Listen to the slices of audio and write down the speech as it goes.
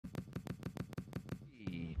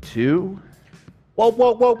2. Whoa,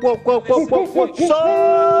 whoa, whoa, whoa, whoa, whoa, whoa, what's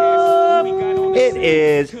up? It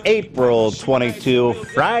is April 22,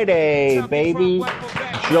 Friday, baby.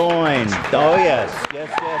 Join. Oh, yes. Yes,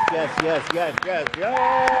 yes, yes, yes, yes,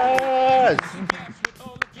 yes,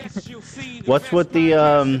 yes. What's with the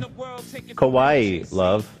kawaii,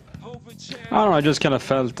 love? I don't know, I just kind of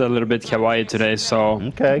felt a little bit kawaii today, so...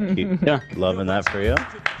 Okay, yeah. Loving that for you.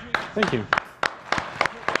 Thank you.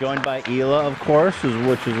 Joined by Hila, of course,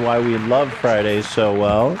 which is why we love Fridays so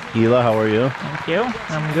well. Hila, how are you? Thank you.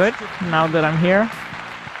 I'm good. Now that I'm here,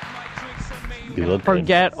 You look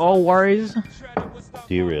forget all worries. good.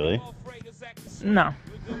 Do you really? No.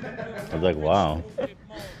 I was like, wow.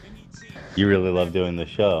 You really love doing the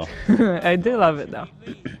show. I do love it though.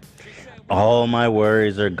 All my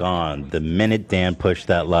worries are gone the minute Dan pushed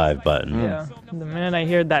that live button. Yeah. The minute I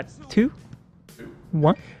hear that 2,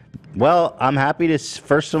 1. Well, I'm happy to,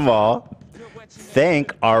 first of all,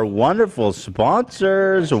 thank our wonderful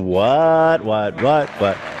sponsors. What?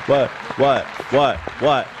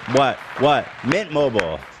 Mint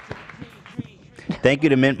Mobile. Thank you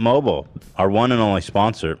to Mint Mobile, our one and only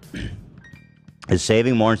sponsor. Is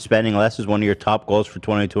saving more and spending less is one of your top goals for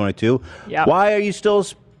 2022? Yep. Why are you still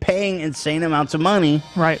paying insane amounts of money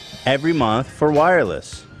every month for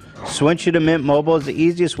wireless? Switching to Mint Mobile is the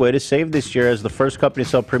easiest way to save this year. As the first company to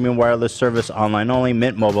sell premium wireless service online only,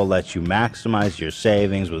 Mint Mobile lets you maximize your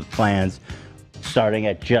savings with plans starting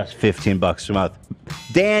at just $15 a month.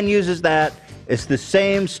 Dan uses that. It's the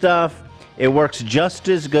same stuff. It works just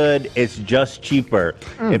as good. It's just cheaper.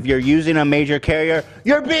 If you're using a major carrier,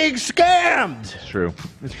 you're being scammed. It's true.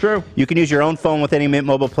 It's true. You can use your own phone with any Mint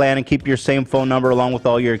Mobile plan and keep your same phone number along with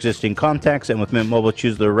all your existing contacts. And with Mint Mobile,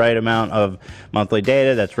 choose the right amount of monthly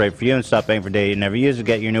data that's right for you and stop paying for data you never use. And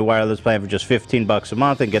get your new wireless plan for just $15 a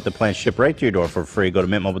month and get the plan shipped right to your door for free. Go to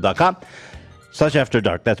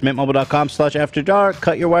mintmobile.com/afterdark. That's mintmobile.com/afterdark.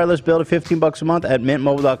 Cut your wireless bill to $15 a month at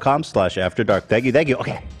mintmobile.com/afterdark. Thank you. Thank you.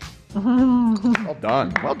 Okay. Well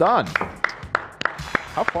done. Well done.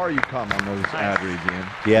 How far you come on those ad reads, Ian?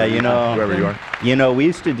 Yeah, you know, whoever you are. You know, we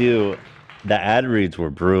used to do the ad reads were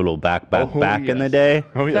brutal back in the day.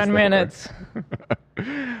 Oh, yes, 10 minutes.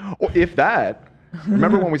 Well, if that.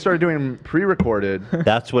 Remember when we started doing pre-recorded?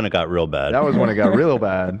 That's when it got real bad. That was when it got real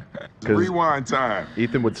bad. Rewind time.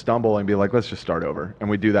 Ethan would stumble and be like, "Let's just start over," and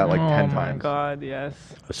we'd do that like 10 Oh my times. God, yes.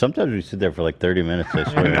 Sometimes we sit there for like 30 minutes. I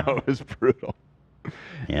swear. I know, it was brutal.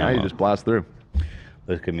 Yeah, Now you well, just blast through.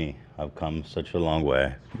 look at me. I've come such a long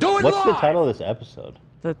way. What's the title of this episode?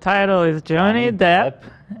 The title is Johnny Depp,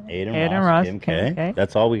 Aiden Ross, Kim K.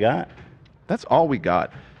 That's all we got. That's all we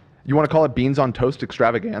got. You want to call it Beans on Toast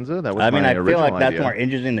Extravaganza? That was I mean, my I feel original like that's idea. more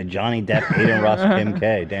interesting than Johnny Depp, Aiden Ross, Kim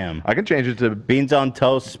K. Damn. I can change it to Beans on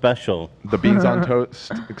Toast special. the Beans on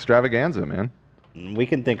Toast Extravaganza, man. We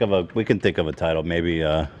can think of a title. Maybe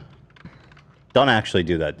don't actually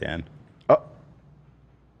do that, Dan. Oh,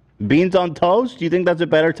 Beans on Toast? Do you think that's a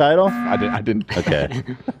better title? I didn't. Okay.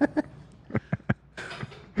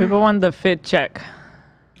 People want the fit check.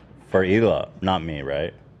 For Hila, not me,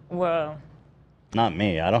 right? Well, Not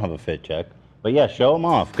me. I don't have a fit check. But yeah, show them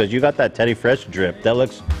off because you got that Teddy Fresh drip. That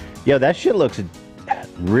looks, yo, that shit looks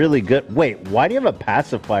really good. Wait, why do you have a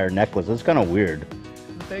pacifier necklace? That's kind of weird.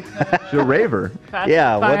 She's a raver.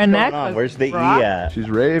 Yeah, what's going necklace, on? Where's the bro. E at? She's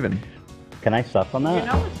raving. Can I suck on that?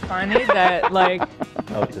 You know what's funny? That like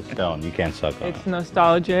Oh, it's a stone. You can't suck on it's it.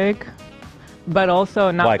 nostalgic, but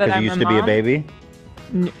also not Why? that Because I'm you used a to be a mom. baby?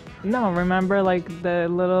 No, remember like the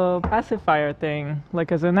little pacifier thing,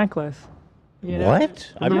 like as a necklace. You know?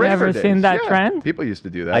 What? Have The you raver ever days. seen that Yeah, trend? People used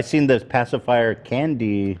to do that. I seen this pacifier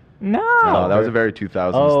candy. No. Oh, that was a very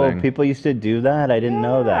 2000s Oh, thing. people used to do that? I didn't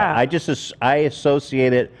know that. Yeah. I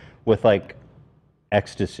associate it with like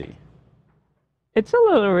ecstasy. It's a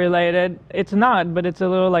little related. It's not, but it's a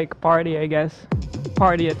little like party, I guess.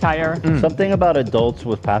 Party attire. Something about adults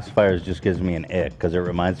with pacifiers just gives me an ick because it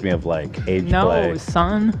reminds me of like age No, play.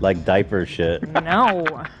 son. Like diaper shit. No.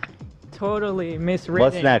 Totally misreading.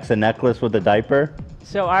 What's next? A necklace with a diaper?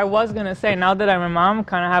 So I was gonna say, now that I'm a mom,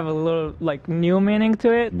 kind of have a little like new meaning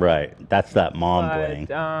to it. Right. That's that mom bling.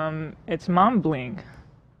 But it's mom bling.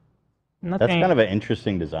 Nothing. That's kind of an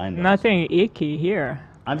interesting design. Though. Nothing icky here.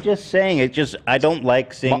 I'm just saying, I don't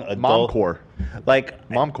like seeing adult. Momcore. Like.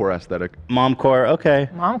 Momcore aesthetic. Momcore, okay.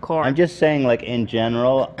 Momcore. I'm just saying, like, in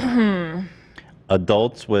general,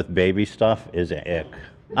 adults with baby stuff is an ick.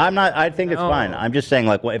 I think it's fine. I'm just saying,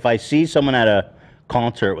 like, if I see someone at a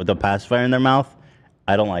concert with a pacifier in their mouth,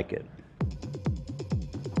 I don't like it.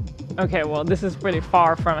 Okay, well, this is pretty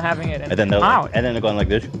far from having it in And then the they're mouth. like, and then they're going like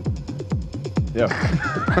this. Yeah.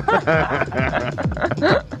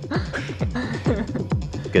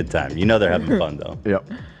 good time. You know they're having fun though. Yep.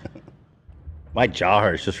 My jaw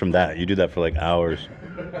hurts just from that. You do that for like hours.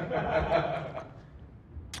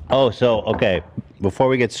 Oh, so okay. Before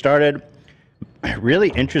we get started, really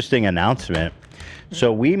interesting announcement.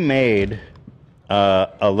 So we made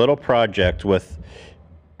a little project with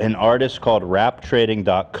an artist called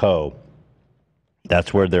raptrading.co.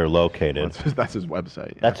 That's where they're located. That's his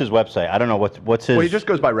website. That's his website. I don't know what's his. Well, he just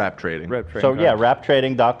goes by Rap Trading. So yeah,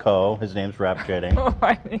 raptrading.co. His name's Rap Trading.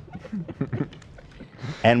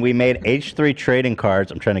 And we made H3 trading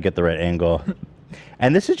cards. I'm trying to get the right angle.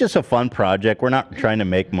 And this is just a fun project. We're not trying to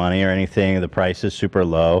make money or anything. The price is super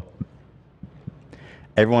low.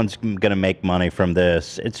 Everyone's gonna make money from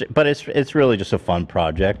this. But it's really just a fun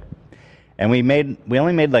project. And we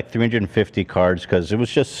only made like 350 cards because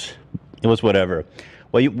it was whatever.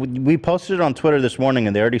 Well, we posted it on Twitter this morning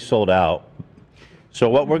and they already sold out. So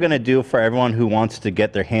what we're gonna do for everyone who wants to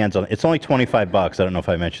get their hands on it's only $25. I don't know if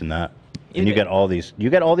I mentioned that. And you get all these. You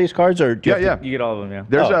get all these cards, or do you You get all of them.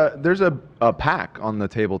 Yeah. There's a pack on the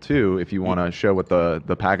table too. If you want to show what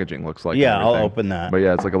the packaging looks like. Yeah, I'll open that. But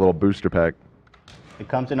yeah, it's like a little booster pack. It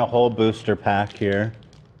comes in a whole booster pack here.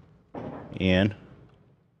 Ian.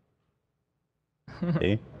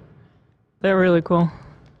 See? They're really cool.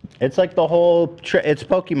 It's like the whole. It's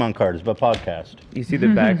Pokemon cards, but podcast. You see the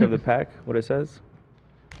back of the pack? What it says?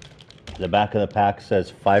 The back of the pack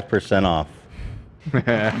says 5% off. You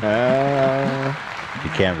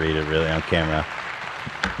can't read it really on camera.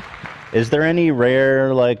 Is there any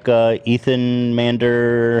rare like Ethan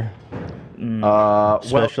Mander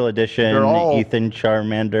special edition Ethan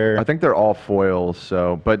Charmander? I think they're all foils.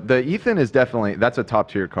 So, but the Ethan is that's a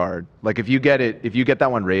top tier card. Like if you get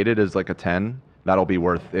that one rated as like a 10, that'll be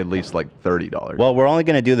worth at least like $30. Well, we're only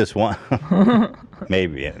gonna do this one.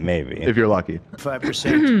 maybe if you're lucky.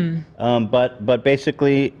 5%. But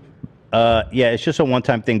basically. Yeah, it's just a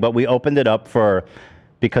one-time thing, but we opened it up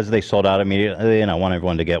because they sold out immediately, and I want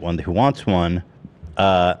everyone to get one who wants one.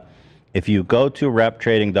 If you go to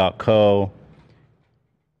raptrading.co,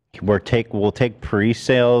 we'll take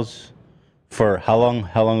pre-sales for how long?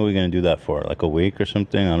 How long are we going to do that for? Like a week or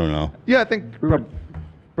something? I don't know. Yeah, I think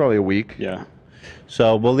probably a week. Yeah.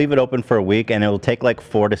 So we'll leave it open for a week, and it'll take like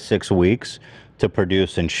 4 to 6 weeks to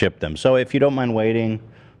produce and ship them. So if you don't mind waiting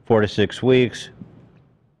 4 to 6 weeks,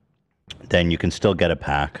 then you can still get a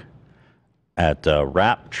pack at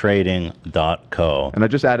raptrading.co. And I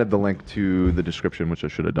just added the link to the description, which I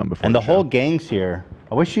should have done before. And the whole gang's here.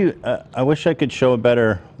 I wish I could show a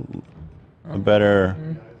better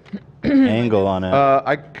angle on it.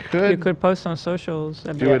 I could. You could post on socials.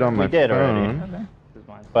 Do it on my phone. We did already. Okay.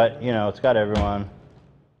 But you know, it's got everyone.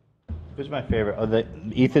 Who's my favorite? Oh,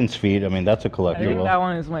 Ethan's feet. I mean, that's a collectible. I think that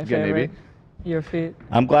one is my favorite. Your feet.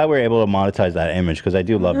 I'm glad we're able to monetize that image because I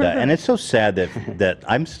do love that. And it's so sad that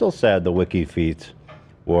I'm still sad the Wiki Feet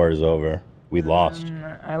war is over. We lost.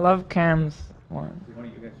 I love Cam's one.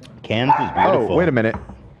 Cam's is beautiful. Oh, wait a minute.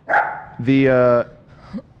 The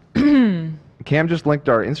Cam just linked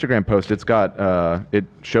our Instagram post. It's got it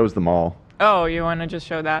shows them all. Oh, you want to just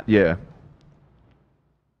show that? Yeah.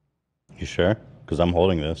 You sure? Because I'm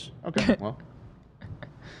holding this. Okay. Well.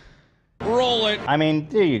 Roll it. I mean,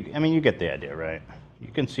 you get the idea, right? You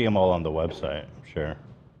can see them all on the website, I'm sure,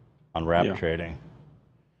 on Rap Trading.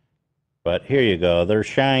 But here you go. They're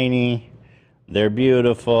shiny. They're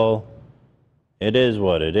beautiful. It is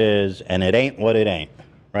what it is, and it ain't what it ain't.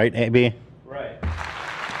 Right, AB? Right.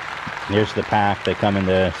 Here's the pack. They come in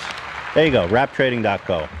this. There you go,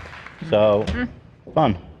 raptrading.co. So,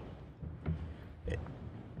 fun.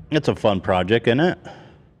 It's a fun project, isn't it?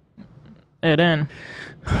 It in.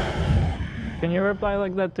 Can you reply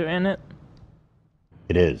like that to in it?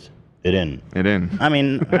 It is. It in. It in. I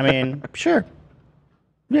mean, sure.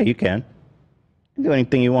 Yeah, you can. You can do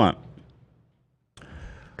anything you want.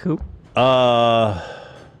 Cool.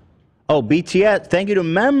 BTS. Thank you to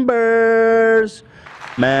members.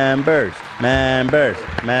 What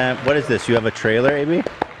is this? You have a trailer, AB?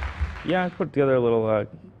 Yeah, I put together a little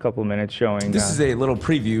couple minutes showing. This is a little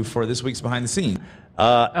preview for this week's behind the scenes.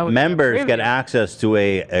 Members get access to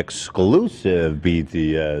a exclusive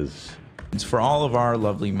BTS. For all of our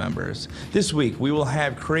lovely members. This week, we will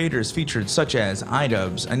have creators featured such as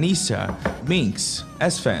iDubbbz, Anissa, Minx,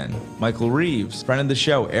 S-Fan, Michael Reeves, friend of the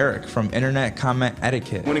show, Eric from Internet Comment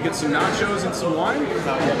Etiquette. Want to get some nachos and some wine?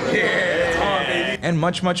 Yeah! And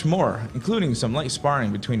much, much more, including some light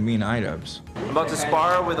sparring between me and iDubbbz. I'm about to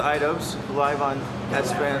spar with iDubbbz live on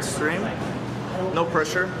S-Fan stream. No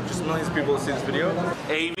pressure, just millions of people to see this video.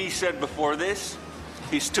 AB said before this,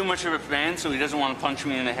 he's too much of a fan, so he doesn't want to punch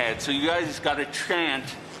me in the head. So you guys got to chant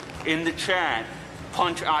in the chat,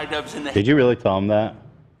 punch iDubbbz in the head. Did you really tell him that?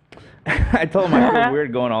 I told him I feel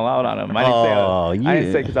weird going all out on him. I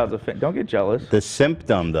didn't say because I was a fan. Don't get jealous. The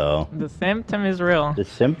symptom, though. The symptom is real. The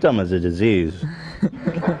symptom is a disease.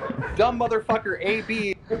 Dumb motherfucker,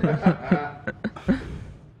 AB.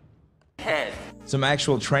 Head. Some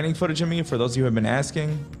actual training footage of me for those of you who have been asking.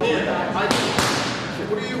 What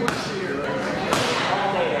do you want to see here?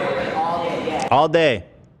 All day.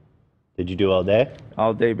 Did you do all day?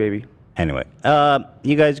 All day, baby. Anyway,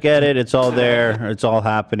 you guys get it. It's all there. It's all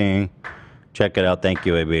happening. Check it out. Thank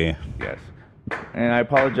you, AB. Yes. And I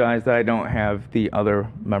apologize that I don't have the other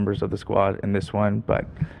members of the squad in this one, but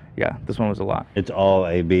yeah, this one was a lot. It's all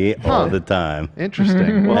AB all the time.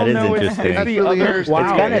 Interesting. That is interesting. That's really interesting.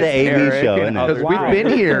 It's kind of the AB show, isn't it? Because we've been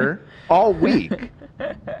here all week.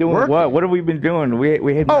 Doing what? What have we been doing?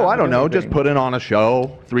 We had I don't know. Just putting on a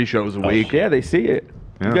show, 3 shows a week. Yeah, they see it.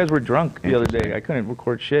 Yeah. You guys were drunk the other day. I couldn't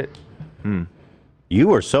record shit. You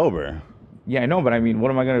were sober. Yeah, I know, but I mean,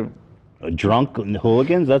 what am I gonna? Drunk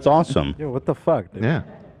hooligans? That's awesome. Yeah, what the fuck, dude? Yeah.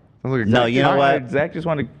 No, you know what? Zach just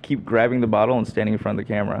wanted to keep grabbing the bottle and standing in front of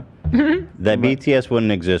the camera. That BTS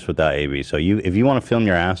wouldn't exist without AB. So if you want to film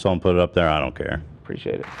your asshole and put it up there, I don't care.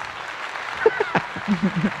 Appreciate it.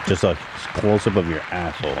 Just a close up of your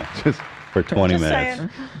asshole for 20 Just minutes. saying.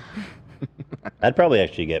 I'd probably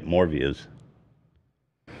actually get more views.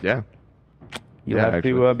 Yeah. You'll have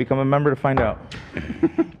to become a member to find out.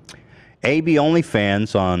 AB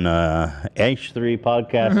OnlyFans on H3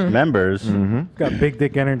 podcast members. Got big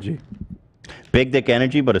dick energy. Big dick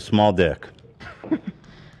energy, but a small dick.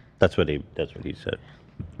 That's what he said.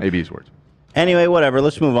 AB's words. Anyway, whatever.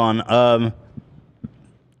 Let's move on.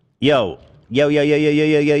 Yo.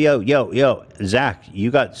 Zach,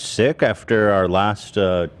 you got sick after our last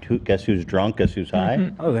Guess Who's Drunk, Guess Who's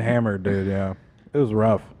High? I was hammered, dude. Yeah, it was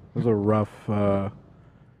rough. It was a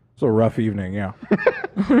rough evening. Yeah.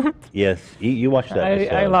 Yes, you watched that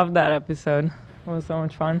episode. I loved that episode. It was so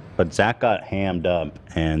much fun. But Zach got hammed up,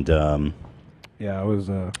 and yeah, it was.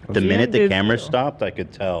 The minute the camera stopped, I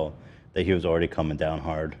could tell that he was already coming down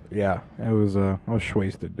hard. Yeah, it was. I was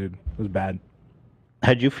wasted, dude. It was bad.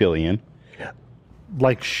 How'd you feel, Ian?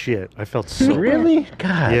 Like shit. I felt so really? bad.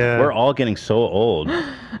 God, yeah. We're all getting so old.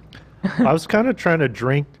 I was kind of trying to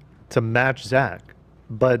drink to match Zach,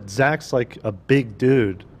 but Zach's like a big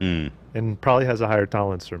dude and probably has a higher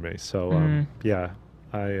tolerance for me. So yeah,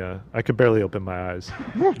 I could barely open my eyes.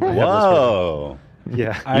 Whoa.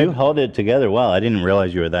 Yeah. You held it together well. I didn't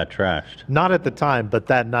realize you were that trashed. Not at the time, but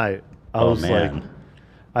that night I was like,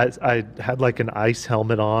 I had like an ice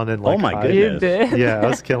helmet on and like. Oh my goodness! You did? Yeah, it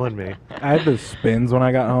was killing me. I had the spins when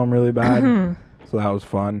I got home really bad, so that was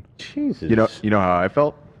fun. Jesus. You know how I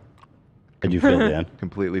felt? How'd you feel, Dan?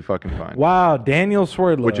 Completely fucking fine. Wow, Daniel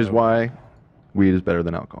Swerdlow. Which is why weed is better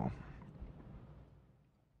than alcohol.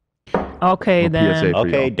 Okay, then. PSA for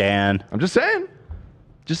Okay, y'all. Dan. I'm just saying.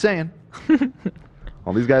 Just saying.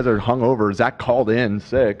 All these guys are hungover. Zach called in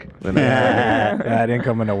sick. Yeah, I didn't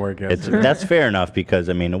come into work yesterday. That's fair enough because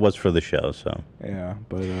I mean it was for the show, so. Yeah,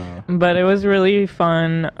 but. But it was really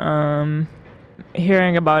fun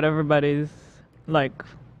hearing about everybody's like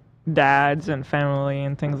dads and family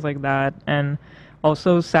and things like that, and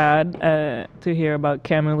also sad to hear about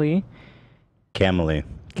Camille. Camille.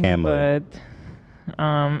 But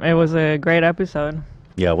it was a great episode.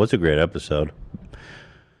 Yeah, it was a great episode.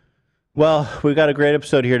 Well, we got a great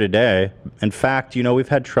episode here today. In fact, you know, we've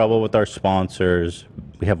had trouble with our sponsors.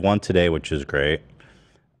 We have one today, which is great.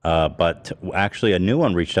 But actually, a new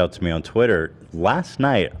one reached out to me on Twitter last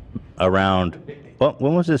night around,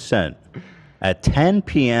 when was this sent? At 10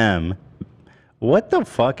 p.m. What the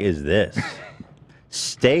fuck is this?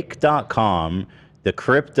 Stake.com, the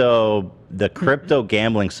crypto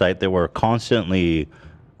gambling site that we're constantly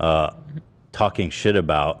talking shit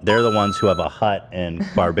about. They're the ones who have a hut in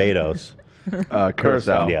Barbados.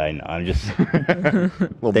 Curacao. Yeah, I know. I'm just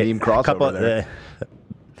little meme crossover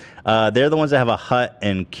there. They're the ones that have a hut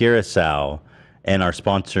in Curacao and are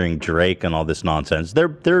sponsoring Drake and all this nonsense.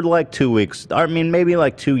 They're like 2 weeks, I mean maybe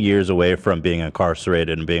like 2 years away from being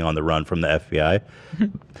incarcerated and being on the run from the FBI.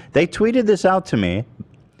 They tweeted this out to me.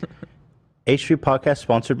 H3 podcast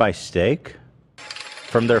sponsored by Steak.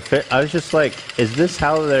 From their I was just like, is this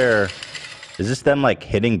them like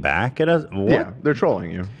hitting back at us? What? Yeah, they're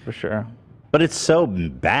trolling you. For sure. But it's so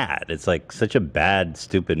bad. It's like such a bad,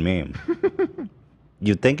 stupid meme.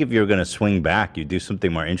 You'd think if you were going to swing back, you'd do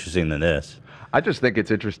something more interesting than this. I just think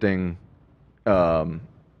it's interesting them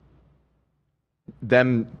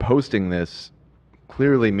posting this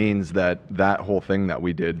clearly means that whole thing that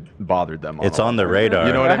we did bothered them. It's on the radar.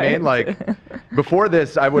 You know what I mean? Like, Before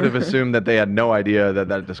this, I would have assumed that they had no idea that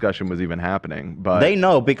that discussion was even happening. But They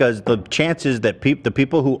know because the chances that the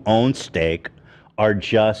people who own Steak are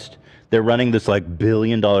just they're running this like $1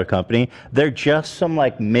 billion company. They're just some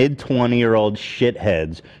like mid-20-year-old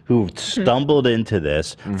shitheads who stumbled into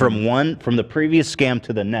this from the previous scam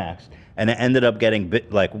to the next, and it ended up getting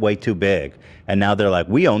like way too big. And now they're like,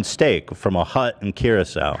 we own Steak from a hut in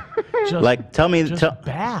Curacao. Like, tell me,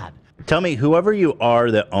 bad. Tell me, whoever you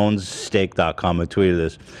are that owns Steak.com who tweeted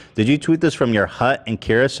this, did you tweet this from your hut in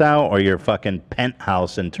Curacao or your fucking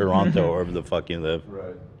penthouse in Toronto or wherever the fuck you live?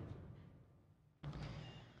 Right.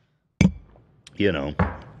 You know.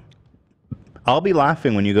 I'll be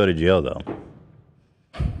laughing when you go to jail, though.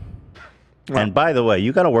 And by the way,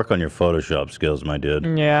 you got to work on your Photoshop skills, my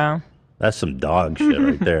dude. Yeah. That's some dog shit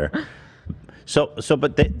right there.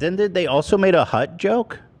 But then did they also made a hut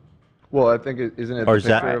joke? Well, I think isn't it Or the is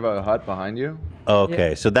picture that- of a hut behind you?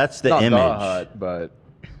 Okay, so that's the Not image. the hut, but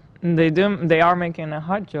They are making a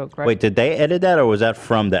hot joke, right? Wait, did they edit that or was that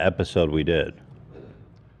from the episode we did?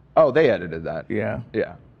 oh, they edited that. Yeah.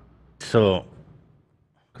 Yeah. So,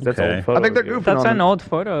 That's okay. old photo I think they're of you. goofing That's on. an old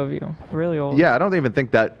photo of you. Really old. Yeah, I don't even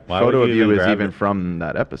think that Why photo would of you you even is grab even it? from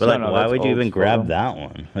that episode. But like, No, why that's would you old even grab photo. that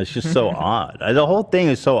one? It's just so odd. The whole thing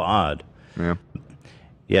is so odd. Yeah.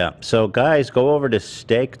 Yeah. So guys, go over to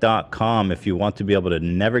Stake.com if you want to be able to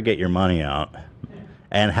never get your money out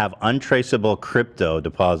and have untraceable crypto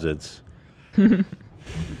deposits.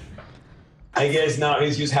 I guess now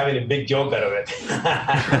he's just having a big joke out of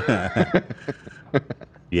it.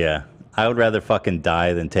 Yeah. I would rather fucking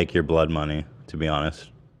die than take your blood money, to be honest.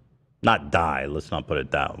 Not die. Let's not put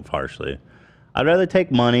it that harshly. I'd rather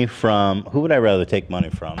take money from... Who would I rather take money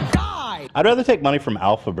from? Die! I'd rather take money from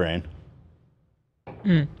Alpha Brain.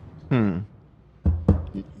 You know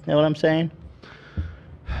what I'm saying?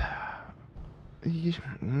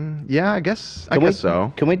 Yeah, I guess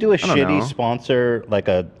so. Can we do a don't shitty know. sponsor, like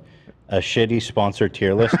a shitty sponsor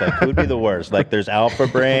tier list? Like, who would be the worst? Like, there's Alpha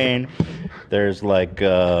Brain. There's like,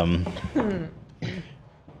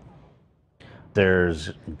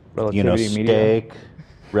 there's, Relativity Media. Steak,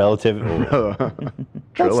 Relative.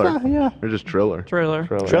 Triller. Not, yeah. Or just Triller. Triller.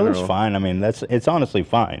 Triller's fine. I mean, it's honestly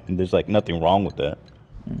fine. There's like nothing wrong with it.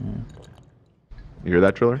 You hear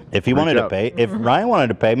that, Triller? If he wanted to pay, if Ryan wanted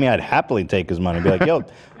to pay me, I'd happily take his money. Be like, yo,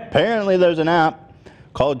 apparently there's an app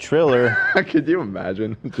called Triller. Could you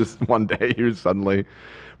imagine? Just one day you're suddenly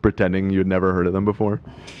pretending you'd never heard of them before.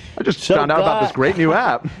 I just found out about this great new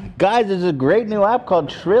app. Guys, there's a great new app called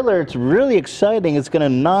Triller. It's really exciting. It's going to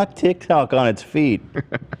knock TikTok on its feet.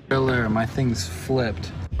 Triller, my thing's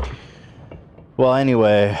flipped. Well,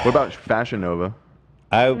 anyway. What about Fashion Nova?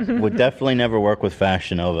 I would definitely never work with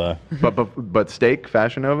Fashion Nova. But Steak,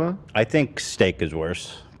 Fashion Nova? I think Steak is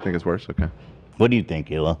worse. Think it's worse? Okay. What do you think,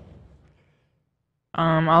 Hila?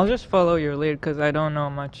 I'll just follow your lead because I don't know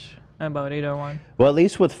much about either one. Well, at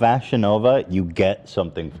least with Fashion Nova, you get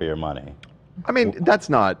something for your money. I mean, that's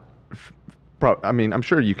not... I mean, I'm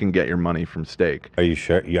sure you can get your money from Steak. Are you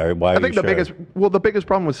sure? Why are I think you the sure? biggest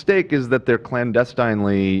problem with Steak is that they're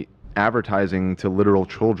clandestinely advertising to literal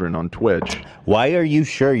children on Twitch. Why are you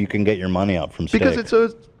sure you can get your money out from Steak?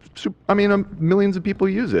 Because millions of people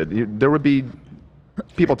use it. There would be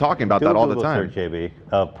people talking about that all the time. Google search,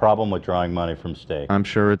 JB. Problem withdrawing money from Steak. I'm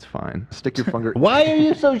sure it's fine. Stick your finger. Why are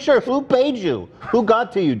you so sure? Who paid you? Who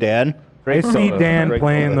got to you, Dan? I see Dan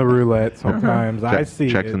playing the roulette sometimes. I see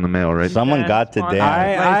checks it. in the mail, right? Someone got to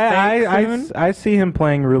Dan. I see him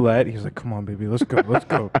playing roulette. He's like, "Come on, baby, let's go, let's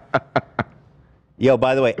go." Yo,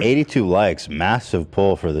 by the way, 82 likes, massive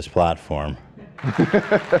pull for this platform.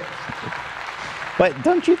 But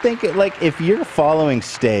don't you think, like, if you're following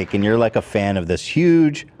Steak and you're like a fan of this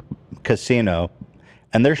huge casino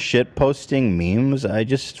and they're shit posting memes, I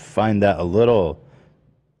just find that a little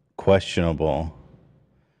questionable.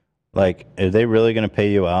 Like, are they really going to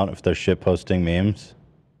pay you out if they're shit posting memes?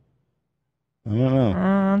 I don't know.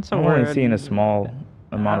 That's a I'm only word. seeing a small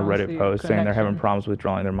amount of don't Reddit see posts saying they're having connection. problems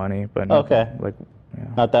withdrawing their money, but Okay. like,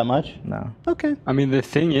 Not that much? no. Okay. I mean, the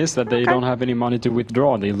thing is that they don't have any money to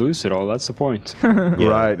withdraw. They lose it all. That's the point.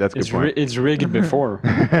 Right, that's a good It's, point. it's rigged before.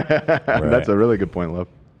 That's a really good point, Love.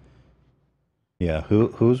 Yeah,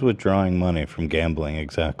 who's withdrawing money from gambling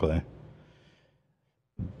exactly?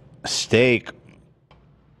 Steak.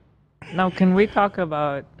 Now, can we talk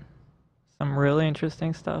about some really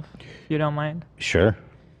interesting stuff, if you don't mind? Sure.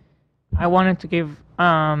 I wanted to give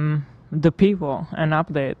the people an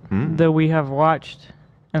update that we have watched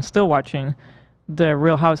and still watching the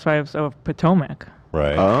Real Housewives of Potomac.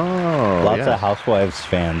 Right. Oh, Lots yes. of Housewives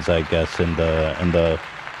fans, I guess, in the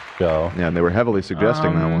show. Yeah, and they were heavily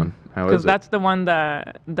suggesting that one. How Because is it? that's the one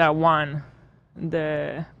that won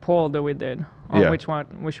the poll that we did on which one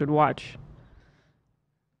we should watch.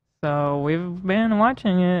 So we've been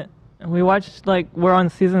watching it. We watched we're on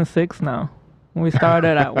season 6 now. We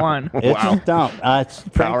started at 1. It's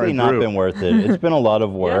frankly not been worth it. It's been a lot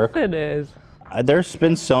of work. Yes, it is. There's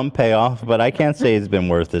been some payoff, but I can't say it's been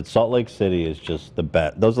worth it. Salt Lake City is just the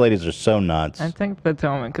best. Those ladies are so nuts. I think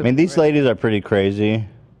Potomac. I mean, these ladies are pretty crazy,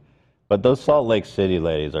 but those Salt Lake City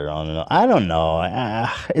ladies are on and on. I don't know.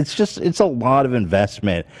 It's a lot of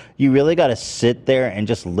investment. You really got to sit there and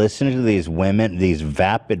just listen to these women, these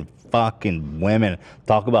vapid fucking women,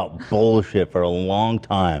 talk about bullshit for a long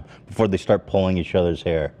time before they start pulling each other's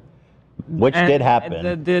hair. Which did happen.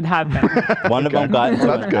 It did happen. One of them got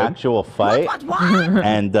into an actual fight,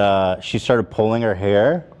 and she started pulling her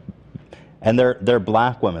hair. And they're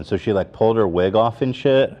black women, so she pulled her wig off and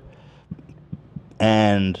shit.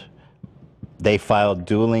 And they filed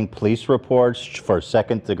dueling police reports for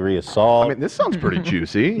second-degree assault. I mean, this sounds pretty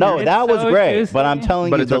juicy. No, that was great, but I'm telling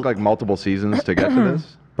you, But it took multiple seasons to get to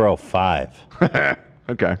this. Bro, 5.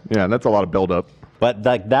 Okay, yeah, that's a lot of buildup. But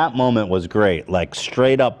that moment was great,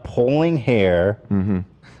 straight up pulling hair, and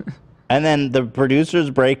then the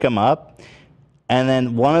producers break them up, and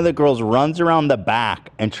then one of the girls runs around the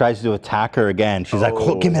back and tries to attack her again. She's like,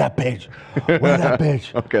 "Oh, give me that bitch, where that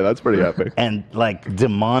bitch?" Okay, that's pretty epic. And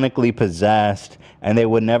demonically possessed, and they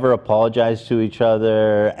would never apologize to each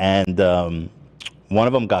other, and one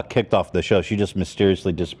of them got kicked off the show. She just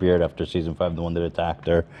mysteriously disappeared after season 5. The one that attacked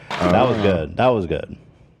her. That was good. That was good.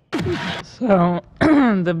 So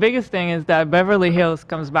the biggest thing is that Beverly Hills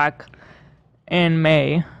comes back in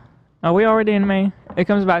May. Are we already in May? It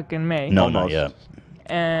comes back in May. No, not yet.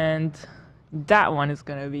 And that one is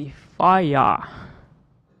gonna be fire.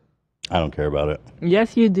 I don't care about it.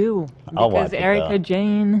 Yes, you do. I'll Because watch it, Erica though.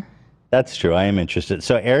 Jane. That's true. I am interested.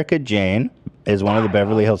 So Erica Jane is one of the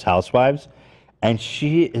Beverly Hills Housewives, and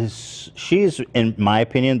she is, in my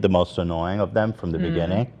opinion, the most annoying of them from the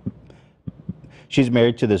beginning. She's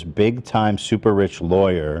married to this big-time, super rich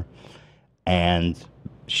lawyer, and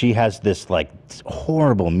she has this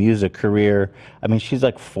horrible music career. I mean, she's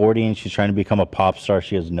 40 and she's trying to become a pop star.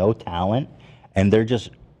 She has no talent, and they're just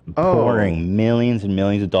pouring millions and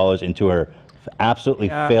millions of dollars into her absolutely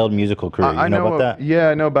failed musical career. You know about that? Yeah,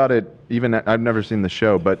 I know about it. Even I've never seen the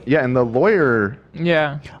show, but yeah, and the lawyer.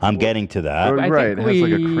 Yeah. I'm getting to that. Right, it has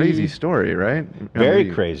a crazy story, right?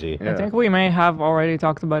 Very crazy. I think we may have already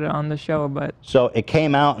talked about it on the show, but So it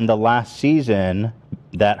came out in the last season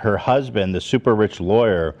that her husband, the super rich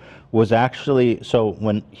lawyer, was actually, so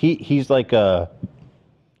when he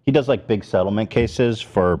does big settlement cases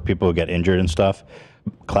for people who get injured and stuff,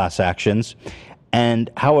 class actions. And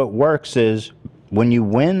how it works is when you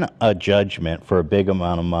win a judgment for a big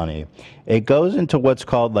amount of money, it goes into what's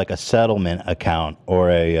called a settlement account,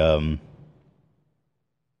 or it's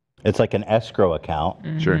like an escrow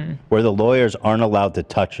account. Sure. Where the lawyers aren't allowed to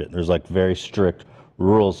touch it. There's very strict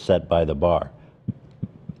rules set by the bar.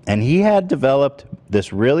 And he had developed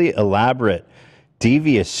this really elaborate,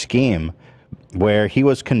 devious scheme where he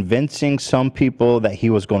was convincing some people that he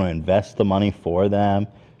was going to invest the money for them,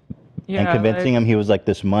 and convincing him he was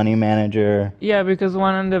this money manager. yeah, because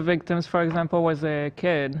one of the victims, for example, was a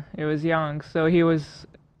kid. He was young, so he was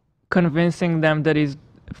convincing them that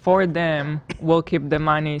for them, we'll keep the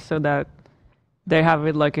money so that they have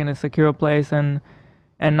it in a secure place and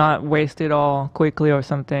not waste it all quickly or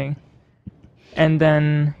something. And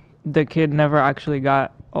then the kid never actually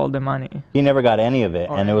got all the money. He never got any of it,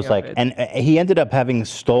 and it was and he ended up having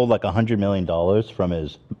stole $100 million from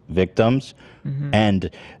his victims.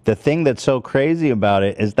 And the thing that's so crazy about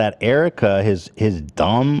it is that Erica, his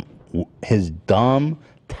dumb,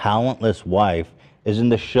 talentless wife, is in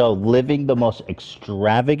the show living the most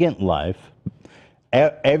extravagant life.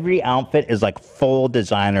 Every outfit is full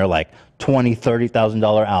designer, $20,000,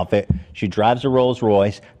 $30,000 outfit. She drives a Rolls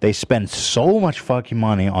Royce. They spend so much fucking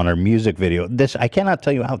money on her music video. I cannot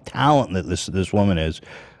tell you how talented this woman is.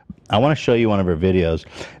 I want to show you one of her videos.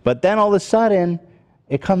 But then all of a sudden,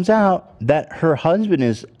 it comes out that her husband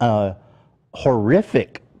is a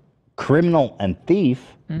horrific criminal and thief.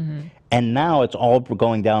 And now it's all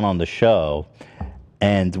going down on the show.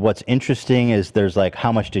 And what's interesting is there's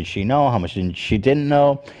how much did she know? How much she didn't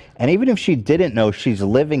know? And even if she didn't know, she's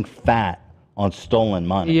living fat on stolen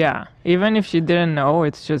money. Yeah, even if she didn't know,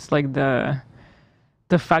 it's just the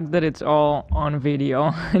fact that it's all on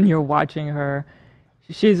video and you're watching her.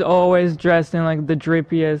 She's always dressed in the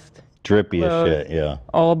drippiest clothes, shit, yeah.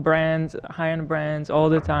 All brands, high-end brands, all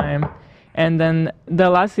the time. And then the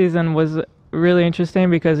last season was really interesting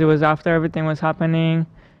because it was after everything was happening,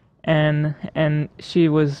 and she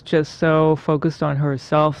was just so focused on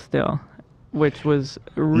herself still. which was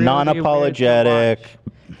really non-apologetic.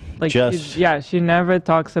 Like, just she never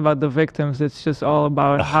talks about the victims. It's just all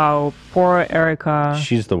about how poor Erica.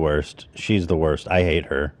 she's the worst. She's the worst. I hate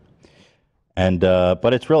her. And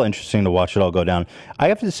but it's real interesting to watch it all go down. I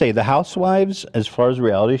have to say, the Housewives, as far as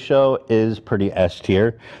reality show, is pretty S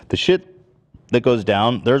tier. The shit that goes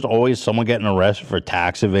down, there's always someone getting arrested for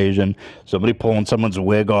tax evasion, somebody pulling someone's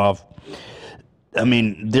wig off. I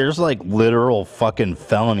mean, there's like literal fucking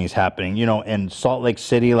felonies happening. You know, in Salt Lake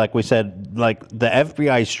City, like we said, like the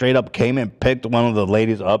FBI straight up came and picked one of the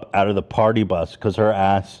ladies up out of the party bus because her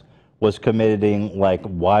ass was committing like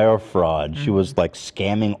wire fraud. She was like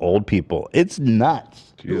scamming old people. It's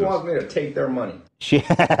nuts. Who wants me to take their money?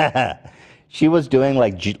 She was doing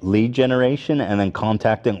like lead generation and then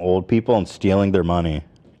contacting old people and stealing their money.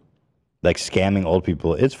 Like scamming old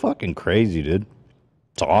people. It's fucking crazy, dude.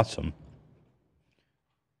 It's awesome.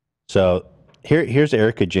 So here's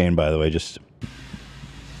Erica Jane, by the way. Just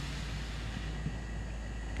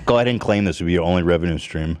go ahead and claim this will be your only revenue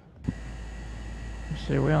stream.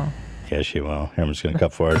 She will. Yeah, she will. Here, I'm just going to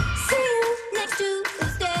cut forward.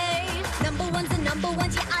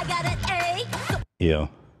 Ew.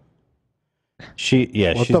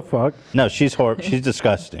 What the fuck? No, she's horrible. She's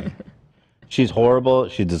disgusting. She's horrible.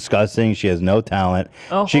 She's disgusting. She has no talent.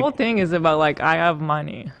 The whole thing is about like, I have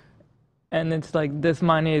money. And it's like, this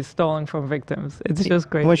money is stolen from victims. It's just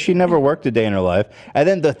crazy. Well, she never worked a day in her life. And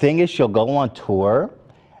then the thing is, she'll go on tour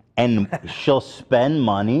and she'll spend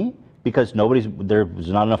money because there's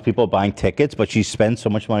not enough people buying tickets, but she spends so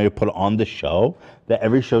much money to put on the show that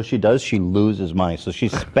every show she does, she loses money. So she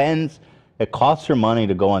spends, it costs her money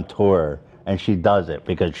to go on tour, and she does it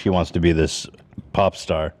because she wants to be this pop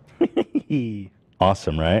star.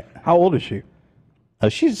 Awesome, right? How old is she? Oh,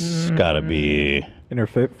 she's got to be in her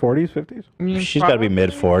 40s, 50s. She's got to be mid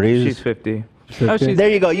 40s. She's 50. There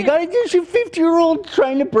you go. You got to do some 50-year-old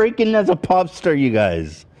trying to break in as a pop star. You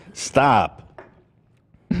guys, stop.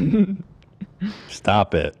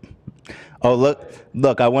 Stop it. Oh,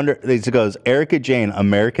 look. I wonder. It goes. Erica Jane,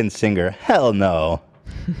 American singer. Hell no.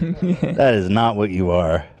 That is not what you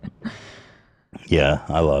are. Yeah,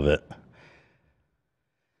 I love it.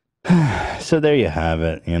 So there you have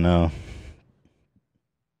it. You know.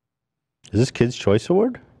 Is this Kids' Choice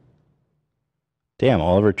Award? Damn,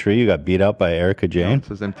 Oliver Tree, you got beat out by Erica Jane?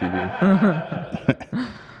 This is MTV.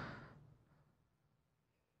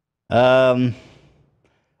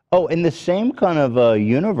 Oh, in the same kind of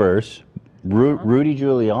universe, Rudy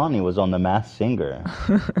Giuliani was on The Masked Singer.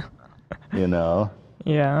 You know?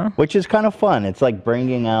 Yeah. Which is kind of fun. It's like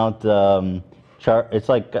bringing out, it's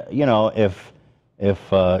like, you know, if you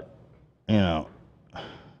know,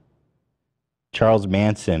 Charles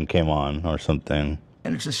Manson came on or something.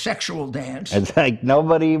 And it's a sexual dance. It's like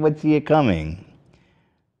nobody would see it coming.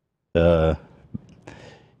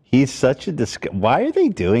 He's such a why are they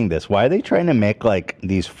doing this? Why are they trying to make like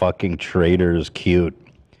these fucking traitors cute?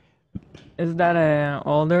 Is that an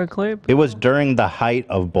older clip? It was during the height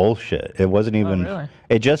of bullshit. It wasn't even. Really?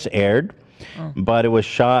 It just aired, but it was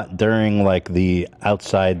shot during like the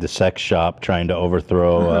outside the sex shop trying to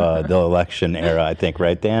overthrow the election era. I think,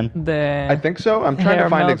 right, Dan? I think so. I'm trying to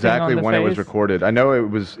find exactly when it was recorded. I know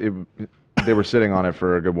they were sitting on it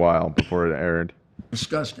for a good while before it aired.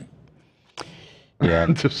 Disgusting.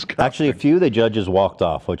 Yeah. Actually, a few of the judges walked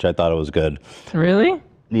off, which I thought it was good. Really?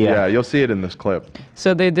 Yeah, you'll see it in this clip.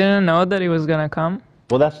 So they didn't know that he was gonna come?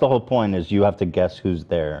 Well, that's the whole point, is you have to guess who's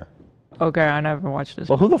there. Okay, I never watched this.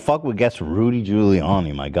 Well, who the fuck would guess Rudy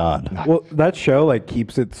Giuliani? My God. Well, that show like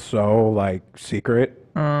keeps it so like secret.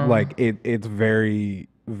 Like it's very,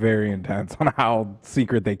 very intense on how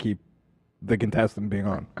secret they keep the contestant being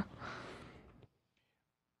on.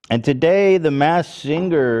 And today, the Masked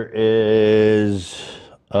Singer is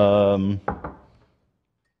A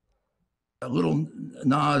little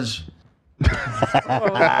Nas.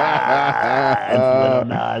 Little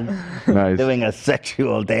Nas. Nice. Doing a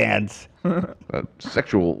sexual dance.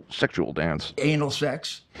 Sexual dance. Anal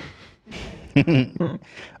sex.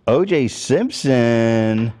 O.J.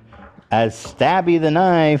 Simpson as Stabby the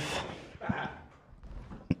Knife.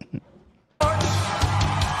 Before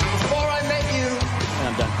I met you,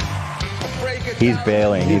 I'm done. He's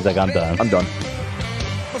bailing. He's like, I'm done. I'm done.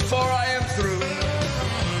 before I am through,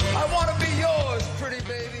 I want to be yours, pretty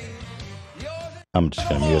baby. I'm just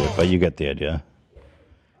going to mute it, but you get the idea. I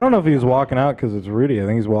don't know if he was walking out because it's Rudy. I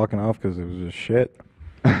think he's walking off because it was just shit.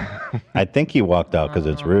 I think he walked out because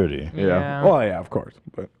it's Rudy. Yeah. Well, yeah, of course.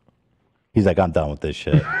 But he's like, I'm done with this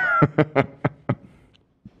shit.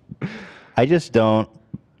 I just don't.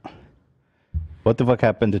 What the fuck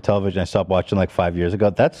happened to television? I stopped watching like 5 years ago.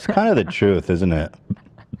 That's kind of the truth, isn't it?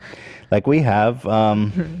 Like we have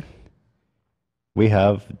Direct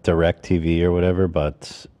TV or whatever,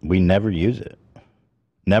 but we never use it.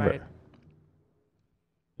 Never. Right.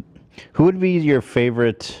 Who would be your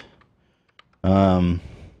favorite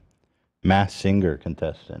Masked Singer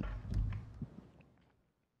contestant?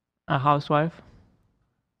 A housewife.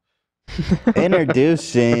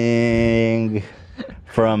 Introducing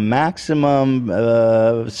from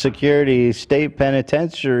maximum security state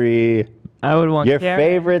penitentiary. I would want your Karen.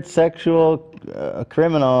 favorite sexual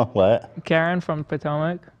criminal. What? Karen from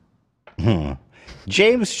Potomac.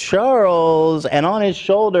 James Charles, and on his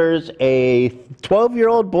shoulders a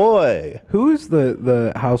 12-year-old boy. Who's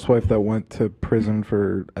the housewife that went to prison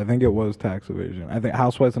for, I think it was tax evasion? I think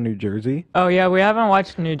Housewives in New Jersey. Oh yeah, we haven't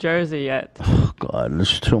watched New Jersey yet. Oh God,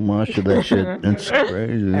 there's too much of that shit. It's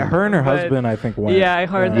crazy. Yeah, her and her husband, I think, went. Yeah, I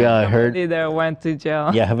heard. Yeah, I heard. That went to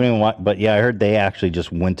jail. Yeah, I haven't even watched, but yeah, I heard they actually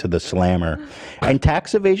just went to the slammer. And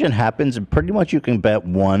tax evasion happens. Pretty much, you can bet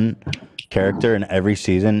one character in every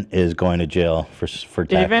season is going to jail for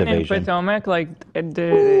tax Even evasion. in Potomac, like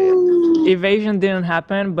the evasion didn't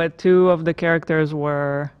happen, but two of the characters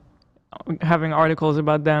were having articles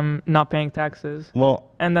about them not paying taxes. Well,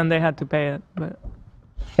 and then they had to pay it. But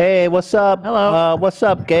hey, what's up? Hello. What's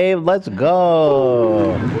up, Gabe? Let's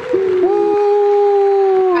go.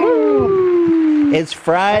 It's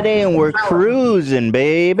Friday and we're cruising,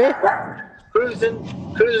 baby. Cruising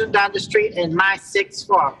down the street in my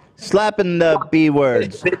 6'4". Slapping the B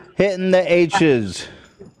words, hitting the H's.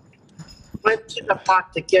 Went to the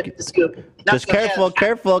park to get the scoop. Just careful,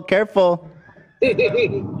 careful, careful. That's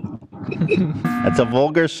a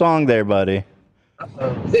vulgar song there, buddy.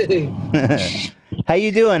 How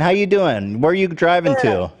you doing? How you doing? Where are you driving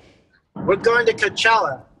to? We're going to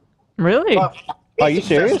Coachella. Really? Are you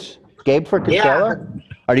serious? Gabe for Coachella? Yeah.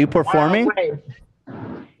 Are you performing?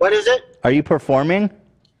 What is it? Are you performing?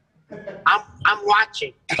 I'm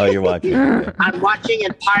watching. Oh, you're watching. Okay. I'm watching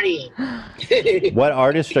and partying. What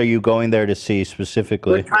artist are you going there to see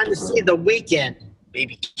specifically? We're trying to see The Weeknd,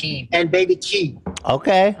 Baby Key, and Baby Key.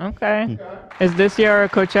 Okay. Okay. Is this your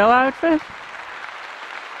Coachella outfit?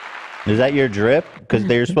 Is that your drip? Because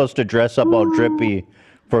they're supposed to dress up all drippy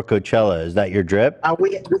for Coachella. Is that your drip?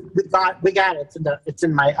 We got it. It's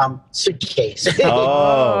in my suitcase.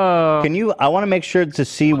 Oh. Can you? I want to make sure to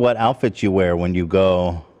see what outfits you wear when you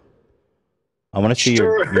go. I want to see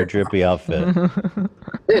your drippy outfit. Show them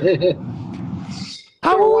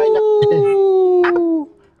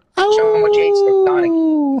what you ate, Sonic.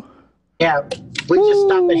 Yeah, we just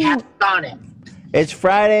stopped at Half Sonic. It's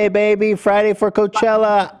Friday, baby. Friday for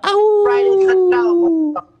Coachella. Ow. Friday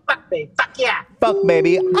Coachella. Fuck, baby. Fuck yeah. Fuck,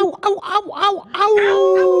 baby. Ow, ow, ow, ow,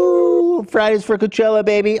 ow. Fridays for Coachella,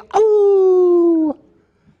 baby. Ow.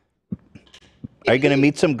 Are you going to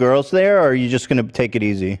meet some girls there, or are you just going to take it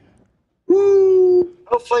easy?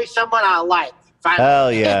 Hopefully someone I like. Finally.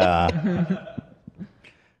 Hell yeah.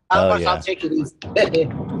 Otherwise, yeah. I'll take it easy.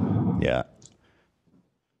 Yeah.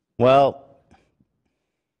 Well,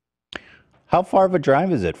 how far of a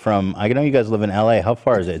drive is it from? I know you guys live in LA. How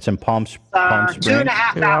far is it? It's in Palm Springs.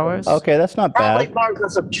 2.5 hours. Okay, that's not Probably bad. more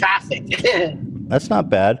because of traffic. That's not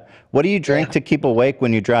bad. What do you drink to keep awake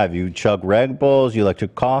when you drive? You chug Red Bulls? You like to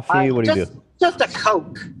coffee? What do you do? Just a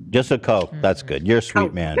Coke. Just a Coke. That's good. You're a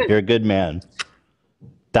sweet man. You're a good man.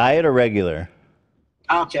 Diet or regular?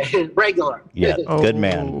 Okay, regular. Yeah, good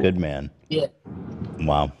man. Good man. Yeah.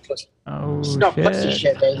 Wow. Oh, It's no pussy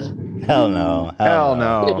shit, baby. Hell no. Hell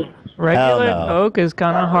no. Regular Hell no. Coke is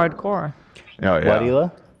kind of hardcore. Oh, yeah. What, Hila?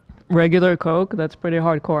 Regular Coke, that's pretty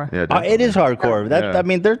hardcore. Yeah, It is hardcore. That Yeah. I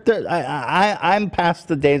mean, I'm past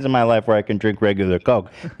the days of my life where I can drink regular Coke.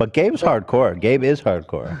 But Gabe's hardcore. Gabe is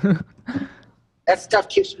hardcore. That stuff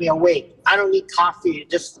keeps me awake. I don't need coffee.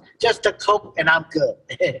 Just a Coke and I'm good.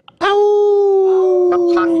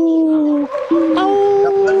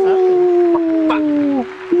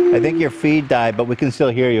 I think your feed died, but we can still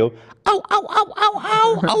hear you. Ow, ow, ow, ow,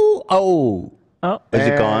 ow, ow, ow. Oh. Is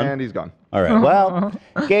it gone? And he's gone. All right. Well,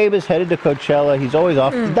 Gabe is headed to Coachella. He's always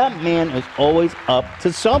off. That man is always up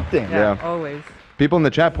to something. Yeah. Always. People in the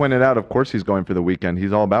chat pointed out, of course, he's going for the weekend.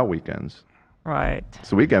 He's all about weekends. Right. It's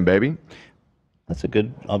the weekend, baby. That's a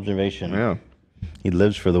good observation. Yeah. He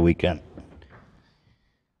lives for the weekend.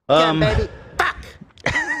 baby.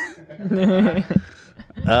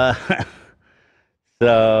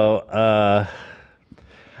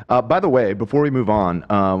 By the way, before we move on,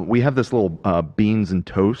 we have this little beans and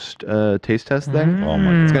toast taste test thing. Oh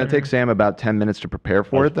my It's going to take Sam about 10 minutes to prepare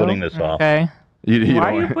for it, though. Putting this off. Okay. Why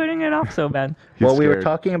are you putting it off so bad? Well, we were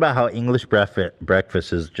talking about how English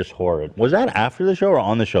breakfast is just horrid. Was that after the show or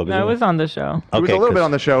on the show? No, it was on the show. It was a little bit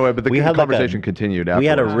on the show, but the conversation continued after. We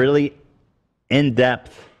had a really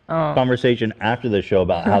in-depth Oh. conversation after the show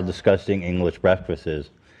about how disgusting English breakfast is.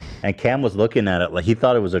 And Cam was looking at it like he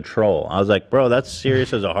thought it was a troll. I was like, bro, that's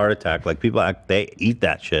serious as a heart attack. Like, people act, they eat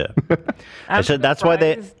that shit. I said, that's why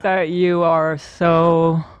they... That you are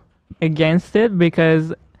so against it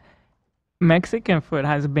because Mexican food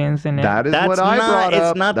has beans in it. That is what I brought up.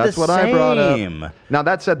 It's not That's the what I brought same. up. Now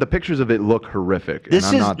that said, the pictures of it look horrific.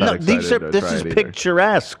 This and I'm is not that no, excited these are to this try is it either.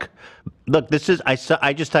 picturesque. Look, this is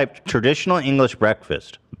I just typed traditional English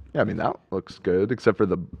breakfast. Yeah, I mean that looks good, except for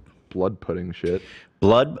the blood pudding shit.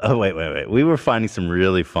 Blood. Oh wait. We were finding some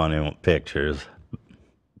really funny pictures.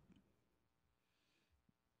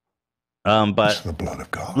 But the blood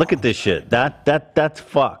of God. Look at this shit. That's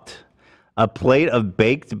fucked. A plate of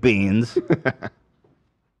baked beans.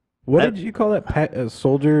 What did you call that?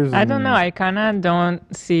 Soldiers? I don't know. I kind of don't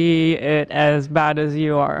see it as bad as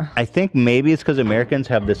you are. I think maybe it's because Americans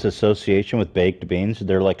have this association with baked beans.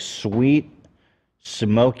 They're like sweet,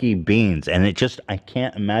 smoky beans, and I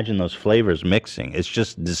can't imagine those flavors mixing. It's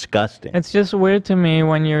just disgusting. It's just weird to me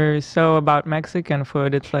when you're so about Mexican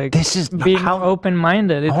food. It's like being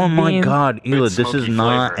open-minded. It's Oh my being- God, Ela, this is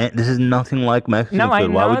nothing like Mexican No, I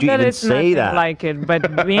food. know Why would you that even it's say nothing that? like it,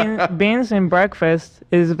 but beans in breakfast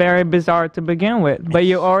is very bizarre to begin with. But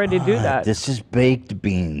you already do that. This is baked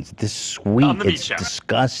beans. This sweet. It's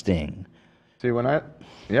disgusting. See,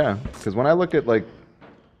 because when I look at like,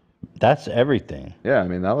 that's everything. Yeah, I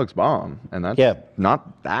mean that looks bomb, and that's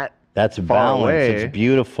not that. That's far balanced. away. It's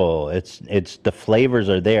beautiful. It's the flavors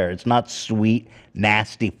are there. It's not sweet,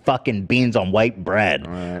 nasty fucking beans on white bread.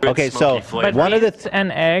 Okay, so But one of the beans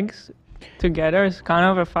and eggs together is kind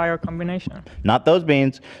of a fire combination. not those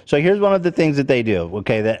beans. So here's one of the things that they do.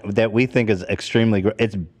 Okay, that we think is extremely great.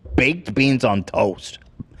 It's baked beans on toast.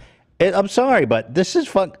 I'm sorry, but this is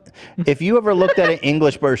fun. If you ever looked at an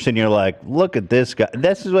English person, you're like, look at this guy.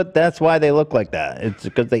 That's why they look like that. It's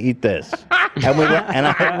because they eat this. And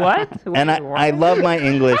I love my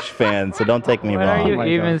English fans, so don't take me What wrong. are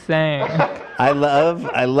you even saying? I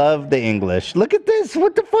love the English. Look at this.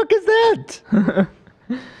 What the fuck is that?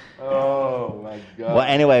 Oh my God. Well,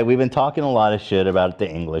 anyway, we've been talking a lot of shit about the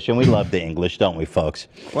English, and we love the English, don't we, folks?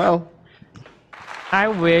 Well, I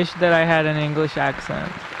wish that I had an English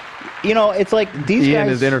accent. You know, it's like these Ian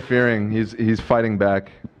guys. is interfering. He's fighting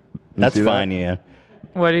back. You That's see that? fine, Ian.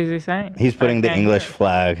 What is he saying? He's putting the English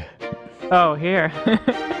flag. Oh, here.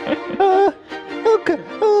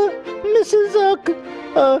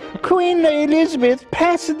 Mrs. Queen Elizabeth,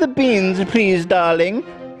 pass the beans, please, darling.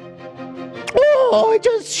 Oh, I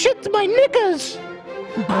just shit my knickers.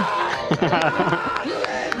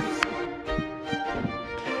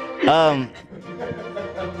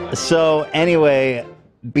 So anyway,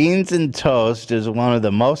 beans and toast is one of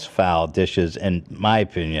the most foul dishes in my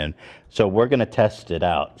opinion. So we're going to test it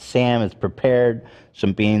out. Sam has prepared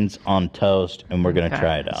some beans on toast, and we're going to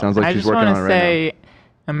try it out. Sounds like I she's just working want on to it right say,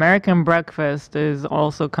 American breakfast is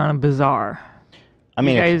also kind of bizarre. I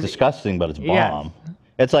mean, You it's guys- disgusting, but it's Yeah. bomb.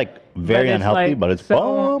 It's like very But unhealthy, like but it's so,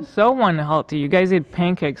 bomb. So unhealthy. You guys eat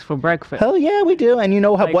pancakes for breakfast. Hell yeah, we do. And you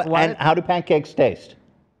know how Like what? And how do pancakes taste?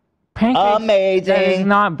 Pancakes. Amazing. That is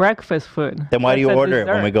not breakfast food. Then why do you That's a order it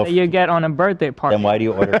when dessert we go that you get on a birthday party? Then why do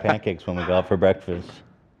you order pancakes when we go out for breakfast?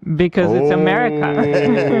 Because it's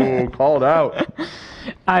America. Oh, called out.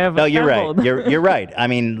 I have No, you're right. assembled. You're right. I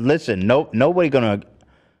mean, listen, nobody gonna.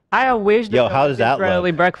 I wish that Yo, there how was does that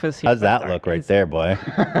Israeli look? breakfast here. How's that look right there, boy?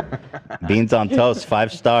 Beans on toast,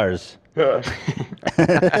 5 stars. That's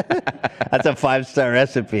a 5-star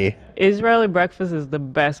recipe. Israeli breakfast is the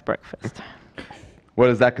best breakfast. What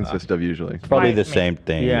does that consist of usually? Probably the same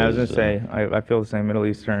thing. Yeah, I was as, gonna say. I feel the same. Middle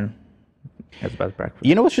Eastern has best breakfast.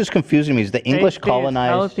 You know what's just confusing me is the English Tasty, it's colonized.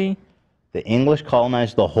 healthy. The English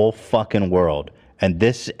colonized the whole fucking world, and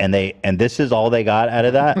this is all they got out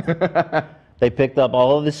of that. They picked up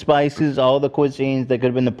all of the spices, all the cuisines. They could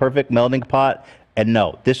have been the perfect melting pot. And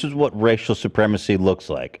no, this is what racial supremacy looks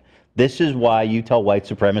like. This is why you tell white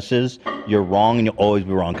supremacists you're wrong and you'll always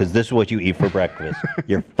be wrong, because this is what you eat for breakfast.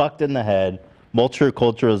 You're fucked in the head.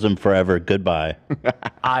 Multiculturalism forever. Goodbye.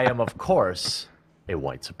 I am, of course, a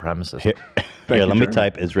white supremacist. Here, let me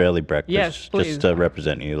type Israeli breakfast Yes, please. just to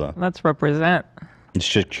represent you. Let's represent. It's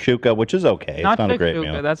shakshuka, which is okay. Not it's not a great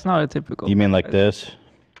shakshuka, meal. that's not a typical. You mean like this?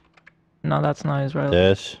 No, that's not Israeli.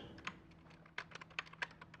 This?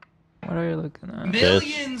 What are you looking at?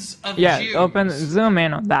 Millions of Yeah, Jews. zoom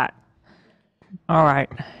in on that. All right,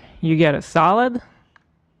 you get a salad.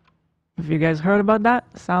 Have you guys heard about that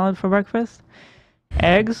salad for breakfast?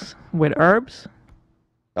 eggs with herbs,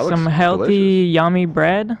 That looks some healthy, yummy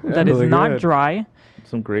bread that is really not good. dry,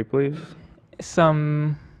 Some grape leaves.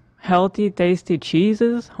 some healthy, tasty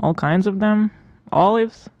cheeses, all kinds of them,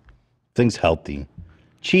 olives. Things healthy.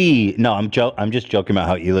 Cheese. No, I'm just joking about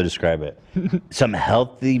how Hila described it. Some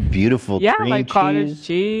healthy, beautiful Yeah, cream like cheese. cottage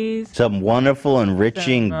cheese, Some wonderful,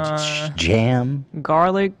 enriching Some, jam.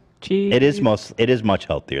 garlic cheese. It is much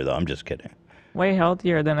healthier though. I'm just kidding. Way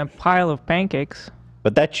healthier than a pile of pancakes.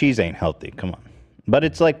 But that cheese ain't healthy. Come on. But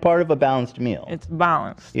it's like part of a balanced meal. It's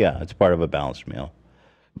balanced. Yeah, it's part of a balanced meal.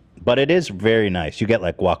 But it is very nice. You get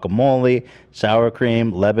like guacamole, sour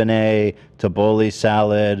cream, lebanese, tabbouleh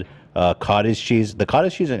salad, cottage cheese. The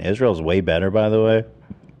cottage cheese in Israel is way better, by the way.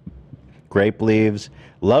 Grape leaves.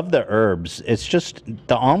 Love the herbs. It's just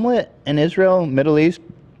the omelet in Israel, Middle East,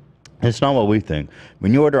 it's not what we think.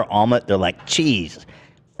 When you order omelet, they're like cheese,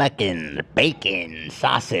 fucking bacon,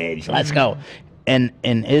 sausage, let's go. And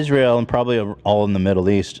in Israel and probably all in the Middle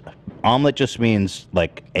East, omelet just means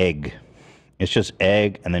like egg. It's just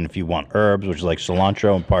egg, and then if you want herbs, which is like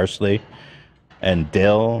cilantro and parsley and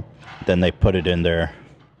dill, then they put it in there.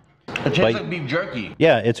 It tastes like beef jerky.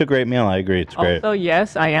 Yeah, it's a great meal. I agree. It's great. Also,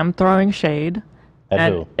 yes, I am throwing shade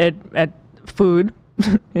At who? at food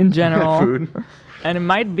in general. Food? And it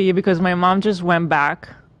might be because my mom just went back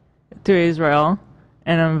to Israel,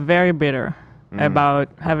 and I'm very bitter about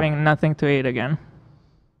having nothing to eat again.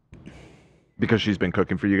 Because she's been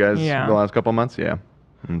cooking for you guys Yeah. the last couple months? Yeah,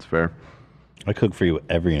 that's fair. I cook for you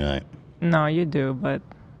every night. No, you do, but,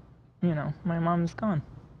 you know, my mom's gone.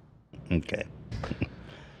 Okay.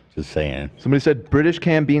 Just saying. Somebody said British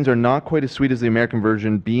canned beans are not quite as sweet as the American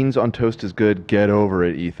version. Beans on toast is good. Get over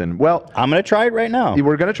it, Ethan. Well, I'm gonna try it right now.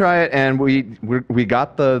 We're gonna try it, and we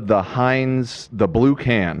got the Heinz, the blue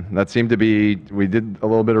can. That seemed to be. We did a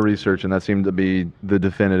little bit of research, and that seemed to be the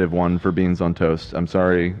definitive one for beans on toast. I'm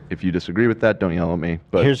sorry if you disagree with that. Don't yell at me.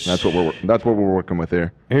 But that's what we're working with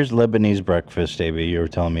here. Here's Lebanese breakfast, AB. You were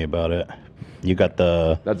telling me about it. You got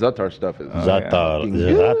the that za'atar stuff. Is za'atar.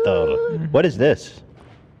 Za'atar. What is this?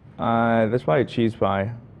 That's probably a cheese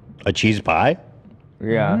pie. A cheese pie?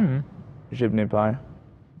 Yeah. Jibney pie.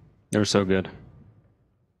 They're so good.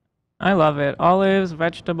 I love it. Olives,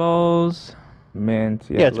 vegetables. Mint.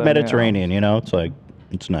 Yeah, it's Mediterranean, you know? It's like,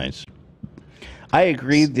 it's nice. I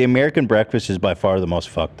agree. The American breakfast is by far the most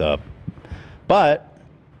fucked up. But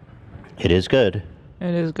it is good.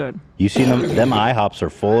 It is good. You see them IHOPs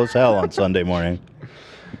are full as hell on Sunday morning.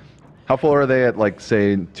 How full are they at, like,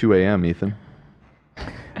 say, 2 a.m., Ethan?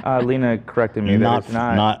 Lena corrected me. Not, that it's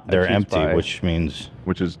not. not a they're cheese empty, pie. which means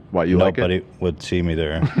which is why you like it. Nobody would see me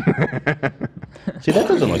there. See, that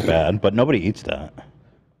doesn't look bad, but nobody eats that.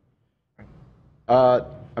 I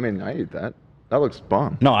mean, I eat that. That looks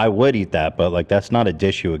bomb. No, I would eat that, but like that's not a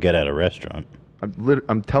dish you would get at a restaurant.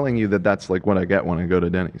 I'm telling you that's like what I get when I go to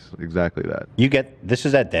Denny's. Exactly that. You get this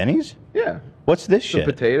is at Denny's? Yeah. What's this Some shit?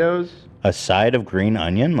 potatoes. A side of green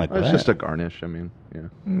onion, like It's that. just a garnish. I mean, yeah.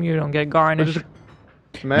 You don't get garnish.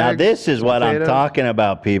 Now this is what I'm potatoes. talking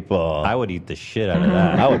about, people. I would eat the shit out of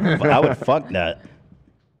that. I would fuck that.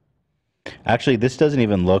 Actually, this doesn't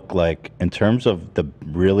even look like, in terms of the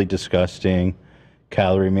really disgusting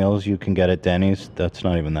calorie meals you can get at Denny's, that's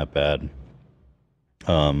not even that bad.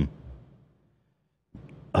 Oh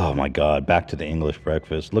my God, back to the English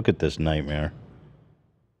breakfast. Look at this nightmare.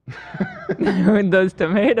 With those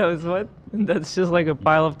tomatoes, what? That's just like a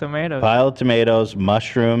pile of tomatoes. Pile of tomatoes,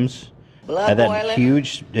 mushrooms, Blood and then boiling.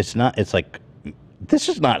 huge, it's like, this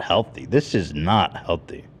is not healthy. This is not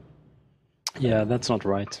healthy. Yeah, that's not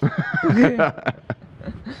right.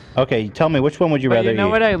 Okay, tell me, which one would you But rather you know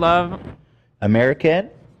eat? what I love? American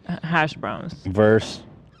Hash browns. versus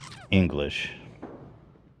English.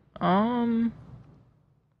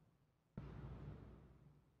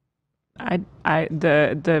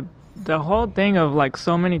 The whole thing of like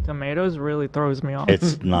so many tomatoes really throws me off.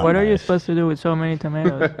 It's not What are you nice. supposed to do with so many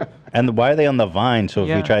tomatoes? And why are they on the vine? So if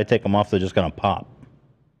Yeah. we try to take them off, they're just gonna pop.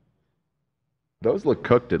 Those look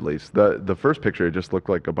cooked at least. The first picture it just looked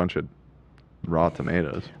like a bunch of raw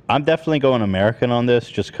tomatoes. I'm definitely going American on this,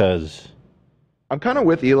 just because. I'm kind of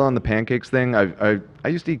with Ela on the pancakes thing. I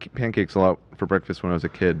used to eat pancakes a lot for breakfast when I was a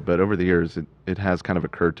kid, but over the years it has kind of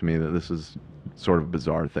occurred to me that this is sort of a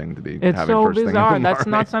bizarre thing to be It's having so first thing in the bizarre. That's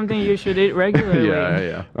not morning. something you should eat regularly.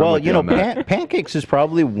 Yeah. I'm Well, with you know, on that. pancakes is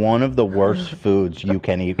probably one of the worst foods you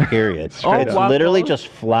can eat. Period. Oh, It's waffles? literally just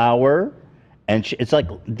flour, and it's like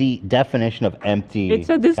the definition of empty. It's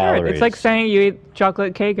a dessert. Calories. It's like saying you eat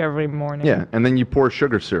chocolate cake every morning. Yeah, and then you pour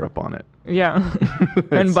sugar syrup on it. Yeah.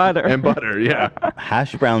 And butter. And butter, yeah.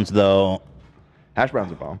 Hash browns, though. Hash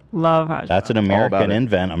browns are bomb. Love hash That's an about American it.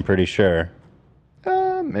 invent, I'm pretty sure.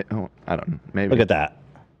 I don't know. Maybe. Look at that.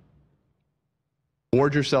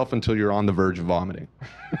 Gorge yourself until you're on the verge of vomiting.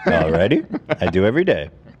 Alrighty. I do every day.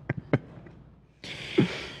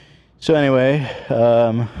 So anyway,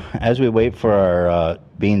 as we wait for our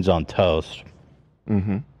beans on toast,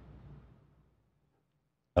 Tim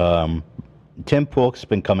Pool's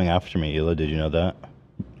been coming after me. Hila, did you know that?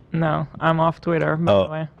 No, I'm off Twitter, by the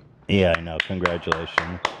way. Yeah, I know.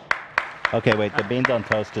 Congratulations. Okay, wait. The beans on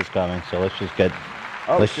toast is coming, so let's just get.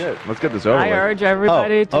 Oh shit! Let's get this over I with. urge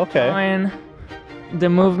everybody to join the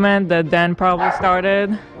movement that Dan probably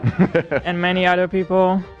started, and many other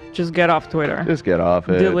people. Just get off Twitter. Just get off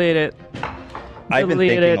it. Delete it. I've been Delete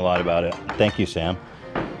thinking it. a lot about it. Thank you, Sam.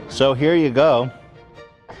 So here you go.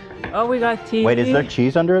 Oh, we got tea. Wait, is there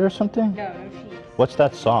cheese under it or something? No, no cheese. What's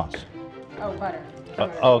that sauce? Oh, butter.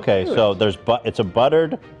 Okay, so there's it's a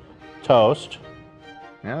buttered toast.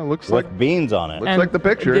 Yeah, it looks with beans on it. And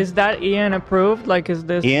Is that Ian approved? Like, is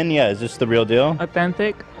this Ian, yeah, is this the real deal?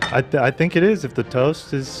 authentic? I think it is. If the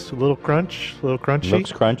toast is a little crunchy. Looks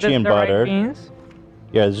crunchy That's and the right buttered. beans?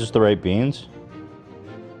 Yeah, is this the right beans?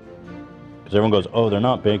 Because everyone goes, oh, they're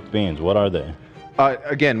not baked beans. What are they?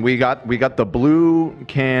 Again, we got the blue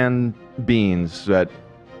can beans that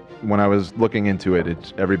when I was looking into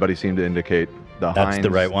it, everybody seemed to indicate the That's the Heinz,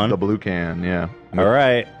 right one? the blue can. Yeah. All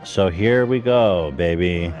right, so here we go,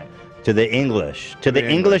 baby. To the English, to the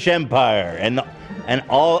English Empire, and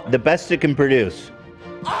all the best it can produce.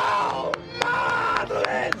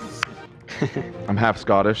 I'm half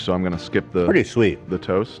Scottish, so I'm gonna skip the Pretty sweet. the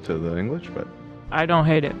toast to the English, but I don't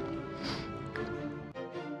hate it.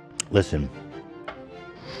 Listen,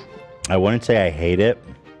 I wouldn't say I hate it,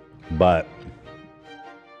 but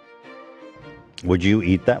would you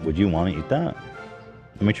eat that? Would you want to eat that?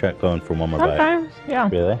 Let me try going for one more bite. Sometimes, yeah.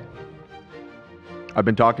 Really? I've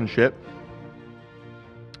been talking shit.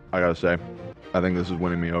 I gotta say, I think this is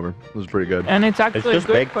winning me over. This is pretty good. And it's actually just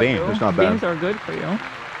good baked for beans. you. It's not bad. Beans are good for you.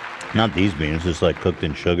 Not these beans, just like cooked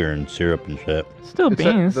in sugar and syrup and shit. Still It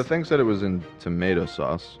said- beans. the thing said it was in tomato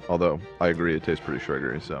sauce, although I agree it tastes pretty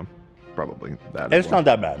sugary, so probably that. It's not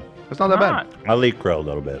that bad. It's not that bad. I'll eat crow a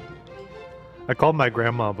little bit. I called my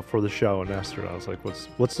grandma before the show and asked her. I was like,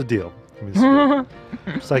 "What's the deal?" I mean,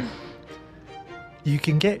 it's like you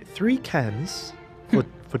can get 3 cans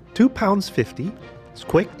for £2.50. It's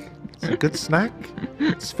quick. It's a good snack.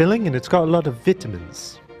 It's filling and it's got a lot of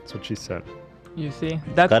vitamins. That's what she said. You see,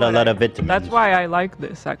 that's Got a why lot of vitamins. That's why I like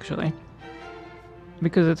this actually,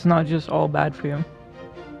 because it's not just all bad for you.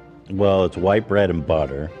 Well, it's white bread and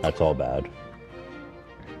butter. That's all bad.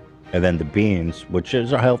 And then the beans, which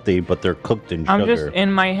are healthy, but they're cooked in I'm sugar. just in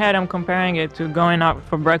my head. I'm comparing it to going out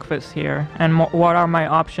for breakfast here, and what are my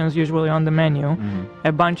options usually on the menu? Mm-hmm.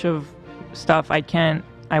 A bunch of stuff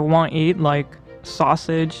I won't eat, like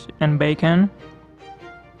sausage and bacon.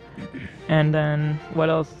 And then what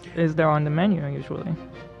else is there on the menu usually?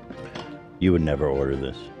 You would never order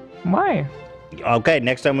this. Why? Okay,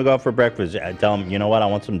 next time we go out for breakfast, I tell them, you know what? I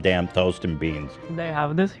want some damn toast and beans. Do they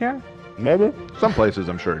have this here? Maybe. Some places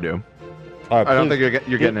I'm sure do. All right, I don't please. think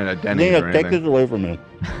you're getting in a Denny's Nina, or take anything. this away from me.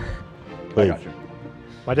 Please.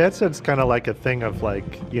 My dad said it's kind of like a thing of like,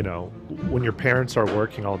 when your parents are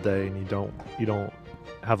working all day and you don't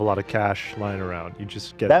have a lot of cash lying around, you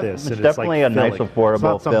just get this. It's And definitely it's like a nice, filling. affordable It's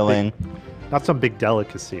not some filling. not some big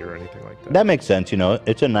delicacy or anything like that. That makes sense,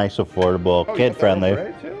 It's a nice, affordable, kid-friendly.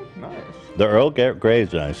 Nice. The Earl Grey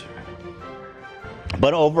is nice.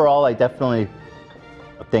 But overall, I definitely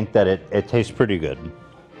think that it tastes pretty good.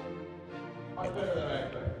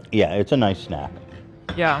 Yeah, it's a nice snack.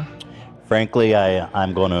 Yeah. Frankly,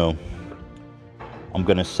 I'm gonna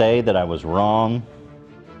say that I was wrong.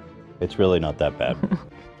 It's really not that bad.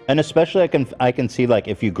 And especially I can see, like,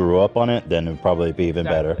 if you grew up on it, then it'd probably be even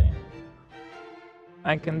better.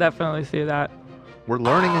 I can definitely see that. We're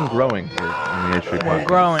learning and growing here on the H3 We're podcast.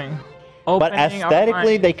 growing. But Opening our aesthetically,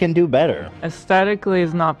 minds. they can do better. Aesthetically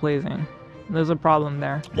is not pleasing. There's a problem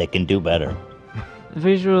there. They can do better.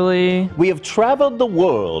 Visually, We have traveled the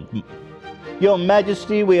world. Your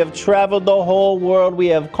Majesty, we have traveled the whole world. We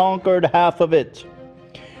have conquered half of it.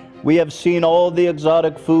 We have seen all the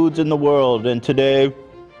exotic foods in the world, and today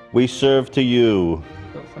we serve to you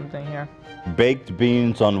there's something here. baked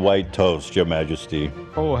beans on white toast, Your Majesty.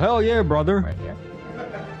 Oh, hell yeah, brother. Right here.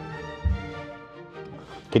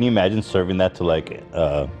 Can you imagine serving that to, like,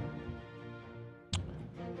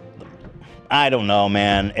 I don't know,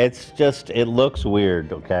 man. It's just, it looks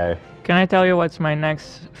weird, okay? Can I tell you what's my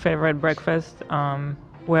next favorite breakfast?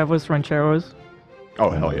 Huevos rancheros. Oh,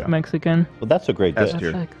 hell yeah. Mexican. Well, that's a great dish. That's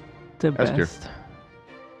like the S tier. best.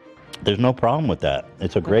 There's no problem with that.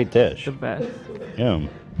 It's a great dish. The best. Yeah.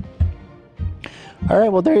 All right,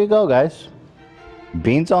 well, there you go, guys.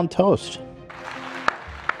 Beans on toast.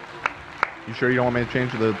 You sure you don't want me to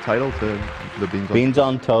change the title to the Beans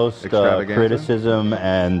on Toast, Extravaganza? criticism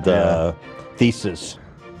and thesis.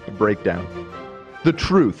 Breakdown. The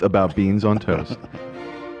truth about beans on toast.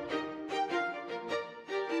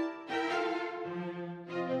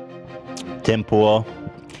 Tim Pool.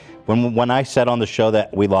 When I said on the show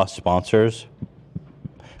that we lost sponsors,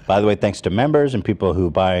 by the way, thanks to members and people who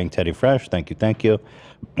buying Teddy Fresh, thank you.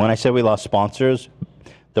 When I said we lost sponsors,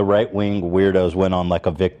 the right-wing weirdos went on like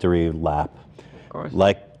a victory lap. Of course.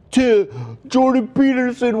 Like, Jordan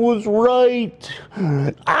Peterson was right.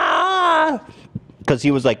 Because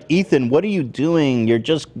he was like, Ethan, what are you doing? You're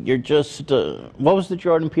just. What was the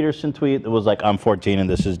Jordan Peterson tweet? It was like, I'm 14 and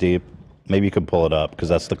this is deep. Maybe you could pull it up because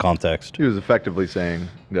that's the context. He was effectively saying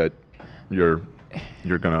that you're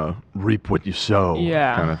gonna reap what you sow,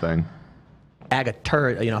 kind of thing. Bag of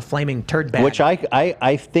turd, flaming turd bag. Which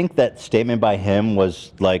I think that statement by him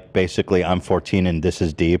was like basically, I'm 14 and this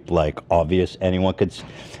is deep, like obvious.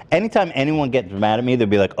 Anytime anyone gets mad at me, they'll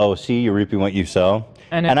be like, oh, see, you're reaping what you sow.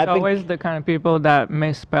 And it's always the kind of people that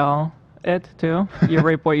misspell it too. You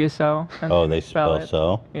reap what you sow. Oh, they spell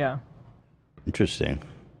so? Yeah. Interesting.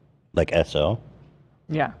 Like S-O?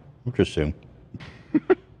 Yeah. Interesting.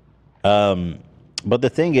 But the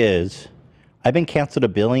thing is, I've been canceled a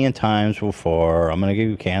billion times before. I'm going to get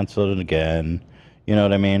you canceled again. You know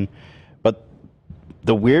what I mean? But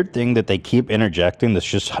the weird thing that they keep interjecting that's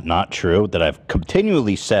just not true, that I've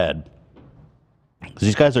continually said, because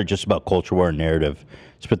these guys are just about culture war and narrative.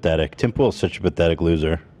 It's pathetic. Tim Pool is such a pathetic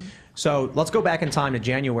loser. So let's go back in time to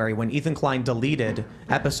January when Ethan Klein deleted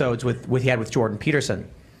episodes he had with Jordan Peterson.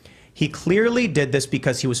 He clearly did this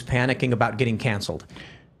because he was panicking about getting canceled.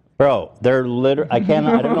 Bro, they're literally, I don't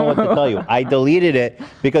know what to tell you. I deleted it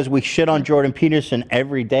because we shit on Jordan Peterson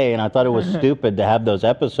every day, and I thought it was stupid to have those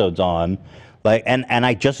episodes on. Like, and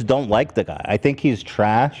I just don't like the guy. I think he's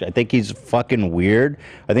trash. I think he's fucking weird.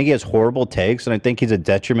 I think he has horrible takes, and I think he's a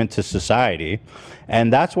detriment to society.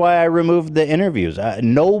 And that's why I removed the interviews.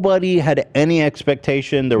 Nobody had any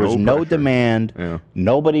expectation. There was no demand. Yeah.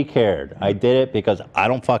 Nobody cared. I did it because I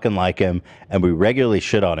don't fucking like him, and we regularly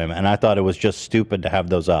shit on him, and I thought it was just stupid to have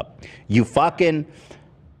those up. You fucking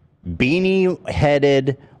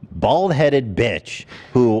beanie-headed, bald-headed bitch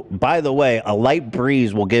who, by the way, a light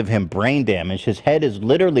breeze will give him brain damage. His head is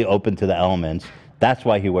literally open to the elements. That's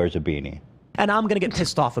why he wears a beanie. And I'm going to get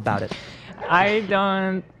pissed off about it. I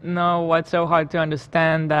don't know what's so hard to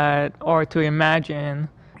understand that or to imagine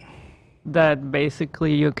that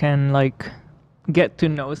basically you can like get to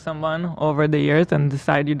know someone over the years and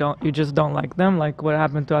decide you just don't like them, like what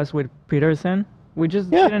happened to us with Peterson. We just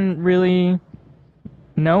didn't really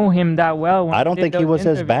know him that well. When I don't think he was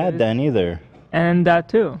as bad then either. And that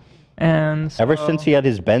too. And so, ever since he had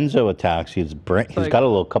his benzo attacks, he's got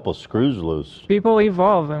a couple screws loose. People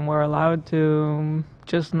evolve, and we're allowed to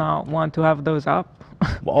just not want to have those up.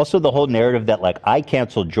 Well, also the whole narrative that like I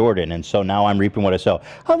canceled Jordan, and so now I'm reaping what I sow.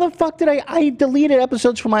 How the fuck did I deleted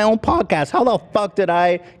episodes from my own podcast? How the fuck did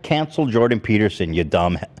I cancel Jordan Peterson? You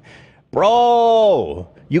dumb, bro.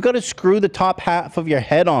 You got to screw the top half of your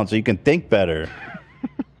head on so you can think better.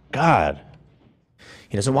 God.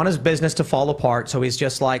 He doesn't want his business to fall apart, so he's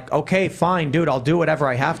just like, okay, fine, dude, I'll do whatever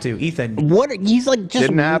I have to. Ethan. What? He's like just...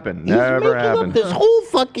 Didn't happen. He's Never making happened. up this whole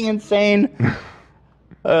fucking insane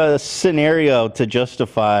scenario to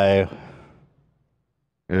justify...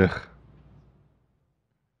 Ugh.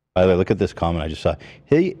 By the way, look at this comment I just saw.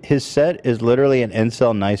 His set is literally an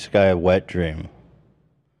incel nice guy wet dream.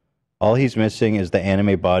 All he's missing is the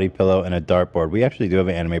anime body pillow and a dartboard. We actually do have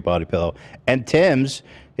an anime body pillow. And Tim's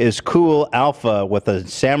is cool alpha with a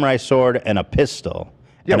samurai sword and a pistol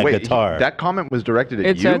and a guitar. That comment was directed at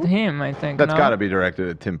It's you? at him, I think. That's got to be directed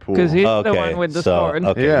at Tim Pool. Because he's the one with the sword.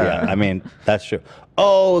 Okay, yeah. I mean, that's true.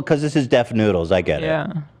 Oh, because this is Def Noodles. I get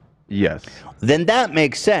it. Yes. Then that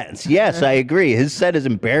makes sense. Yes, I agree. His set is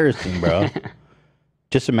embarrassing, bro.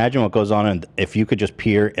 Just imagine what goes on, and if you could just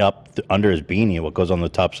peer up under his beanie, what goes on the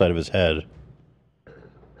top side of his head.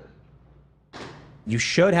 You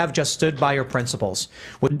should have just stood by your principles.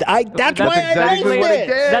 That's why I erased it.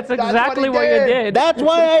 That's exactly what you did. That's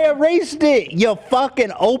why I erased it, you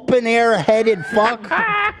fucking open-air-headed fuck.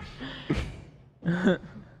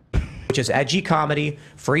 Which is edgy comedy,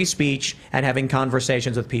 free speech, and having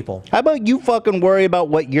conversations with people. How about you fucking worry about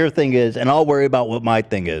what your thing is, and I'll worry about what my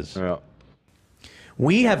thing is. Yeah.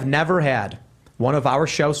 We have never had one of our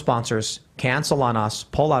show sponsors cancel on us,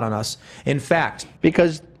 pull out on us. In fact,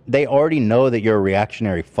 because they already know that you're a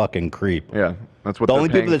reactionary fucking creep. Yeah, that's what the they're only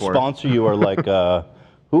people paying that for. sponsor you are like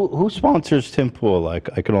who sponsors Tim Pool? Like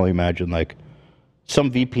I can only imagine like Some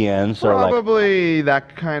VPNs are like Probably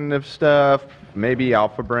that kind of stuff. Maybe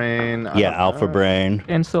Alpha Brain. I don't know. Alpha Brain,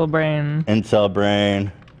 Incel Brain. Incel Brain.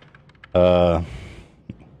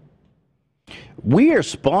 We are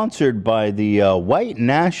sponsored by the White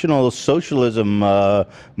National Socialism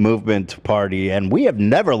Movement Party, and we have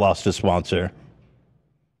never lost a sponsor.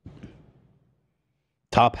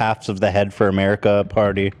 Top halves of the Head for America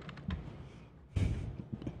Party.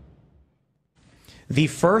 The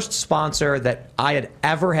first sponsor that I had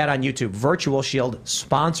ever had on YouTube, Virtual Shield,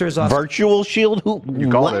 sponsors us. Virtual Shield? Who? You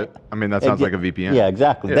called it. I mean, that sounds like a VPN. Yeah,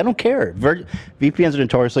 exactly. Yeah. They don't care. VPNs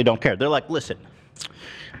notoriously don't care. They're like, listen,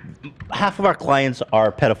 half of our clients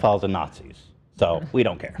are pedophiles and Nazis, so we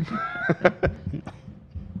don't care.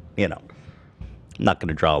 You know, I'm not going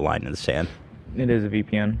to draw a line in the sand. It is a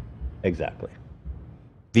VPN. Exactly.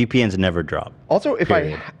 VPNs never drop. Also, if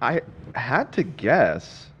Period. I had to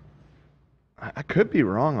guess, I could be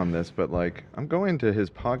wrong on this, but like I'm going to his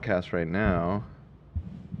podcast right now,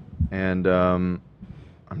 and I'm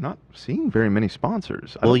not seeing very many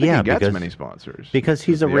sponsors. I don't think he gets many sponsors. Because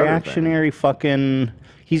he's a That's the other thing. reactionary fucking.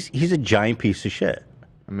 He's a giant piece of shit.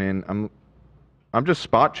 I mean, I'm just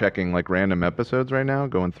spot checking like random episodes right now,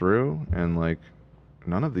 going through, and like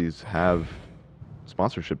none of these have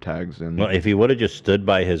sponsorship tags. And Well, if he would have just stood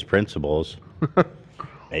by his principles,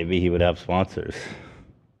 maybe he would have sponsors.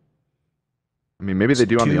 I mean, maybe they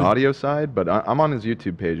do on the audio side, but I'm on his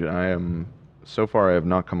YouTube page, and so far I have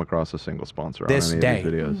not come across a single sponsor This on any day. of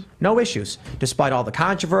these videos. No issues, despite all the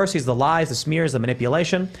controversies, the lies, the smears, the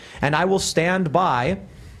manipulation. And I will stand by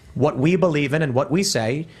what we believe in and what we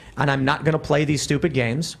say, and I'm not going to play these stupid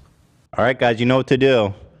games. All right, guys, you know what to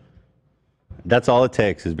do. That's all it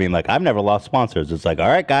takes is being like, I've never lost sponsors. It's like, all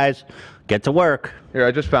right, guys, get to work. Here,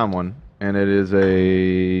 I just found one, and it is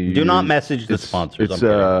a... Do not message the sponsors. It's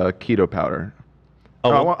keto powder.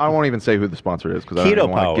 Oh, I won't even say who the sponsor is because I don't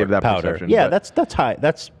want to give that powder. perception. Yeah, but- that's high.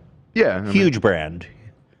 That's huge brand.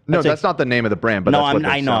 No, that's not the name of the brand, but no, that's what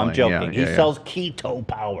they're I know. I'm selling. joking. Yeah, He sells keto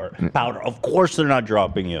powder. Of course, they're not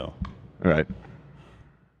dropping you. Right.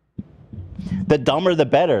 The dumber, the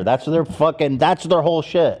better. That's their fucking. That's their whole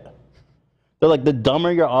shit. They're like, the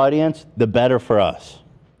dumber your audience, the better for us.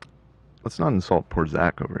 Let's not insult poor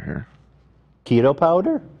Zach over here. Keto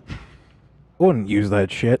powder? I wouldn't use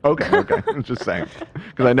that shit. Okay. I'm just saying.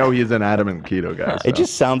 Because I know he's an adamant keto guy. It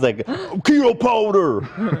just sounds like keto powder.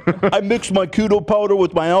 I mix my keto powder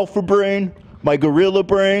with my alpha brain, my gorilla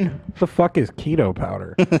brain. What the fuck is keto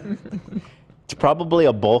powder? It's probably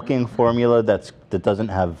a bulking formula that doesn't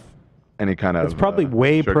have any kind of. It's probably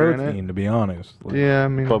whey sugar in it? protein, to be honest. Like, Yeah, I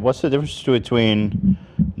mean. But what's the difference between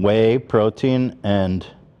whey protein and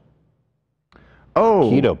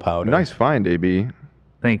keto powder? Nice find, AB.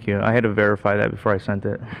 Thank you. I had to verify that before I sent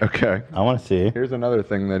it. Okay. I want to see. Here's another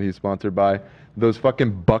thing that he's sponsored by. Those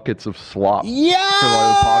fucking buckets of slop. Yo! For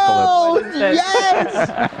the apocalypse.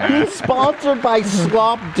 Yes! He's sponsored by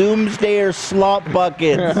Slop Doomsdayer Slop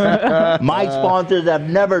Buckets. My sponsors have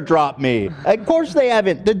never dropped me. Of course they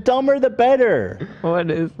haven't. The dumber, the better. What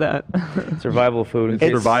is that? Survival food. It's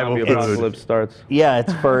survival food. the apocalypse starts. Yeah,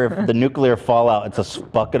 it's for the nuclear fallout. It's a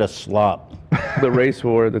bucket of slop. The race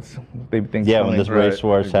war that's they've been Yeah, when this race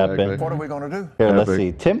wars happen. What are we going to do? Here, let's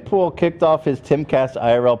see. Tim Pool kicked off his Timcast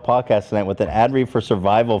IRL podcast tonight with an ad read for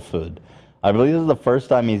survival food. I believe this is the first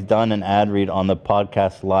time he's done an ad read on the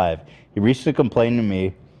podcast live. He recently complained to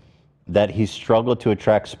me that he struggled to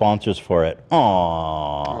attract sponsors for it.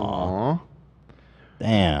 Aww.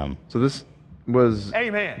 Damn. So this was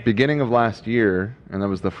Amen. beginning of last year, and that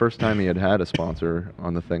was the first time he had a sponsor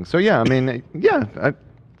on the thing. So yeah, I mean, yeah,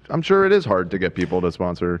 I'm sure it is hard to get people to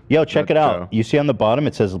sponsor. Yo, check that it out. show. You see on the bottom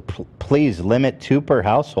it says, "Please limit 2 per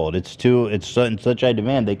household." It's in such high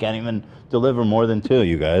demand they can't even deliver more than 2.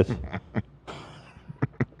 You guys.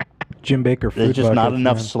 Jim Baker food There's just not bucket,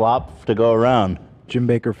 enough man. slop to go around. Jim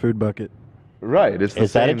Baker food bucket. Right. It's the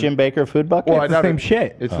Is that a same- Jim Baker food bucket? Well, It's the same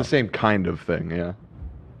shit. It's Oh. the same kind of thing. Yeah.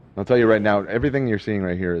 I'll tell you right now, everything you're seeing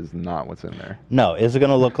right here is not what's in there. No, is it going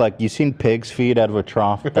to look like you seen pigs feed out of a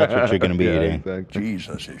trough? That's what you're going to be Yeah, eating. exactly.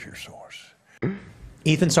 Jesus is your source.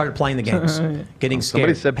 Ethan started playing the games, getting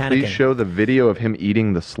Somebody scared, said, panicking. please show the video of him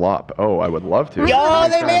eating the slop. Oh, I would love to. Yo, Let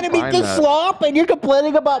me they try made and him eat find the that. slop, and you're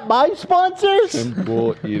complaining about my sponsors? Tim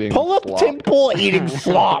Pool eating Pull up slop. Tim Pool eating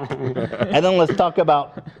slop, and then let's talk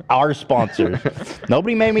about our sponsors.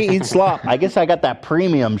 Nobody made me eat slop. I guess I got that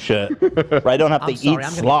premium shit, where I don't have to I'm sorry, eat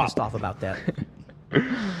I'm slop. pissed off about that.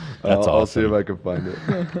 That's I'll see awesome. if I can find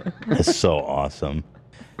it. It's so awesome.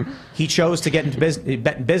 He chose to get into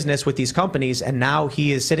business with these companies, and now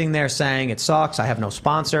he is sitting there saying, it sucks, I have no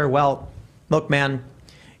sponsor. Well, look, man,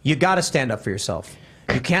 you got to stand up for yourself.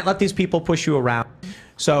 You can't let these people push you around.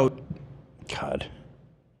 So, God,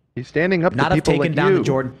 he's standing up not to have people taken like down you. the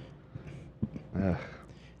Jordan.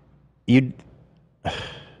 You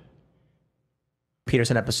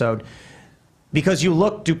Peterson episode because you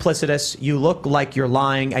look duplicitous, you look like you're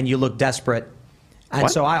lying, and you look desperate. And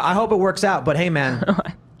What? so I hope it works out. But hey, man,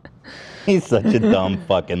 he's such a dumb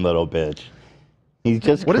fucking little bitch. He's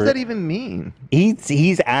just. What does that even mean?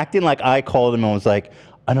 He's acting like I called him and was like,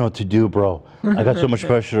 I know what to do, bro. I got so much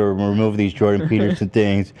pressure to remove these Jordan Peterson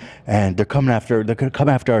things, and they're gonna come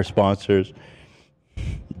after our sponsors.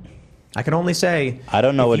 I can only say I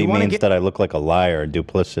don't know if what you he wanna means get that I look like a liar or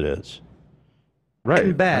duplicitous.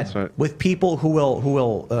 in bed with people who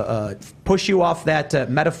will push you off that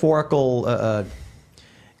metaphorical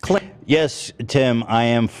cliff. Yes, Tim, I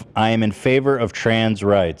am in favor of trans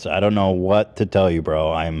rights. I don't know what to tell you,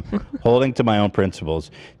 bro. I'm holding to my own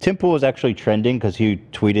principles. Tim Pool was actually trending because he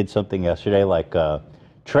tweeted something yesterday like,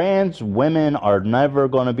 trans women are never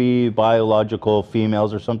going to be biological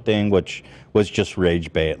females or something, which was just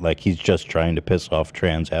rage bait. Like, he's just trying to piss off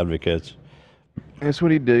trans advocates. That's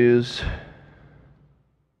what he does.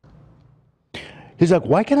 He's like,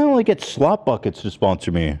 why can I only get slop buckets to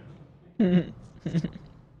sponsor me?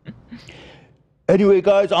 Anyway,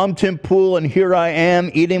 guys, I'm Tim Pool, and here I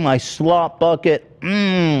am eating my slop bucket.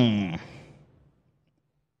 Mmm.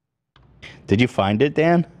 Did you find it,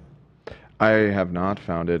 Dan? I have not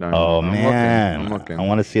found it. I'm Man. I'm looking. I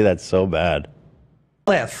want to see that so bad.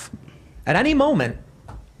 Cliff at any moment.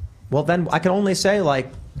 Well, then I can only say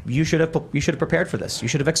like you should have prepared for this. You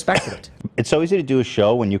should have expected it. It's so easy to do a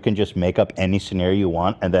show when you can just make up any scenario you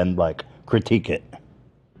want and then like critique it.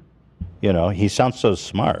 You know, he sounds so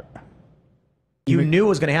smart. You knew it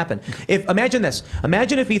was going to happen. Imagine this.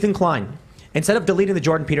 Imagine if Ethan Klein, instead of deleting the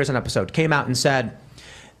Jordan Peterson episode, came out and said,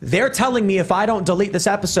 they're telling me if I don't delete this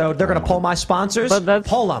episode, they're going to pull my sponsors.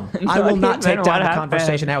 Pull them. I will not take down the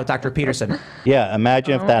conversation I had with Dr. Peterson. Yeah,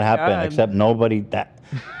 imagine if that happened, God. except nobody that...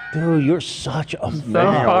 Dude, you're such a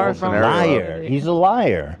far from liar. reality. He's a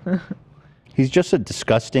liar. He's just a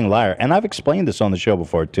disgusting liar. And I've explained this on the show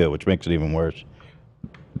before, too, which makes it even worse.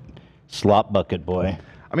 Slop bucket boy.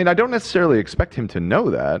 I mean, I don't necessarily expect him to know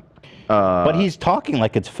that. But he's talking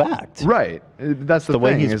like it's fact. Right. That's the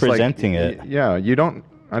way thing. he's It's like, presenting it. Yeah,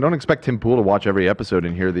 I don't expect Tim Pool to watch every episode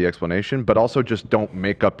and hear the explanation, but also just don't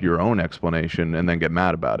make up your own explanation and then get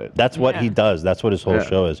mad about it. That's what he does. That's what his whole Yeah.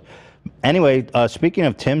 show is. Anyway, speaking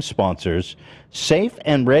of Tim's sponsors,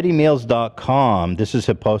 safeandreadymeals.com, this is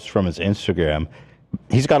a post from his Instagram.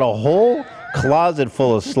 He's got a whole closet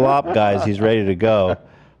full of slop, guys. He's ready to go.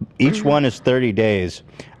 Each one is 30 days.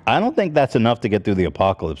 I don't think that's enough to get through the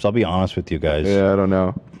apocalypse. I'll be honest with you guys. Yeah, I don't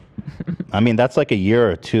know. I mean, that's like a year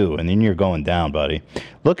or two, and then you're going down, buddy.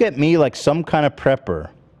 Look at me like some kind of prepper.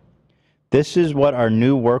 This is what our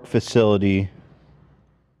new work facility,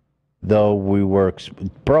 though we work...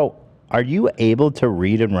 Bro, are you able to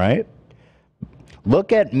read and write?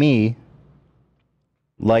 Look at me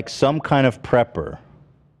like some kind of prepper.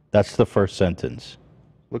 That's the first sentence.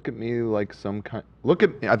 Look at me like some kind...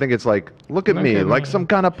 I think it's like, look at me like some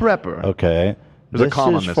kind of prepper. Okay. There's a This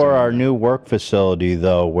comma is missing. for our new work facility,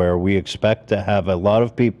 though, where we expect to have a lot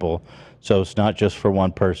of people, so it's not just for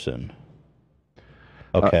one person.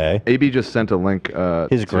 Okay. AB just sent a link.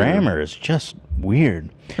 His grammar is just weird.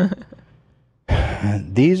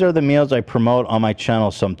 These are the meals I promote on my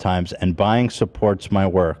channel sometimes, and buying supports my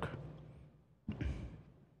work.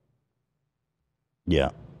 Yeah.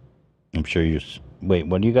 I'm sure you... Wait,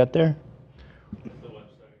 what do you got there?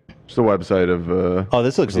 It's the website of... oh,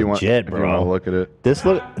 this looks if you legit, if you want bro. to look at it. This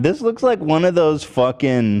looks like one of those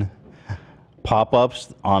fucking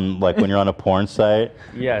pop-ups on like when you're on a porn site.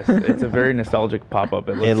 Yes, it's a very nostalgic pop-up.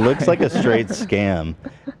 It looks like a straight scam.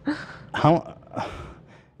 How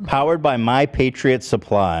powered by My Patriot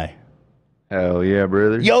Supply. Hell yeah,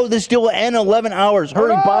 brother. Yo, this deal will end in 11 hours.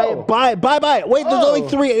 Hurry, buy it, buy it, buy it. Wait, there's only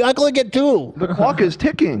 3. I can only get 2. The clock is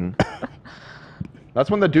ticking. That's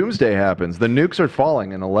when the doomsday happens. The nukes are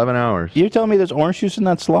falling in 11 hours. You're telling me there's orange juice in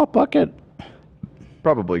that slop bucket?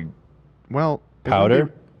 Probably. Well, powder?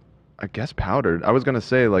 I guess powdered. I was going to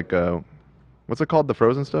say like, what's it called? The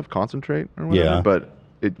frozen stuff? Concentrate or whatever? Yeah. But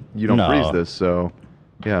you don't No. freeze this, so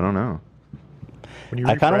yeah, I don't know.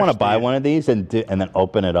 I kind of want to buy one of these and then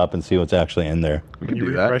open it up and see what's actually in there. We can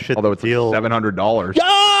do that. Although it's $700.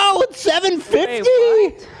 Yo, it's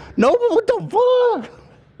 $750. No, what the fuck?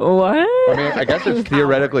 What? I mean, I guess it's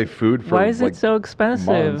theoretically food for Why is like it so expensive?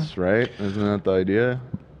 months, right? Isn't that the idea?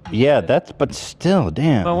 Yeah, but still,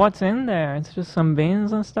 damn. But what's in there? It's just some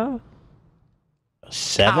beans and stuff.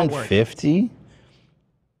 $750?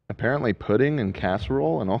 Apparently pudding and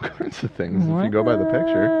casserole and all kinds of things if you go by the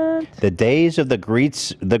picture. The days of the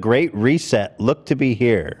Great Reset look to be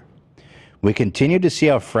here. We continue to see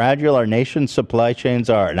how fragile our nation's supply chains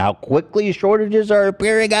are and how quickly shortages are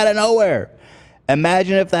appearing out of nowhere.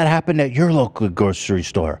 Imagine if that happened at your local grocery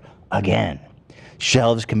store again.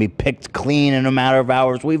 Shelves can be picked clean in a matter of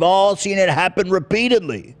hours. We've all seen it happen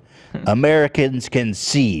repeatedly. Americans can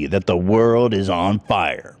see that the world is on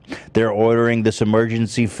fire. They're ordering this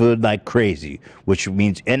emergency food like crazy, which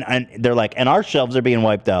means, and they're like, and our shelves are being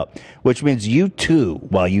wiped out, which means you too,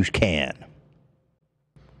 while you can.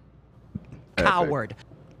 Coward.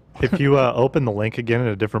 If you open the link again in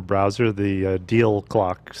a different browser, the deal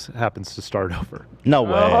clock happens to start over. No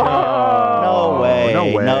way. Oh. No way. No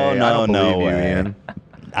way. No, I no, don't no believe you, way. Ian.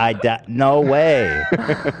 No way.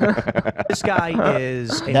 This guy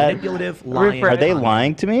is a manipulative, lying. Are they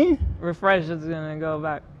lying to me? Refresh is gonna go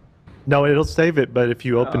back. No, it'll save it, but if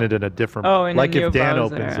you open it in a different, Oh, in a like new if Dan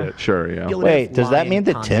browser. opens it. Sure, yeah. Wait, does that mean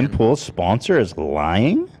that Tim Pool's sponsor is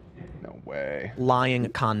lying? No way. Lying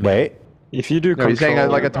con man. Wait. If you do No, he's saying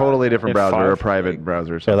like a totally different browser, or a F5, private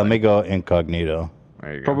browser. Or So something. let me go incognito.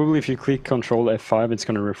 There you go. Probably if you click Control F5, it's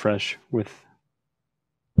going to refresh with.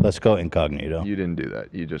 Let's go incognito. You didn't do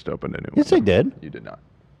that. You just opened a new one. Yes, I did. You did not.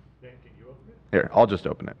 Here, I'll just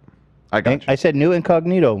open it. I got you. I said new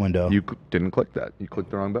incognito window. You didn't click that. You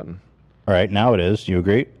clicked the wrong button. All right, now it is. You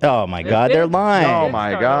agree? Oh my God, they're lying. Oh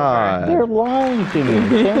my God. They're lying to me.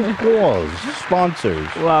 Tim Pool's sponsors.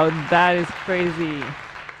 Wow, that is crazy.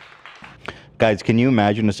 Guys, can you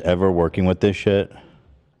imagine us ever working with this shit?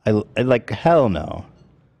 I like, hell no.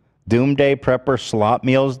 Doomsday prepper slop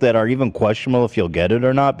meals that are even questionable if you'll get it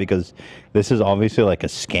or not, because this is obviously like a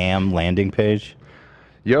scam landing page.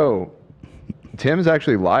 Yo, Tim's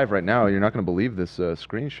actually live right now. You're not going to believe this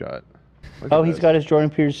screenshot. Look Oh, at he's this. got his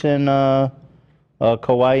Jordan Peterson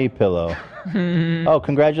kawaii pillow. Oh,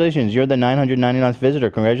 congratulations. You're the 999th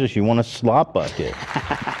visitor. Congratulations. You won a slop bucket.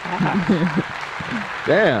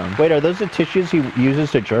 Damn. Wait, are those the tissues he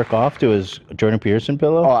uses to jerk off to his Jordan Peterson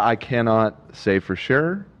pillow? Oh, I cannot say for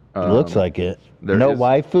sure. Looks like it. there No is-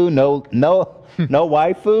 waifu, no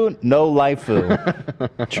waifu, no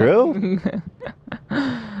laifu. True?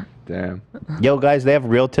 Damn. Yo, guys, they have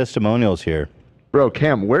real testimonials here. Bro,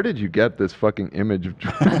 Cam, where did you get this fucking image of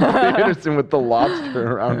Jordan Peterson with the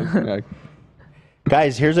lobster around his neck?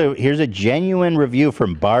 Guys, here's a genuine review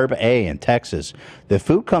from Barb A in Texas. The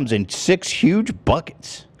food comes in 6 huge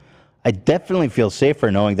buckets. I definitely feel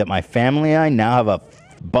safer knowing that my family and I now have a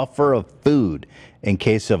buffer of food in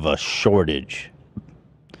case of a shortage.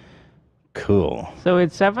 Cool. So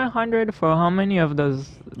it's 700 for how many of those?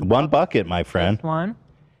 1 bucket, my friend. One.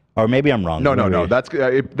 Or maybe I'm wrong. No. Maybe- That's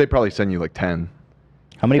they probably send you like 10.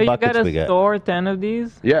 How many So you buckets gotta we get? store 10 of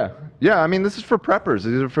these? Yeah. I mean, this is for preppers.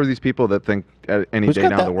 These are for these people that think any Who's day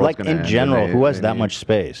got now that, the world's like going to in end. general, who has that need- much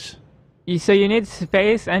space? So you need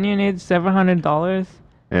space and you need $700?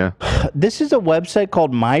 Yeah. This is a website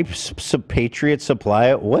called My Patriot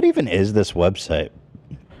Supply. What even is this website?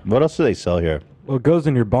 What else do they sell here? Well, it goes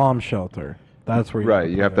in your bomb shelter. That's where you Right,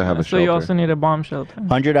 you have to have a So you also need a bomb shelter.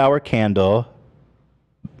 100-hour candle.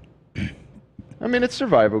 I mean, it's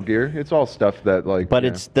survival gear. It's all stuff that like. But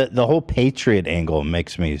it's the whole patriot angle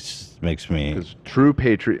makes me. True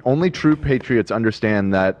patriot. Only true patriots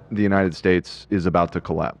understand that the United States is about to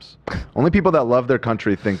collapse. Only people that love their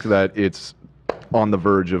country think that it's on the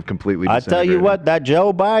verge of completely. I tell you what, that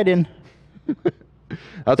Joe Biden.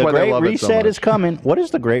 That's the why they Great love it so Reset much. is coming. What is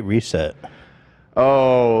the Great Reset?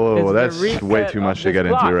 Oh, It's the that's way reset too of much to this get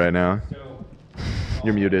into block. right now.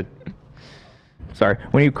 You're muted. Sorry.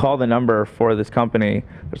 When you call the number for this company,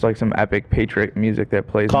 there's like some epic patriot music that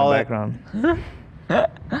plays Call in it. the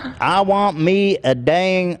background. I want me a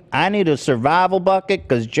dang. I need a survival bucket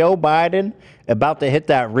because Joe Biden about to hit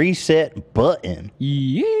that reset button.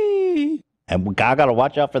 Yeah. And I gotta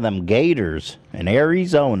watch out for them gators in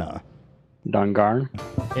Arizona. Dungar.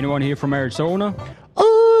 Anyone here from Arizona?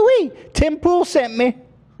 Oh, wait. Tim Pool sent me.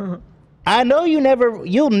 I know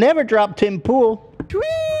you'll never drop Tim Pool.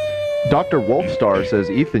 Dr. Wolfstar says,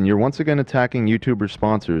 Ethan, you're once again attacking YouTuber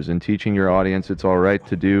sponsors and teaching your audience it's all right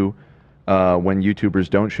to do when YouTubers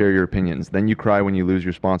don't share your opinions. Then you cry when you lose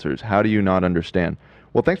your sponsors. How do you not understand?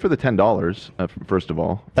 Well, thanks for the $10, first of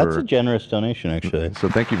all. That's a generous donation, actually. So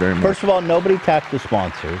thank you very much. First of all, nobody tapped the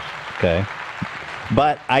sponsors, okay?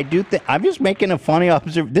 But I do think I'm just making a funny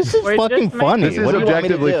observation. This is fucking funny. This is What do you want me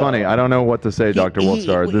to objectively do? funny. I don't know what to say, Dr.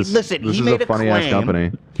 Wolfstar. This Listen, is he a made funny ass claim.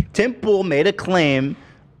 company. Tim Pool made a claim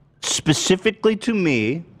specifically to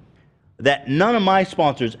me that none of my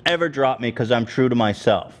sponsors ever dropped me because I'm true to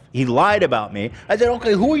myself. He lied about me. I said,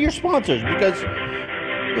 okay, who are your sponsors? Because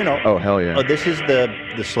You know. Oh, hell yeah. Oh, this is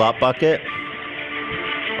the slop bucket.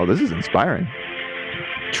 Oh, this is inspiring.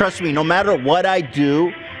 Trust me, no matter what I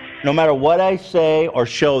do, no matter what I say or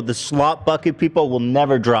show, the slop bucket people will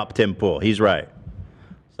never drop Tim Pool. He's right.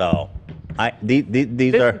 So,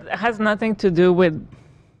 these are. It has nothing to do with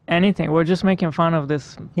anything. We're just making fun of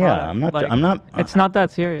this. Yeah, product. I'm not. It's not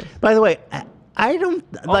that serious. By the way, I don't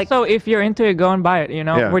like. Also, if you're into it, go and buy it. You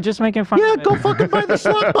know, Yeah. we're just making fun. Yeah, of it. go fucking buy the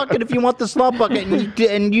slop bucket if you want the slop bucket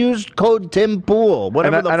and use code Tim Pool.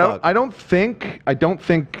 Whatever And the fuck. I don't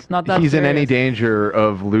think not that he's in any serious. danger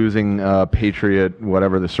of losing Patriot,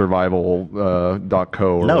 whatever the survival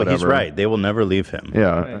 .co or No, whatever. he's right. They will never leave him.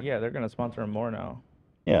 Yeah. Yeah, they're gonna sponsor him more now.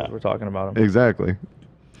 Yeah. We're talking about him. Exactly.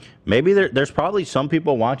 Maybe there's probably some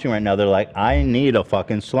people watching right now. They're like, I need a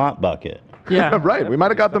fucking slop bucket. Yeah. Right. We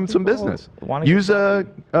might have got them some business. Use a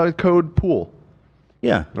code pool.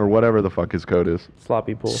 Yeah. Or whatever the fuck his code is.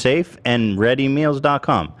 Sloppy pool.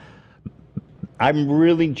 Safeandreadymeals.com. I'm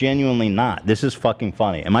really genuinely not. This is fucking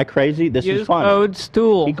funny. Am I crazy? This is Use funny. code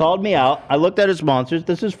Stool. He called me out. I looked at his sponsors.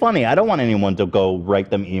 This is funny. I don't want anyone to go write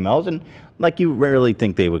them emails. And like, you rarely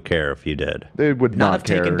think they would care if you did. They would Not have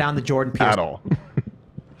taken down the Jordan Peterson. at all.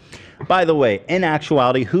 By the way, in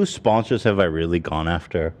actuality, whose sponsors have I really gone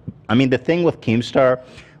after? I mean, the thing with Keemstar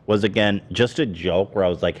was, again, just a joke where I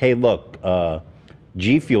was like, hey, look,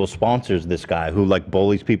 G Fuel sponsors this guy who, like,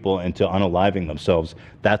 bullies people into unaliving themselves.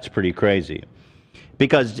 That's pretty crazy.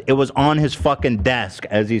 Because it was on his fucking desk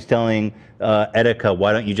as he's telling Etika,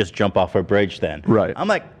 why don't you just jump off a bridge then? Right. I'm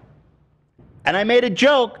like, and I made a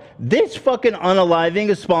joke, this fucking unaliving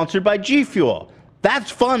is sponsored by G Fuel. That's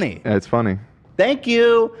funny. Yeah, it's funny. Thank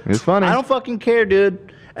you. It's funny. I don't fucking care,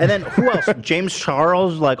 dude. And then who else? James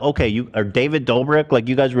Charles, like, okay, or David Dobrik, like,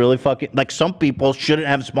 you guys really fucking, like, some people shouldn't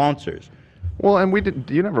have sponsors. Well, and we did.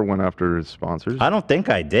 You never went after his sponsors. I don't think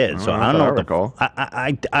I did. So I don't know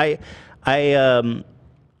what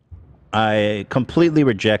I completely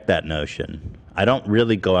reject that notion. I don't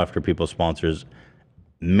really go after people's sponsors.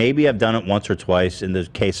 Maybe I've done it once or twice in the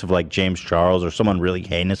case of like James Charles or someone really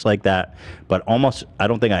heinous like that. But almost, I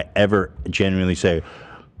don't think I ever genuinely say,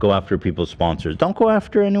 go after people's sponsors. Don't go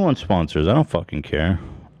after anyone's sponsors. I don't fucking care.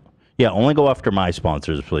 Yeah, only go after my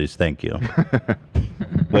sponsors, please. Thank you.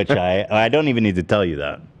 Which I don't even need to tell you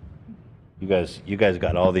that. You guys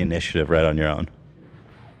got all the initiative right on your own.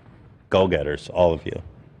 Go-getters, all of you.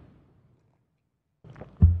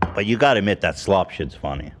 But you got to admit that slop shit's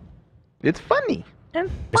funny. It's funny. There's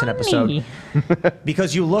an episode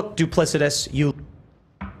because you look duplicitous.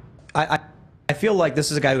 I feel like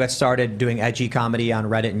this is a guy who got started doing edgy comedy on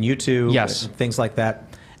Reddit and YouTube. Yes. And things like that.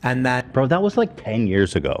 And that, bro, that was like 10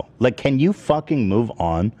 years ago. Like, can you fucking move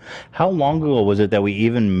on? How long ago was it that we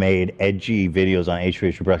even made edgy videos on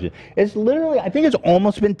H3H Production? It's literally, I think it's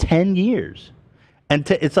almost been 10 years. And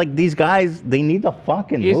it's like these guys, they need to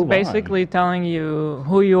fucking He's move basically telling you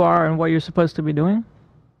who you are and what you're supposed to be doing.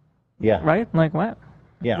 Yeah. Right? Like what?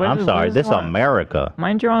 Yeah, What I'm is- sorry. what is This what? America.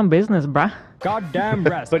 Mind your own business, bruh. Goddamn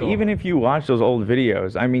rascal. But even if you watch those old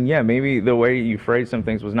videos, I mean, yeah, maybe the way you phrased some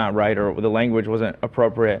things was not right or the language wasn't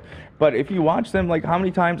appropriate. But if you watch them, like how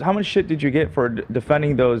much shit did you get for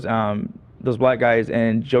defending those black guys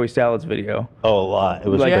in Joey Salad's video? Oh, a lot. It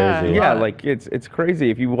was like, crazy. Yeah, like it's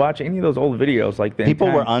crazy. If you watch any of those old videos, like the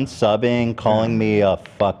People were intent- unsubbing, calling me a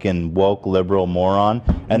fucking woke liberal moron.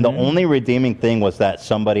 And the only redeeming thing was that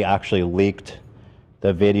somebody actually leaked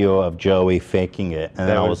the video of Joey faking it. And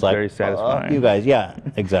then I was like, very satisfying. you guys. Yeah,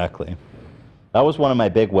 exactly. That was one of my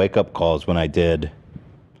big wake-up calls when I did,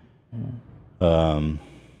 when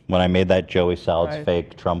I made that Joey Salad's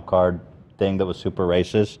fake Trump card thing that was super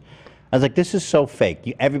racist. I was like, this is so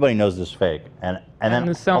fake. Everybody knows this is fake. And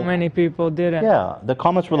then so many people did it. yeah, the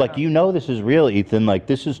comments were like, you know this is real, Ethan. Like,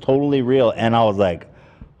 this is totally real. And I was like,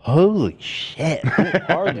 holy shit.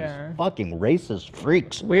 Who are these fucking racist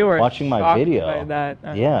freaks We were watching my shocked video? by that,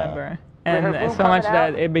 I Yeah. remember. And so much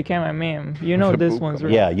that it became a meme. You know this one's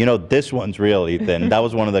real. Yeah, you know this one's real, Ethan. That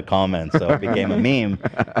was one of the comments, so it became a meme.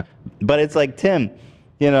 But it's like, Tim,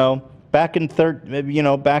 you know, back in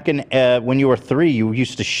when you were 3, you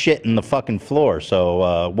used to shit in the fucking floor.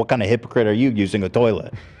 So what kind of hypocrite are you using a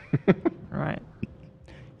toilet? Right.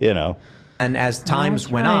 You know. and as times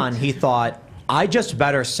went on, he thought, I just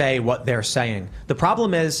better say what they're saying. The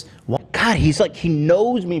problem is, God, he's like, he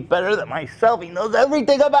knows me better than myself. He knows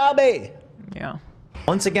everything about me. Yeah.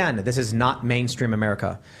 Once again, this is not mainstream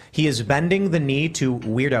America. He is bending the knee to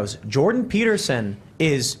weirdos. Jordan Peterson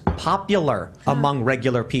is popular among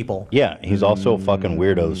regular people. Yeah, he's also a fucking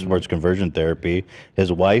weirdo that supports conversion therapy.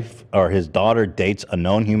 His wife or his daughter dates a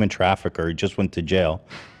known human trafficker. He just went to jail.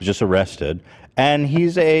 He was just arrested. And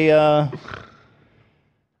he's a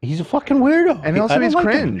He's a fucking weirdo. And also he's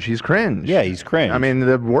cringe. He's cringe. Yeah, he's cringe. I mean,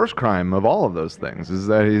 the worst crime of all of those things is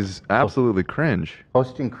that he's absolutely cringe.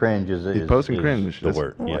 Posting cringe is He's posting cringe. the That's-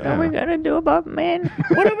 word. What Yeah. are we gonna do about men?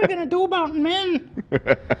 What are we gonna do about men?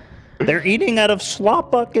 They're eating out of slop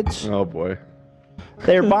buckets. Oh boy.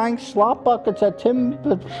 They're buying slop buckets at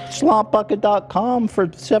slopbucket.com for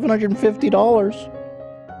 $750.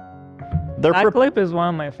 That clip is one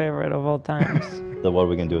of my favorite of all times. The what are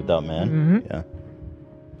we gonna do without man? Mhm. Yeah.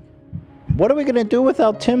 What are we gonna do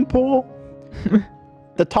without Tim Pool?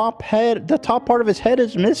 the top part of his head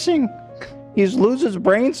is missing. He loses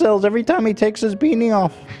brain cells every time he takes his beanie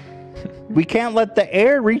off. We can't let the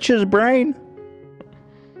air reach his brain.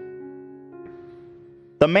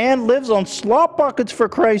 The man lives on slop buckets, for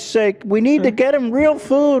Christ's sake. We need to get him real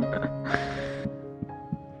food.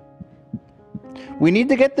 We need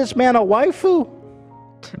to get this man a waifu.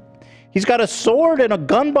 He's got a sword and a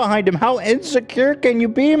gun behind him. How insecure can you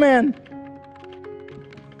be, man?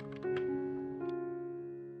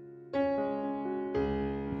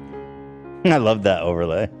 I love that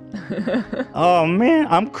overlay. Oh, man,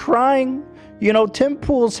 I'm crying. You know, Tim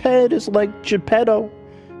Pool's head is like Geppetto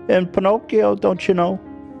and Pinocchio, don't you know?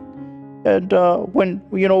 And when,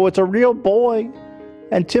 you know, it's a real boy,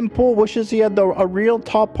 and Tim Pool wishes he had a real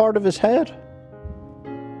top part of his head.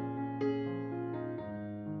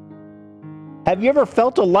 Have you ever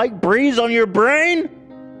felt a light breeze on your brain?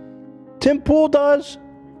 Tim Pool does.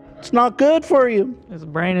 It's not good for you. His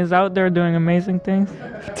brain is out there doing amazing things.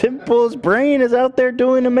 Tim Pool's brain is out there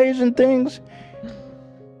doing amazing things.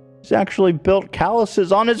 He's actually built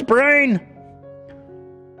calluses on his brain.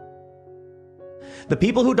 The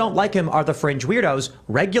people who don't like him are the fringe weirdos.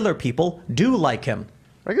 Regular people do like him.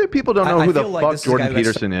 Regular people don't know I who the feel like fuck this is a guy Jordan that's-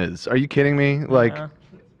 Peterson is. Are you kidding me? Like,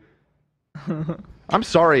 I'm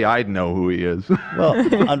sorry I'd know who he is. Well,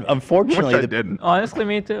 unfortunately, Which I didn't. Honestly,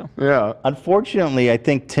 me too. Yeah. Unfortunately, I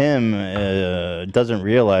think Tim doesn't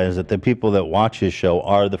realize that the people that watch his show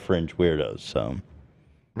are the fringe weirdos. So,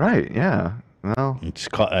 right? Yeah. Well,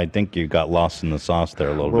 I think you got lost in the sauce there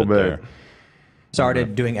a little bit there.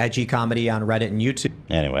 Started doing edgy comedy on Reddit and YouTube.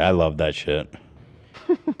 Anyway, I love that shit.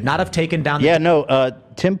 Not have taken down. Yeah, no.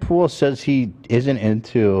 Tim Pool says he isn't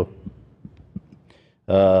into.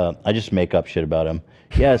 I just make up shit about him.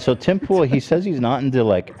 Yeah, so Tim Pool, he says he's not into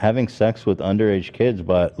like having sex with underage kids,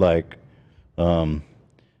 but like, I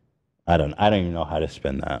don't even know how to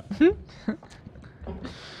spin that.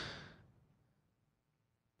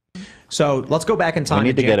 So let's go back in time. We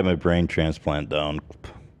need to get him a brain transplant though. And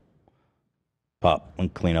pop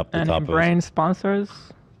and clean up the Any top of brain sponsors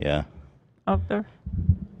Yeah. out there?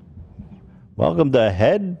 Welcome to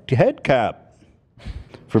Head Cap.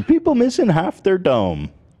 For people missing half their dome.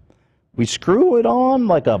 We screw it on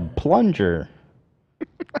like a plunger.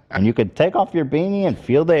 And you can take off your beanie and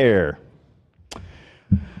feel the air.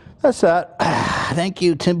 That's that. Thank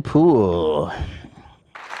you, Tim Pool.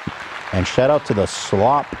 And shout out to the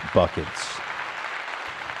slop buckets.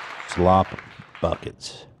 Slop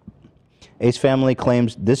buckets. Ace Family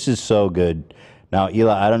claims this is so good. Now,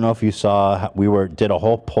 Eli, I don't know if you saw, did a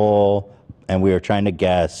whole poll and we were trying to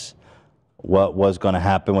guess what was going to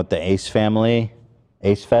happen with the Ace Family,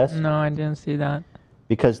 Ace Fest. No, I didn't see that.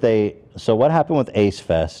 Because so what happened with Ace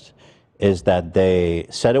Fest is that they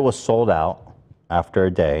said it was sold out after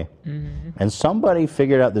a day. Mhm. And somebody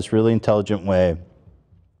figured out this really intelligent way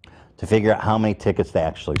to figure out how many tickets they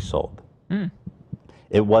actually sold. Mm.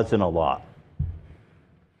 It wasn't a lot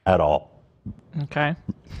at all. Okay.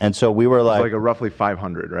 And so we were It's like, like a roughly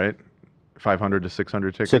 500, right? 500 to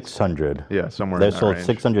 600 tickets. 600. Yeah, somewhere They in that sold range.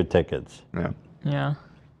 600 tickets. Yeah. Yeah.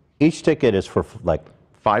 Each ticket is for like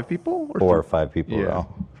 5 people? Or 4 or 5 people. Yeah. Though.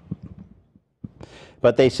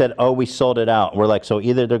 But they said, oh, we sold it out. We're like, so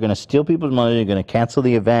either they're going to steal people's money, they're going to cancel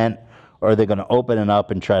the event, or they're going to open it up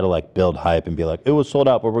and try to like build hype and be like, it was sold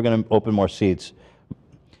out, but we're going to open more seats.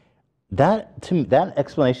 That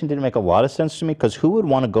explanation didn't make a lot of sense to me, because who would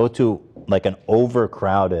want to go to like an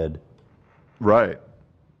overcrowded? Right.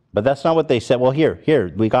 But that's not what they said. Well,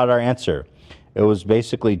 here, we got our answer. It was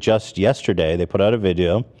basically just yesterday. They put out a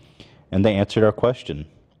video, and they answered our question.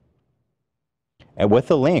 And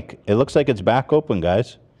with a link, it looks like it's back open,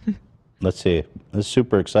 guys. Let's see. This is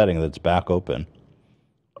super exciting that it's back open.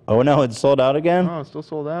 Oh no, it's sold out again? Oh, it's still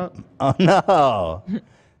sold out? Oh no.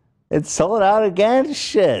 It's sold out again?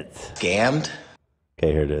 Shit. Scammed?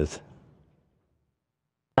 Okay, here it is.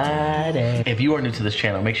 If you are new to this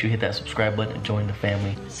channel, make sure you hit that subscribe button and join the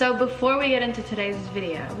family. So before we get into today's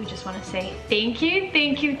video, we just want to say thank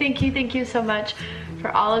you so much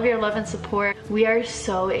for all of your love and support. We are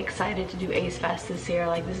so excited to do Ace Fest this year.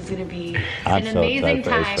 Like, this is gonna be an amazing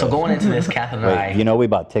time. So going into this, Catherine and I... You know we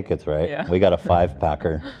bought tickets, right? Yeah. We got a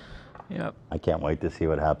 5-packer. Yep. I can't wait to see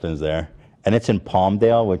what happens there. And it's in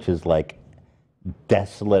Palmdale, which is like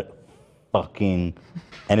desolate fucking...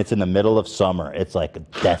 And it's in the middle of summer. It's like a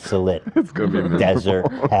desolate desert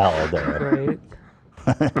hell there.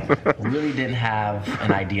 We really didn't have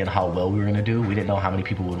an idea on how well we were gonna do. We didn't know how many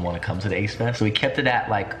people would want to come to the Ace Fest. So we kept it at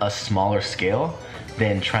like a smaller scale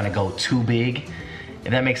than trying to go too big.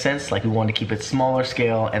 If that makes sense, like we wanted to keep it smaller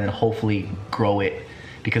scale and then hopefully grow it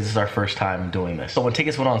because this is our first time doing this. So when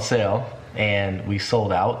tickets went on sale and we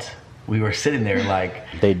sold out, we were sitting there like...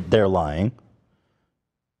 They're lying.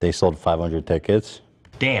 They sold 500 tickets.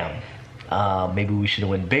 Damn, maybe we should have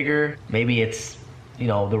went bigger. Maybe it's, you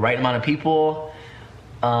know, the right amount of people.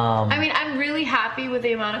 I mean, I'm really happy with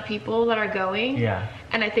the amount of people that are going. Yeah.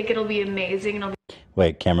 And I think it'll be amazing. And it'll be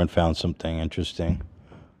Wait, Cameron found something interesting.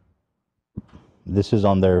 This is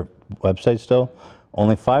on their website still.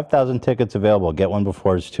 Only 5,000 tickets available. Get one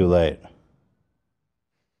before it's too late.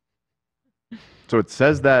 So it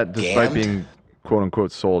says that despite Damned. being quote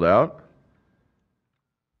unquote sold out.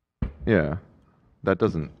 Yeah, that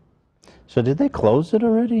doesn't. So did they close it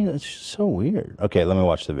already? It's so weird. Okay, let me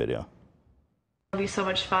watch the video. It'll be so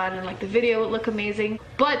much fun, and like the video will look amazing.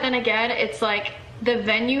 But then again, it's like the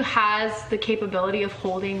venue has the capability of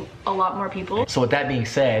holding a lot more people. So with that being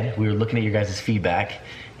said, we were looking at your guys' feedback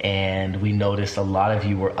and we noticed a lot of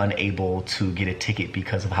you were unable to get a ticket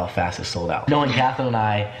because of how fast it sold out. Knowing Catherine and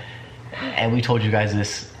I, and we told you guys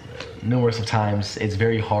this numerous of times, it's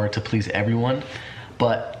very hard to please everyone,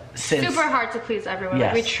 but since... Super hard to please everyone.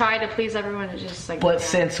 Yes. Like, we try to please everyone, it's just like... But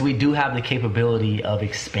since we do have the capability of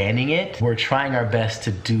expanding it, we're trying our best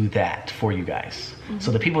to do that for you guys.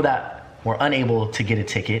 So the people that were unable to get a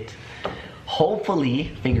ticket,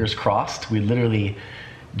 hopefully, fingers crossed, we literally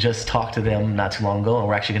just talked to them not too long ago, and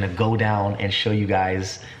we're actually gonna go down and show you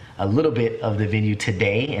guys a little bit of the venue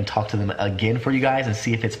today and talk to them again for you guys and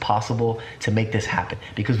see if it's possible to make this happen.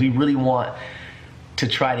 Because we really want to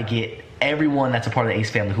try to get everyone that's a part of the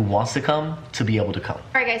Ace family who wants to come to be able to come.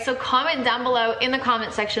 Alright guys, so comment down below in the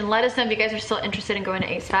comment section. Let us know if you guys are still interested in going to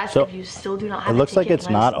Ace Fest. So, if you still do not have It looks a ticket, like it's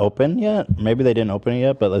let us not open yet. Maybe they didn't open it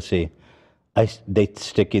yet, but let's see. They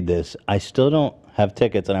stickied this. I still don't have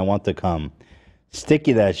tickets and I want to come.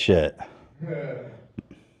 Sticky that shit.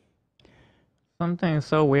 Something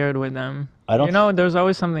so weird with them. I don't- You know, there's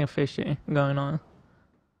always something fishy going on.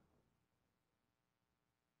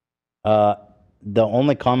 The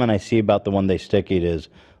only comment I see about the one they stickied is,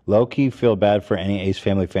 low-key feel bad for any Ace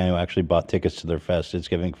Family fan who actually bought tickets to their fest. It's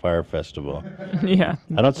giving Fire Festival. Yeah.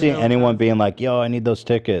 I don't see anyone being like, yo, I need those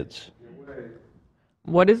tickets.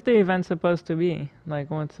 What is the event supposed to be? Like,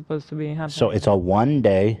 what's supposed to be happening? So it's a one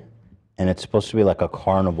day, and it's supposed to be like a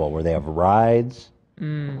carnival where they have rides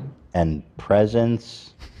and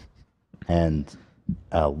presents and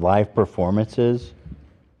live performances.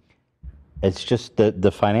 It's just the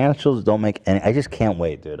financials don't make any. I just can't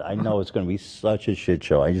wait, dude. I know it's going to be such a shit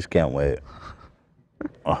show. I just can't wait.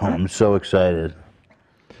 Oh, I'm so excited.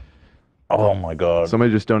 Oh my God.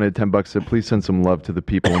 Somebody just donated $10. Said, please send some love to the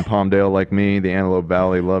people in Palmdale like me. The Antelope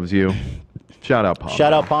Valley loves you. Shout out Palmdale.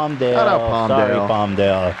 Shout out Palmdale. Shout out Palmdale.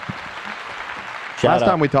 Sorry, Palmdale. Last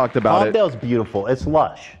time we talked about it. Palmdale's beautiful. It's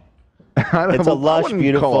lush. It's a I lush, wouldn't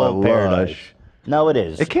beautiful call it paradise. lush. No, it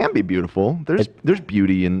is. It can be beautiful. There's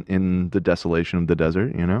beauty in the desolation of the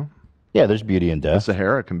desert, you know? Yeah, there's beauty in death. The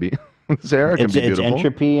Sahara can be Sahara can It's be beautiful.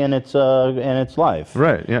 entropy and it's life.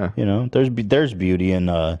 Right, yeah. You know, there's beauty in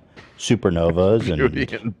supernovas Beauty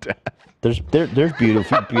and in death. There's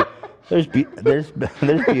beautiful there's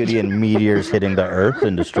beauty in meteors hitting the earth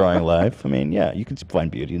and destroying life. I mean, yeah, you can find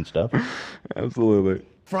beauty and stuff. Absolutely.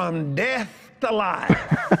 From death to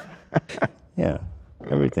life. Yeah,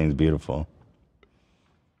 everything's beautiful.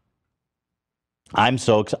 I'm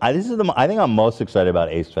so excited. I think I'm most excited about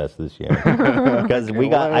Ace Fest this year because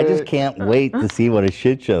I just can't wait to see what a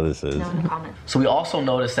shit show this is. So we also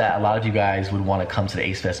noticed that a lot of you guys would want to come to the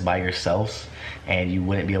Ace Fest by yourselves and you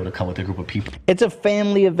wouldn't be able to come with a group of people. It's a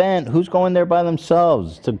family event. Who's going there by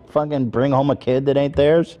themselves to fucking bring home a kid that ain't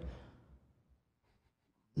theirs?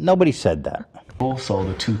 Nobody said that. So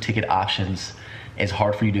the 2 ticket options is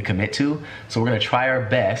hard for you to commit to. So we're going to try our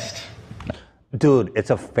best. Dude, it's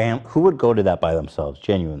a who would go to that by themselves,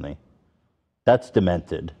 genuinely? That's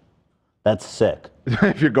demented. That's sick.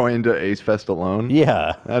 If you're going to Ace Fest alone?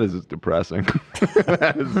 Yeah. That is depressing.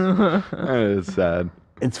 that is sad.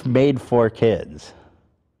 It's made for kids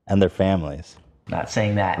and their families. Not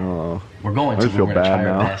saying that Oh. we're going I to. feel We're going to try bad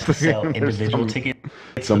our now. best to sell There's individual tickets.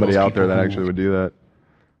 Somebody for those out there people that who actually would do that.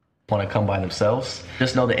 want to come by themselves.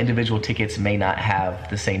 Just know the individual tickets may not have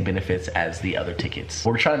the same benefits as the other tickets.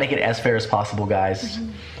 We're trying to make it as fair as possible, guys.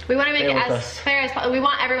 We want to make Stay it with as us. fair as possible. We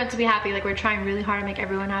want everyone to be happy. Like, we're trying really hard to make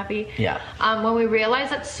everyone happy. Yeah. When we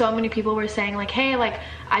realized that so many people were saying like, hey, like,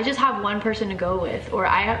 I just have one person to go with, or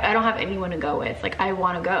I don't have anyone to go with. Like, I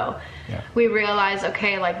want to go. Yeah. We realized,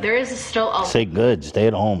 okay, like, there is still a Say good. Stay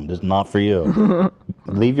at home. This is not for you.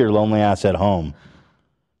 Leave your lonely ass at home.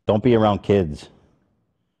 Don't be around kids.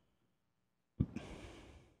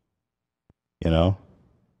 You know?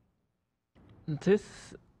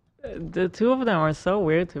 The two of them are so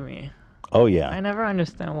weird to me. Oh, yeah. I never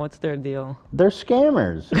understand what's their deal. They're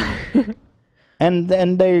scammers. and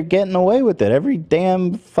they're getting away with it. Every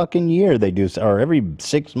damn fucking year they do, or every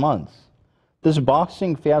 6 months. This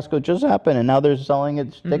boxing fiasco just happened, and now they're selling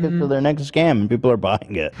it tickets to their next scam, and people are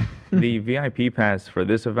buying it. The VIP pass for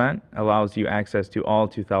this event allows you access to all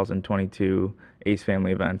 2022 Ace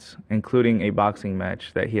Family events, including a boxing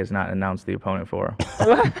match that he has not announced the opponent for.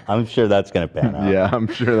 I'm sure that's going to pan out. Yeah, I'm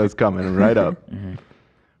sure that's coming right up.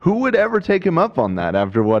 Who would ever take him up on that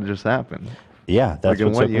after what just happened? Yeah, that's like in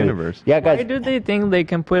what's what up with- universe? Yeah, guys. Why do they think they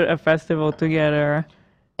can put a festival together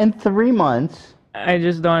in 3 months? I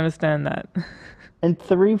just don't understand that. In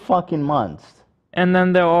 3 fucking months. And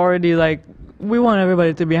then they're already like, we want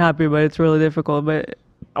everybody to be happy, but it's really difficult. But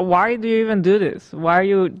why do you even do this? Why are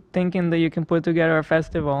you thinking that you can put together a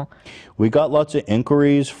festival? We got lots of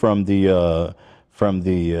inquiries from the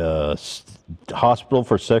hospital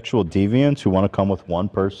for sexual deviants who want to come with one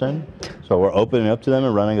person. So we're opening up to them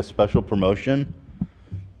and running a special promotion.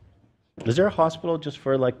 Is there a hospital just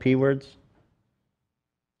for like P words?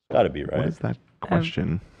 Got to be, right? What is that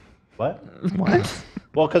question? What? What?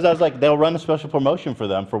 Well, because I was like, they'll run a special promotion for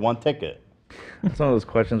them for one ticket. It's one of those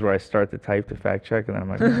questions where I start to type to fact check, and then I'm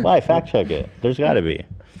like, Why? Fact check it. There's got to be.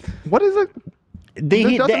 What is it?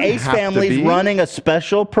 The Ace family's running a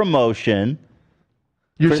special promotion.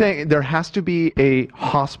 You're saying there has to be a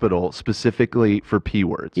hospital specifically for P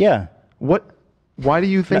words? Yeah. What? Why do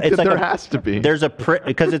you think that there has to be? There's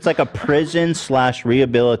because it's like a prison /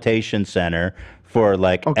 rehabilitation center for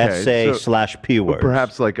like SA / P words.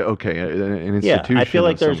 Perhaps like an institution. Yeah, I feel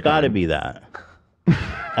like of some there's got to kind. be that.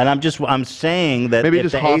 And I'm saying that Maybe if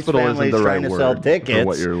just the Ace hospital isn't family's the trying right to sell word for tickets,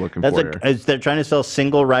 what you're looking that's for as they're trying to sell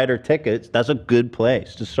single rider tickets. That's a good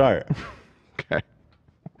place to start. Okay.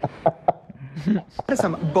 That's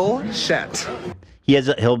some bullshit.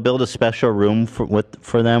 He'll build a special room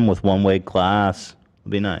for them with one-way glass.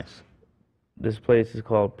 It'll be nice. This place is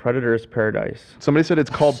called Predator's Paradise. Somebody said it's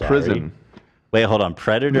called Sorry. prison. Wait, hold on.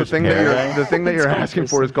 Predator's The thing that you're asking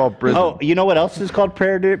for is called prison. Oh, you know what else is called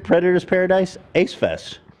Predator's Paradise? Ace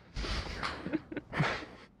Fest.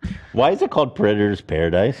 Why is it called Predator's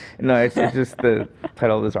Paradise? No, it's just the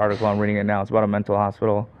title of this article. I'm reading it now. It's about a mental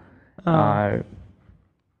hospital. Wow,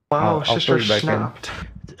 I'll sister put it back in. snapped.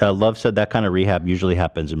 Love said that kind of rehab usually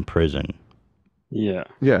happens in prison. Yeah.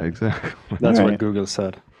 Yeah, exactly. That's Right. what Google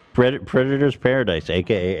said. Predator's Paradise,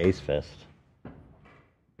 a.k.a. Ace Fest.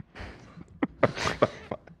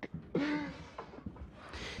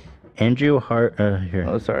 Andrew Hart. Here.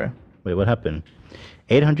 Oh, sorry. Wait, what happened?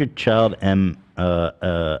 800 child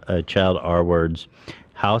R words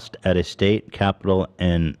housed at a state capitol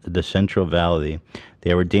in the Central Valley.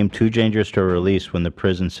 They were deemed too dangerous to release when the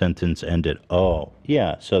prison sentence ended. Oh,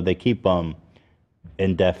 yeah. So they keep them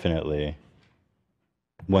indefinitely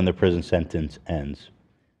when the prison sentence ends.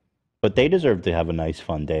 But they deserve to have a nice,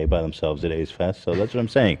 fun day by themselves at Ace Fest. So that's what I'm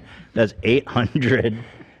saying. That's 800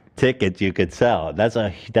 tickets you could sell. That's a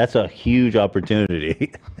huge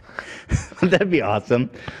opportunity. That'd be awesome.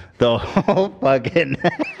 The whole fucking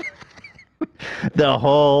they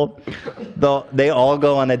all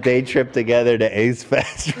go on a day trip together to Ace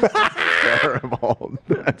Fest. Terrible.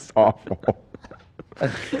 That's awful.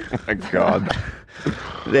 Oh my God.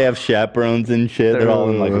 They have chaperones and shit. They're all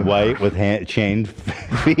in like white with chained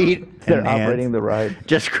feet. They're and hands. operating the ride.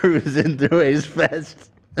 Just cruising through Ace Fest.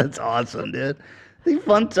 That's awesome, dude. It's a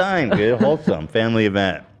fun time, dude. Wholesome family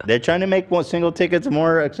event. They're trying to make single tickets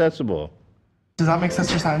more accessible. Does that make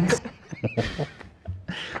sense?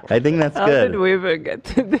 I think that's How good. did we even get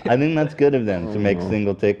to this? I think that's good of them to make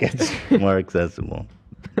single tickets more accessible.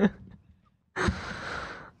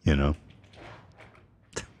 You know?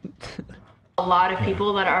 a lot of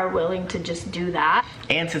people that are willing to just do that.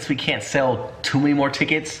 And since we can't sell too many more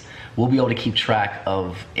tickets, we'll be able to keep track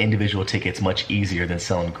of individual tickets much easier than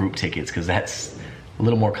selling group tickets, because that's a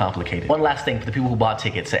little more complicated. One last thing for the people who bought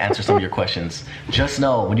tickets to answer some of your questions. Just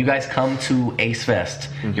know, when you guys come to Ace Fest,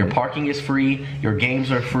 your parking is free, your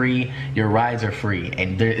games are free, your rides are free,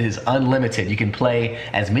 and there is unlimited. You can play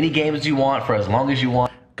as many games as you want for as long as you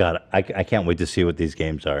want. God, I can't wait to see what these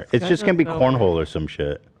games are. It's just going to be cornhole or some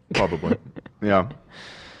shit. Probably. Yeah.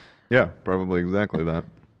 Yeah, probably exactly that.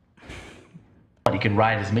 You can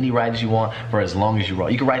ride as many rides as you want for as long as you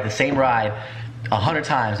want. You can ride the same ride 100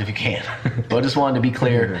 times if you can. But I just wanted to be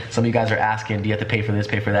clear. Some of you guys are asking, do you have to pay for this,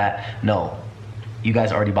 pay for that? No. You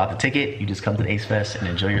guys already bought the ticket. You just come to the Ace Fest and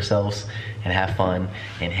enjoy yourselves and have fun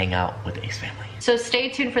and hang out with the Ace family. So stay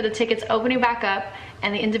tuned for the tickets opening back up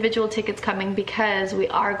and the individual tickets coming, because we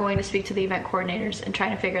are going to speak to the event coordinators and trying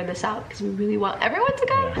to figure this out, because we really want everyone to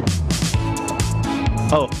go.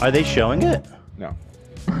 Oh, are they showing it? No.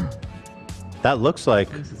 That looks like.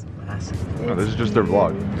 No, this is just their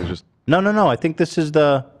vlog. It's just. No. I think this is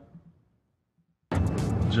the.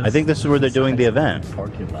 I think this is where they're doing the event.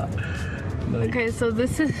 Parking lot. Okay, so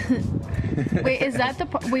this is. Wait, is that the?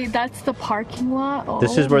 Wait, that's the parking lot. Oh,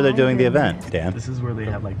 This is where they're doing the event, Dan. This is where they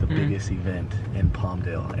have like the biggest event in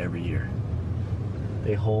Palmdale every year.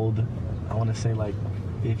 They hold, I want to say like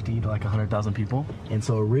 50 to like 100,000 people. And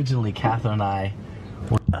so originally Catherine and I.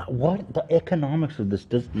 What? The economics of this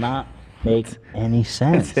does not make any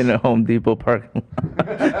sense. It's in a Home Depot parking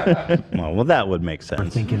lot. Well, that would make We're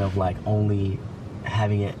sense. thinking of like only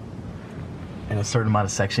having it in a certain amount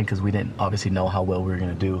of section, because we didn't obviously know how well we were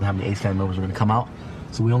going to do, how many Ace family members were going to come out.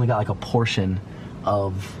 So we only got like a portion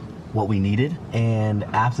of what we needed. And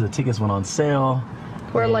after the tickets went on sale,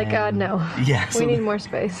 We're like, no. Yeah, We so need more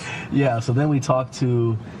space. yeah, so then we talked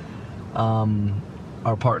to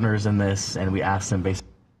our partners in this, and we asked them basically.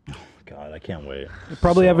 God, I can't wait. They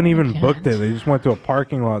probably haven't even booked it. They just went to a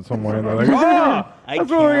parking lot somewhere and they're like, "Ah, that's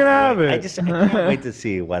where we're gonna have it." I can't wait to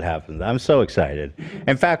see what happens. I'm so excited.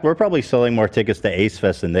 In fact, we're probably selling more tickets to Ace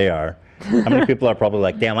Fest than they are. How many people are probably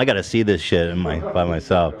like, "Damn, I got to see this shit by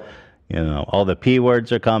myself." You know, all the P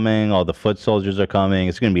words are coming, all the foot soldiers are coming.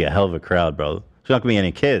 It's gonna be a hell of a crowd, bro. There's not gonna be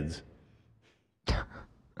any kids.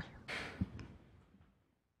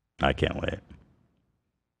 I can't wait.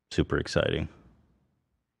 Super exciting.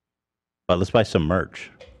 But let's buy some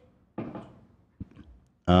merch.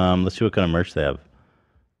 Let's see what kind of merch they have.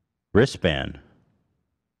 Wristband.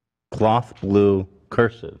 Cloth blue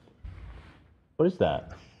cursive. What is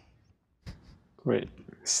that? Wait,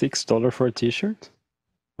 $6 for a t-shirt?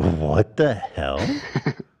 What the hell?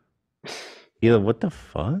 Yeah, what the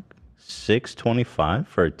fuck? $6.25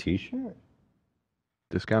 for a t-shirt?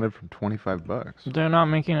 Discounted from $25. They're not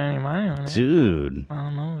making any money on it. Dude. I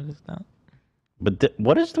don't know what is that. But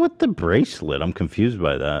what is with the bracelet? I'm confused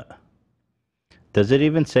by that. Does it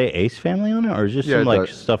even say Ace Family on it, or is it just some like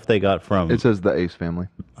stuff they got from? It says the Ace Family.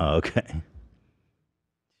 Oh, okay.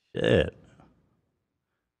 Shit.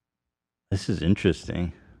 This is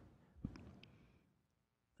interesting.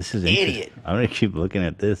 This is Idiot. I'm gonna keep looking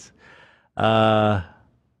at this.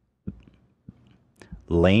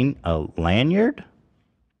 Lanyard?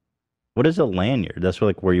 What is a lanyard? That's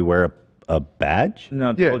like where you wear a badge?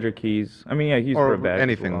 No, to hold your keys. I mean, yeah, keys for a badge.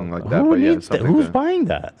 anything like that. Who But yeah, needs that? something Who's to- buying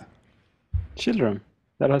that? Children.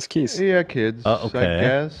 That has keys. Yeah, kids. Okay. I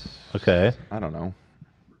guess. Okay. I don't know.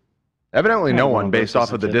 Evidently, no one, based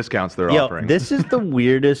off of the discounts they're Yo, offering. this is the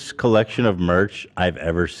weirdest collection of merch I've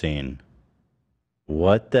ever seen.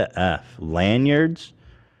 What the F? Lanyards,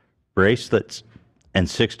 bracelets, and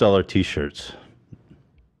 $6 t-shirts.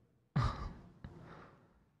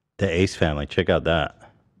 The Ace Family. Check out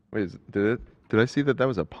that. Wait, did I see that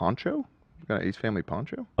was a poncho? Got an Ace Family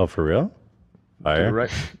poncho? Oh, for real? Fire.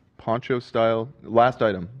 Right. Poncho style. Last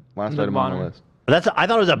item. Last item on the list. I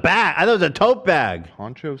thought it was a bag. I thought it was a tote bag.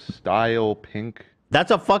 Poncho style pink.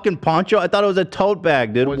 That's a fucking poncho? I thought it was a tote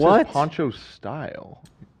bag, dude. Oh, it says What? poncho style.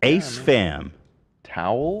 Ace Fam.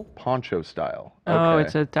 Towel? Poncho style. Oh, Okay.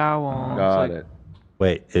 it's a towel. Got It's like-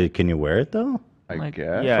 it. Wait, can you wear it though? I Like,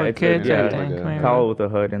 guess. Yeah, For it's kids, I a think, maybe. towel with a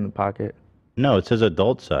hood in the pocket. No, it says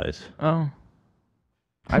adult size. Oh.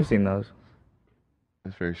 I've seen those.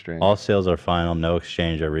 That's very strange. All sales are final, no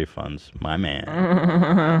exchange or refunds. My man.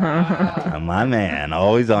 My man,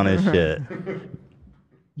 always on his shit.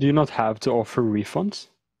 Do you not have to offer refunds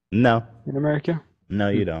No, in America? no,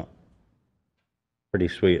 you don't. Pretty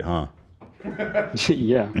sweet, huh?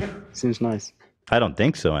 Yeah, seems nice. I don't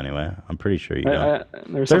think so, anyway. I'm pretty sure you I-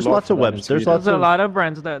 don't. there's There's a lot lots for of that in webs. There's Sweden. lots There's a of. lot of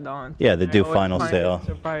brands that don't. Yeah, they I do always final find it sale.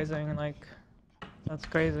 Surprising, like that's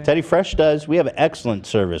crazy. Teddy Fresh does. We have excellent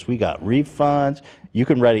service. We got refunds. You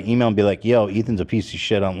can write an email and be like, yo, Ethan's a piece of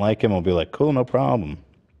shit. I don't like him. We'll be like, cool, no problem.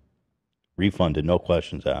 Refunded, no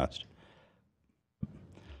questions asked.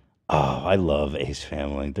 Oh, I love Ace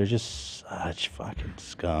Family. They're just such fucking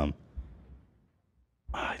scum.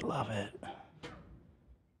 I love it.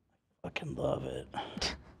 Fucking love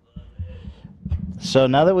it. So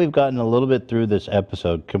now that we've gotten a little bit through this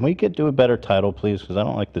episode, can we do a better title, please? Because I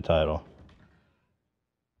don't like the title.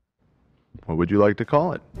 What would you like to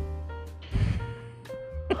call it?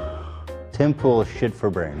 Tim Pool shit for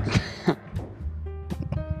brains.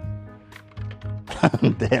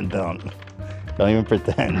 Dan, don't even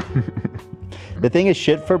pretend. The thing is,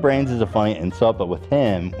 shit for brains is a funny insult, but with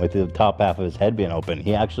him, with the top half of his head being open,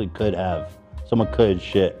 he actually could have, someone could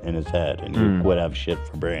shit in his head, and he would have shit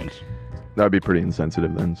for brains. That would be pretty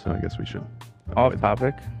insensitive then, so I guess we should. Off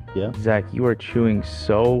topic. Yeah. Zach, you are chewing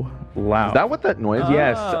so loud. Is that what that noise is?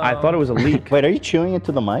 Yes, I thought it was a leak. Wait, are you chewing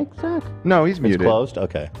into the mic, Zach? No, he's muted. It's closed?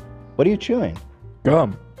 Okay. What are you chewing?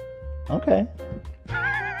 Gum. Okay.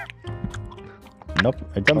 Nope,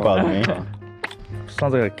 it doesn't bother me.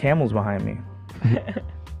 Sounds like a camel's behind me.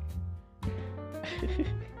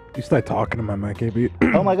 You start talking to my mic, AB.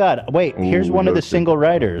 Oh my God! Wait, here's Ooh, one of the roasted. single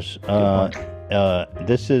writers.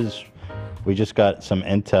 This is. We just got some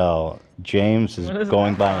intel. James is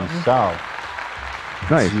going by himself.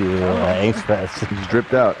 Nice. Ace Fest. He's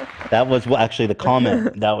dripped out. That was actually the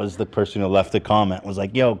comment. That was the person who left the comment. Was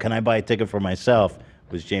like, "Yo, can I buy a ticket for myself?"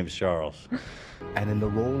 Was James Charles. And in the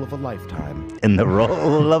role of a lifetime. In the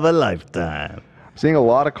role of a lifetime. Seeing a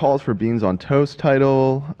lot of calls for Beans on Toast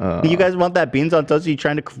title. You guys want that Beans on Toast? Are you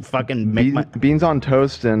trying to fucking make my... Beans on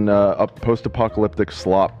Toast and a post-apocalyptic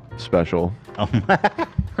slop special. All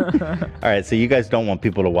right, so you guys don't want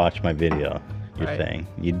people to watch my video. You're saying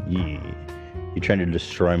you're trying to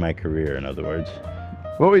destroy my career. In other words.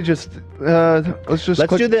 Well, we just let's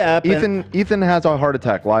Let's do the app. Ethan has a heart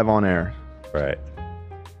attack live on air. Right.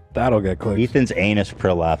 That'll get clicks. Ethan's anus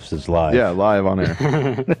prolapses live. Yeah, live on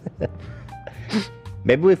air.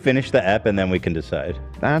 Maybe we finish the app and then we can decide.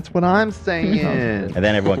 That's what I'm saying. And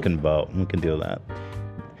then everyone can vote. We can do that.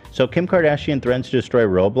 So Kim Kardashian threatens to destroy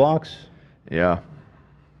Roblox. Yeah.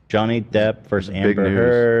 Johnny Depp versus Big Amber news.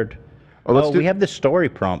 Heard. Oh, We have the story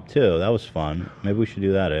prompt too. That was fun. Maybe we should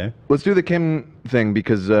do that, eh? Let's do the Kim thing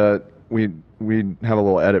because we have a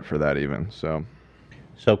little edit for that even. So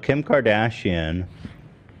Kim Kardashian.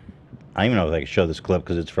 I don't even know if I can show this clip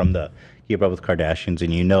because it's from the Keep Up with Kardashians,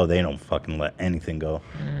 and you know they don't fucking let anything go.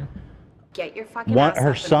 Get your fucking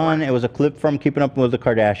Her son. It was a clip from Keeping Up with the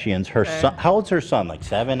Kardashians. Her son. How old's her son? Like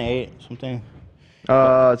 7, 8, something.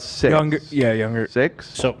 6. Younger. Yeah, younger. 6.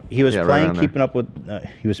 So he was Yeah, right playing around there. Keeping Up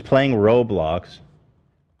with. He was playing Roblox,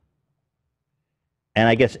 and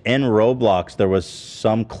I guess in Roblox there was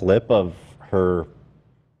some clip of her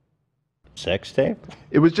sex tape.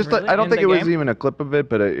 it was just. Really? I don't In think the it was game? even a clip of it,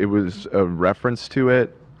 but it was a reference to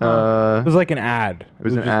it. It was like an ad. It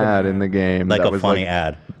was an just an ad in the game. Like that a was funny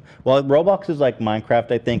ad. Well, Roblox is like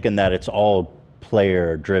Minecraft, I think, in that it's all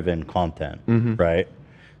player-driven content, right?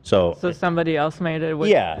 So somebody else made it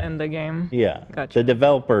in the game? yeah, Gotcha. the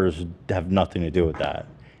developers have nothing to do with that.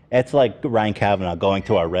 It's like Ryan Kavanaugh going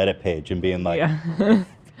to our Reddit page and being like,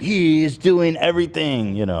 he is doing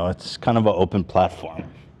everything. You know, it's kind of an open platform.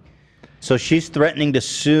 So she's threatening to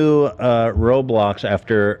sue Roblox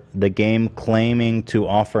after the game claiming to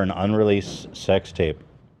offer an unreleased sex tape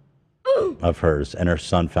of hers, and her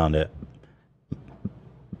son found it.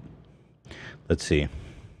 Let's see.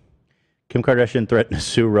 Kim Kardashian threatened to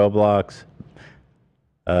sue Roblox.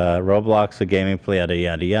 Roblox, a gaming play, yada,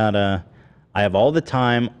 yada, yada. I have all the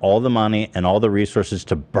time, all the money, and all the resources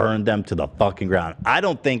to burn them to the fucking ground. I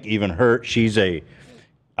don't think even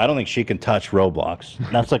I don't think she can touch Roblox.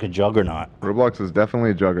 That's like a juggernaut. Roblox is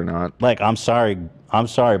definitely a juggernaut. Like, I'm sorry,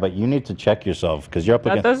 but you need to check yourself because you're up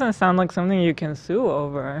That against. doesn't sound like something you can sue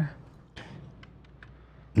over.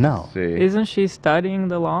 No. Isn't she studying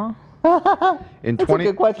the law? In That's a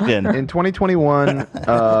good question. In 2021, in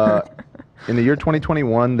the year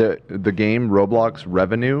 2021, the game Roblox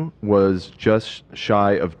revenue was just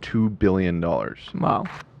shy of $2 billion. Wow.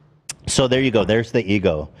 So there you go. There's the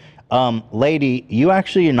ego. Lady, you have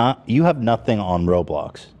nothing on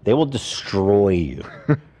Roblox. They will destroy you.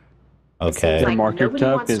 Okay. Their market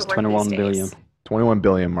cap is 21 billion. 21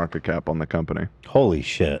 billion market cap on the company. Holy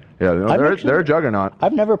shit. Yeah, they're a juggernaut.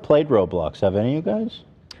 I've never played Roblox. Have any of you guys?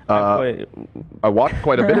 I watched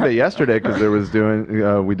quite a bit of it yesterday because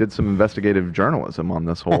we did some investigative journalism on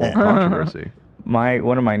this whole controversy.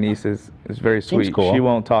 One of my nieces is very Seems sweet. cool. She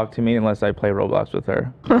won't talk to me unless I play Roblox with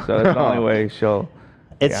her. So that's the only way she'll.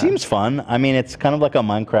 It yeah. seems fun. I mean, it's kind of like a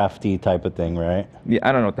Minecraft-y type of thing, right? Yeah,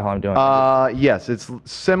 I don't know what the hell I'm doing. Yes, it's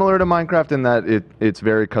similar to Minecraft in that it's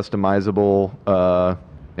very customizable,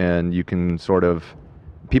 and you can sort of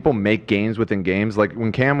people make games within games. Like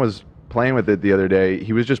when Cam was playing with it the other day,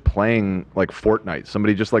 he was just playing like Fortnite.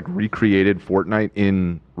 Somebody just like recreated Fortnite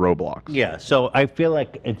in Roblox. Yeah, so I feel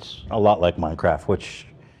like it's a lot like Minecraft, which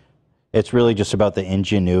it's really just about the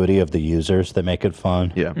ingenuity of the users that make it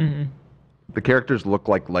fun. Yeah. The characters look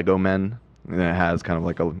like Lego men, and it has kind of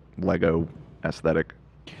like a Lego aesthetic.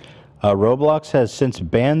 Roblox has since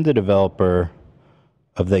banned the developer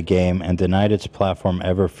of the game and denied its platform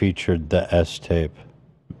ever featured the S-tape.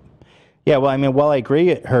 Yeah, well, I mean, while I agree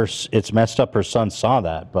it's messed up her son saw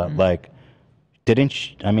that, but like, didn't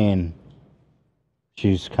she, I mean,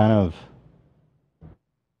 she's kind of,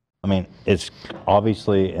 I mean, it's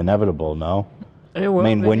obviously inevitable, no? It will I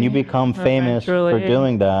mean, when be you become famous for eventually.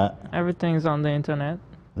 doing that, Everything's on the internet.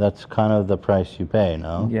 that's kind of the price you pay,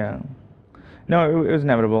 no? Yeah. No, it was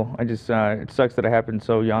inevitable. I just it sucks that it happened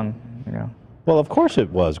so young. You know. Well, of course it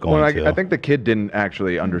was going Well, to. I think the kid didn't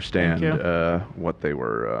actually understand what they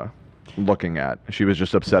were looking at. She was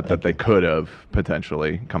just upset that they could have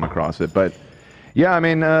potentially come across it. But yeah, I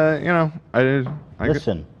mean, you know, I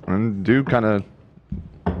Listen. do kind of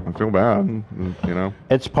feel bad. You know,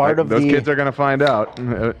 It's part of those the- kids are going to find out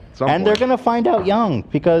at some And point. they're going to find out young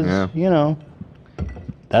because, you know,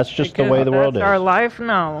 that's just the way the world That's is. our life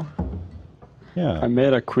now. Yeah. I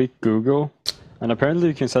made a quick Google, and apparently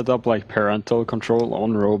you can set up like parental control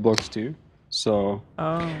on Roblox too. So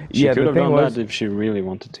she Yeah, could the have thing done was- that if she really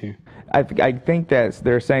wanted to. I think that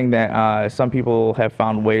they're saying that some people have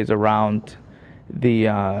found ways around the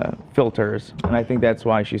filters, and I think that's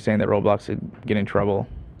why she's saying that Roblox would get in trouble,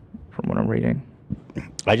 from what I'm reading.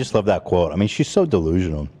 I just love that quote. I mean, she's so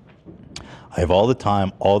delusional. I have all the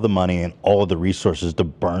time, all the money, and all the resources to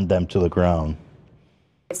burn them to the ground.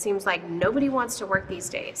 It seems like nobody wants to work these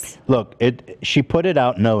days. Look, she put it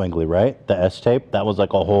out knowingly, right? The S-tape? That was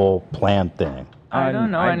like a whole planned thing. I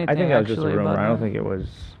don't know anything I think that was just a actually rumor. about I don't that. think it was.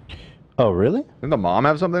 Oh, really? Didn't the mom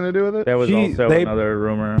have something to do with it? That was also they another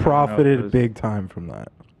rumor. I don't know if it profited was- big time from that.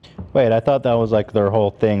 Wait, I thought that was like their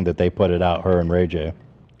whole thing that they put it out, her and Ray J.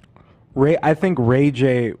 I think Ray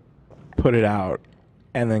J put it out,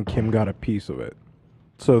 and then Kim got a piece of it.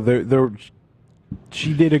 So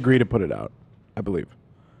she did agree to put it out, I believe.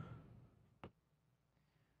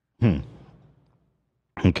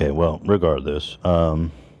 Okay, well, regardless.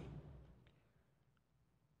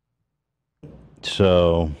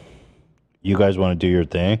 So, you guys want to do your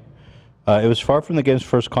thing? It was far from the game's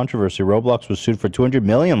first controversy. Roblox was sued for $200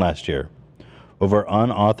 million last year over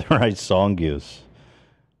unauthorized song use.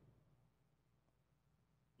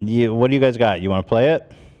 What do you guys got? You want to play it?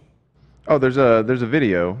 Oh, there's a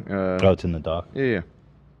video. Oh, it's in the doc. Yeah.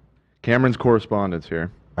 Cameron's correspondence here.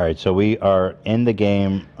 All right, so we are in the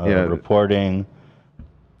game, reporting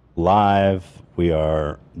live. We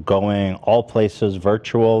are going all places,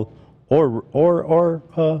 virtual or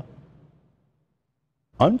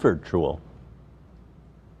unvirtual,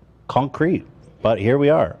 concrete. But here we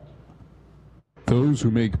are. Those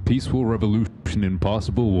who make peaceful revolution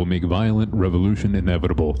impossible will make violent revolution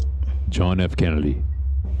inevitable. John F. Kennedy.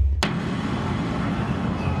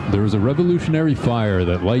 There is a revolutionary fire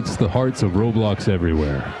that lights the hearts of Roblox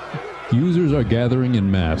everywhere. Users are gathering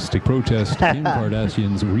en masse to protest Kim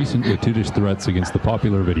Kardashian's recent litigious threats against the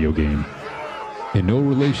popular video game. In no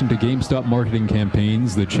relation to GameStop marketing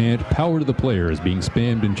campaigns, the chant "Power to the Player" is being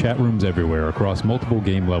spammed in chat rooms everywhere across multiple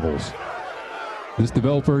game levels. This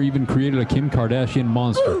developer even created a Kim Kardashian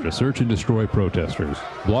monster to search and destroy protesters.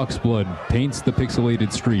 Block's blood paints the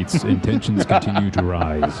pixelated streets, and tensions continue to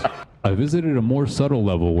rise. I visited a more subtle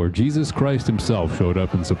level where Jesus Christ himself showed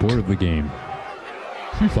up in support of the game.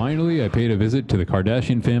 Finally, I paid a visit to the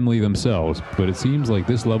Kardashian family themselves, but it seems like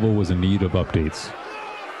this level was in need of updates.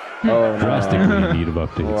 Oh, Drastically in need of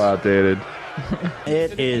updates. Outdated.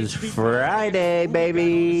 It is Friday,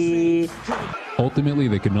 baby. Ultimately,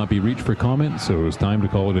 they could not be reached for comment, so it was time to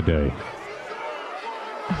call it a day.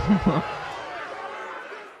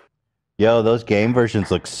 Yo, those game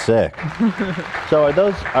versions look sick. So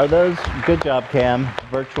are those good job, Cam,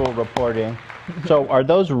 virtual reporting. So are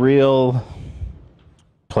those real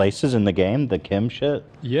places in the game, the Kim shit?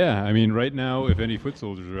 Yeah, I mean, right now, if any foot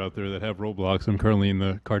soldiers are out there that have Roblox, I'm currently in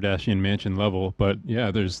the Kardashian mansion level, but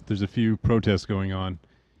yeah, there's a few protests going on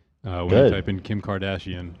when Good. you type in Kim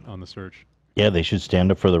Kardashian on the search. Yeah, they should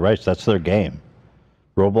stand up for the rights. That's their game.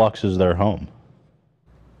 Roblox is their home.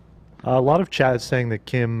 A lot of chat is saying that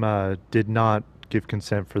Kim did not give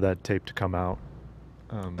consent for that tape to come out.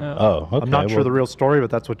 Oh, okay. I'm not sure well- the real story, but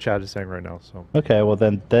that's what chat is saying right now. So Okay, well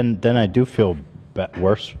then I do feel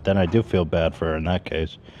worse. Then I do feel bad for her in that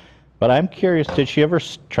case. But I'm curious, did she ever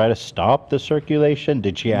try to stop the circulation?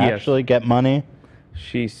 Did she Yes. actually get money?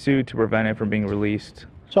 She sued to prevent it from being released.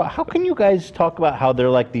 So how can you guys talk about how they're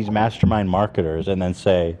like these mastermind marketers and then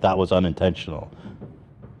say that was unintentional?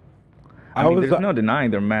 I mean, there's no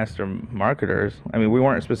denying they're master marketers. I mean, we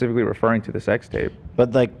weren't specifically referring to the sex tape.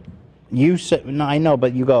 But like, you said, no, I know,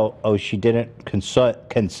 but you go, oh, she didn't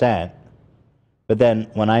consent. But then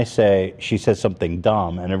when I say she says something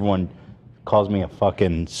dumb and everyone calls me a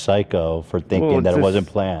fucking psycho for thinking that it wasn't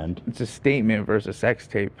planned. It's a statement versus sex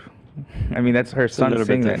tape. I mean, that's her son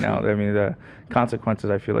saying that now. I mean, the consequences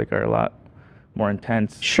I feel like are a lot more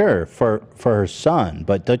intense. Sure, for her son,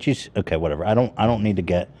 but don't you? Okay, whatever. I don't need to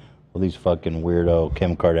get all these fucking weirdo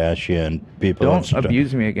Kim Kardashian people. Don't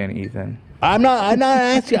abuse me again, Ethan. I'm not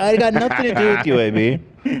asking. I got nothing to do with you, AB.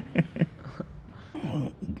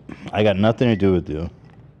 I got nothing to do with you.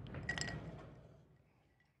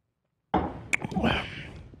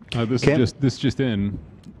 This just in.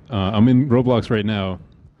 I'm in Roblox right now,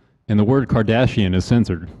 and the word Kardashian is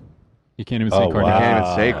censored. You can't even say Kardashian. You can't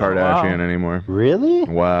even say Kardashian anymore. Really?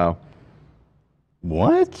 Wow.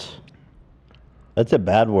 What? That's a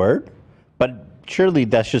bad word, but surely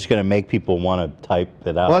that's just going to make people want to type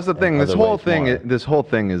it out. Well, that's the thing. This whole thing. more. This whole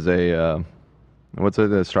thing is a what's it?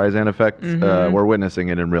 The Streisand effect. Mhm. We're witnessing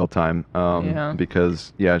it in real time.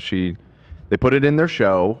 Because they put it in their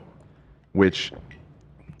show, which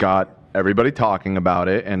got everybody talking about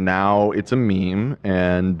it, and now it's a meme,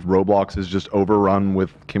 and Roblox is just overrun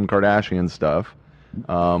with Kim Kardashian stuff,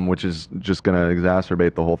 which is just going to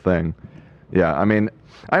exacerbate the whole thing. Yeah, I mean,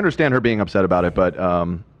 I understand her being upset about it, but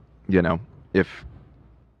if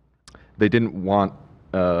they didn't want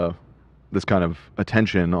this kind of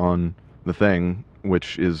attention on the thing,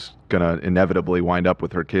 which is going to inevitably wind up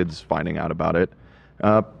with her kids finding out about it,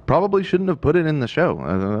 probably shouldn't have put it in the show.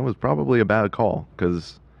 That was probably a bad call,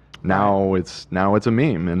 because now it's a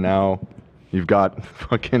meme, and now you've got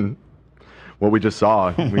fucking what we just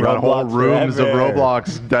saw. We got whole rooms of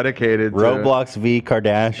Roblox dedicated to Roblox v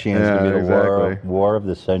Kardashians. Yeah, Gonna be the exactly. war of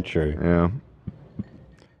the century. Yeah.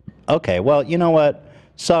 Okay, well, you know what?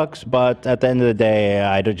 Sucks, but at the end of the day,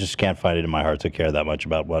 I just can't find it in my heart to care that much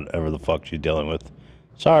about whatever the fuck she's dealing with.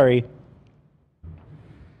 Sorry.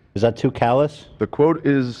 Is that too callous? The quote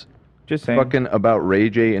is just saying. Fucking about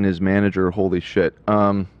Ray J and his manager. Holy shit.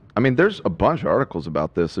 I mean, there's a bunch of articles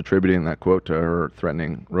about this attributing that quote to her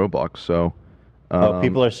threatening Roblox. So,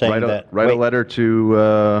 people are saying write a letter to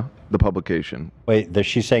the publication. Wait, is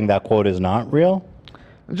she saying that quote is not real?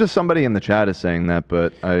 Just somebody in the chat is saying that,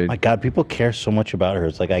 but My God, people care so much about her.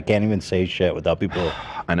 It's like I can't even say shit without people.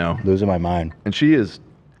 I know, losing my mind. And she is.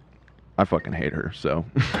 I fucking hate her. So,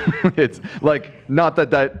 it's like not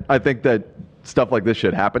that I think that stuff like this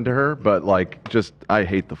should happen to her, but like just I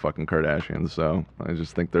hate the fucking Kardashians. So I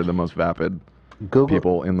just think they're the most vapid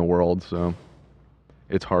people in the world. So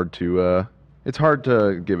it's hard to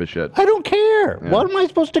give a shit. I don't care. Yeah. What am I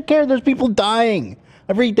supposed to care? There's people dying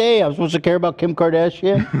every day. I'm supposed to care about Kim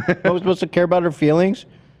Kardashian? I'm supposed to care about her feelings?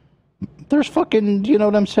 There's fucking, you know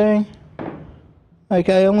what I'm saying? Like,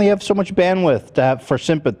 I only have so much bandwidth to have for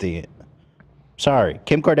sympathy. Sorry.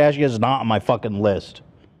 Kim Kardashian is not on my fucking list.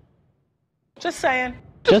 Just saying.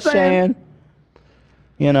 Just saying.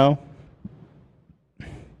 You know?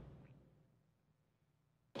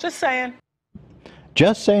 Just saying.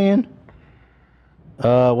 Just saying.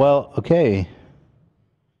 Well, okay.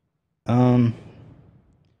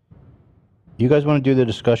 You guys want to do the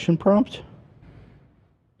discussion prompt?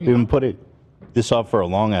 We've been putting this off for a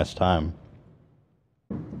long ass time.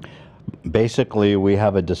 Basically, we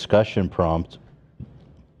have a discussion prompt.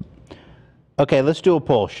 Okay, let's do a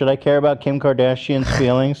poll. Should I care about Kim Kardashian's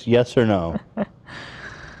feelings? Yes or no?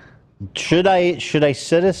 Should I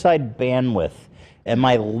set aside bandwidth and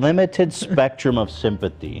my limited spectrum of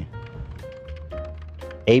sympathy?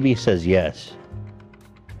 AB says yes.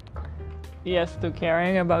 Yes to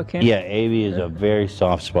caring about Kim? Yeah, AB is a very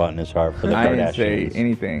soft spot in his heart for the I Kardashians. didn't say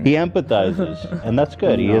anything. He empathizes, and that's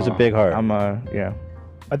good. He has a big heart. Yeah.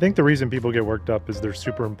 I think the reason people get worked up is they're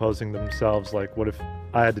superimposing themselves. Like, what if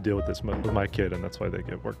I had to deal with this with my kid, and that's why they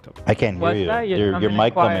get worked up. I can't hear you. Your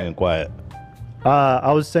mic coming in quiet.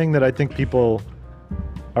 I was saying that I think people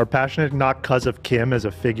are passionate not because of Kim as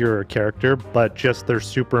a figure or character, but just they're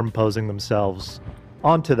superimposing themselves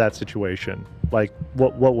onto that situation. Like,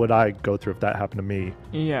 what would I go through if that happened to me?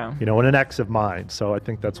 Yeah. You know, and an ex of mine. So I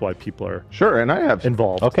think that's why people are and I have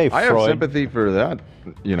involved. Okay, I have sympathy for that,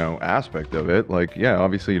 aspect of it. Like, yeah,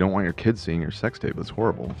 obviously you don't want your kids seeing your sex tape. That's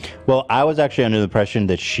horrible. Well, I was actually under the impression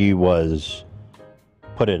that she was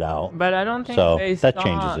put it out. But I don't think so they that saw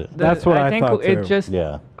changes it. That's what I think thought, it too. just,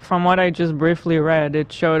 Yeah. from what I just briefly read,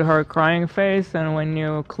 it showed her crying face, and when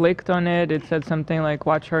you clicked on it, it said something like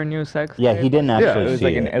 "Watch her new sex." Yeah, tape." he didn't actually it was see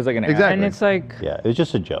like it. it was like an And it's like Yeah, it was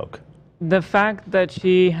just a joke. the fact that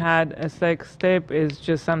she had a sex tape is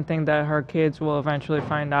just something that her kids will eventually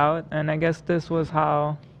find out, and I guess this was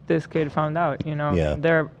how this kid found out. You know, Yeah.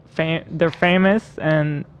 they're famous,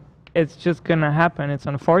 and it's just gonna happen. It's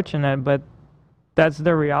unfortunate, but that's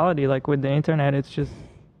the reality. Like with the internet, it's just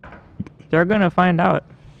they're gonna find out.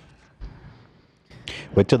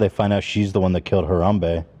 Wait till they find out she's the one that killed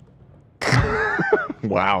Harambe.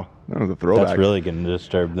 Wow, that was a throwback. That's really going to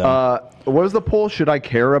disturb them. What was the poll? Should I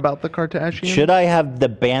care about the Kardashians? Should I have the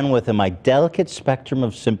bandwidth in my delicate spectrum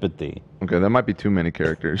of sympathy? Okay, that might be too many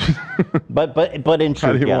characters. But in How do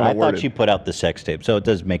truth, you yeah, wanna I word thought it? she put out the sex tape, so it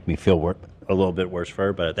does make me feel a little bit worse for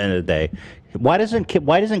her. But at the end of the day, why doesn't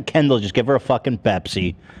Kendall just give her a fucking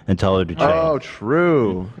Pepsi and tell her to change? Oh,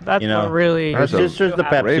 true. That's not really. Her sister's the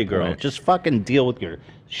Pepsi great girl. point. Just fucking deal with your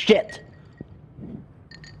shit.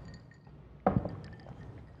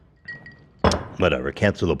 Whatever.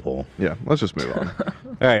 Cancel the poll. Yeah, let's just move on.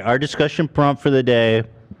 All right, our discussion prompt for the day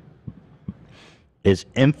is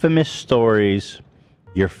infamous stories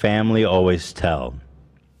your family always tell.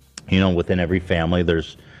 You know, within every family,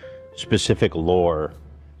 there's specific lore,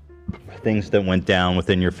 things that went down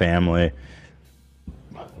within your family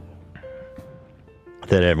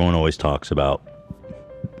that everyone always talks about.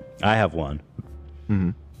 I have one. Mm-hmm.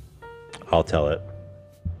 I'll tell it.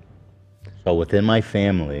 So within my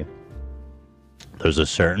family, there's a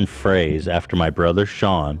certain phrase after my brother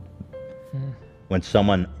Sean, when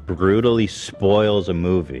someone brutally spoils a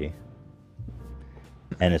movie,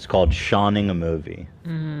 and it's called Seaning a movie.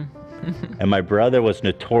 And my brother was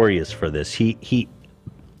notorious for this. He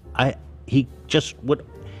just would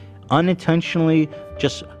unintentionally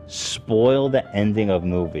just spoil the ending of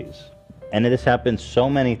movies. And this happened so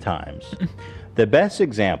many times. The best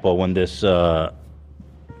example when this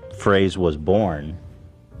phrase was born,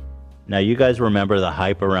 now you guys remember the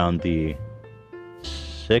hype around the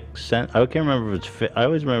Sixth Sense? I can't remember if it's, I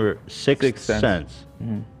always remember Sixth Sense.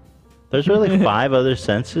 Mhm. There's really 5 other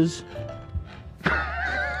senses.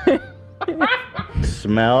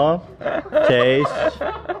 Smell, taste,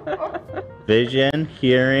 vision,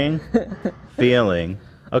 hearing, feeling.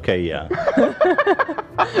 Okay, yeah.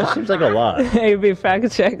 That seems like a lot. Maybe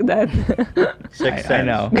fact check that. Sixth I sense.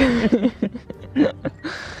 know.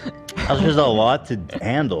 That's just a lot to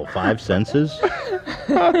handle. 5 senses.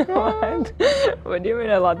 What? What do you mean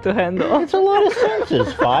a lot to handle? It's a lot of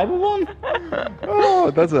senses. 5 of them.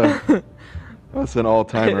 Oh, that's an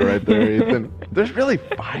all-timer right there, Ethan. There's really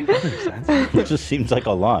 5 other senses. It just seems like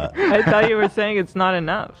a lot. I thought you were saying it's not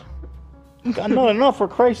enough. Not enough, for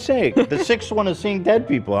Christ's sake. The 6th one is seeing dead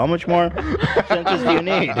people. How much more senses do you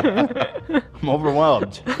need? I'm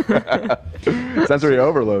overwhelmed. Sensory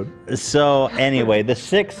overload. So anyway, the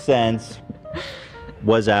 6th Sense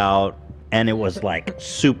was out, and it was like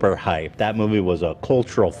super hype. That movie was a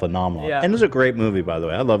cultural phenomenon. Yeah. And it was a great movie, by the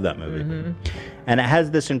way. I love that movie. And it has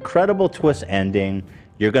this incredible twist ending.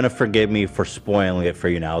 You're going to forgive me for spoiling it for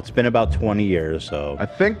you now. It's been about 20 years, so. I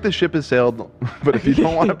think the ship has sailed, but if you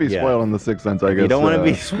don't want to be Yeah. spoiled on the Sixth Sense, I guess You don't want to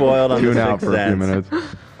be spoiled on the tune out Sixth for a few Sense.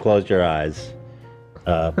 minutes. Close your eyes.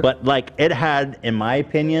 But like it had, in my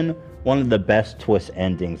opinion, one of the best twist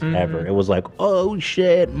endings ever. It was like, oh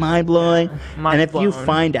shit, mind blowing. And if you Mind-blown.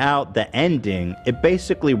 find out the ending, it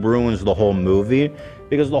basically ruins the whole movie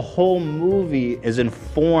because the whole movie is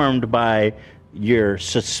informed by your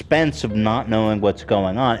suspense of not knowing what's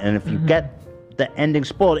going on. And if you get the ending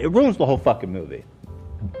spoiled, it ruins the whole fucking movie.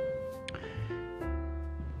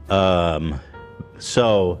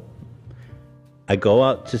 So I go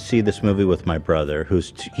out to see this movie with my brother,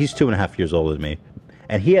 he's 2.5 years older than me,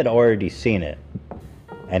 and he had already seen it,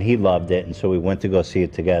 and he loved it, and so we went to go see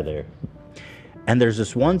it together. And there's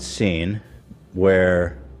this one scene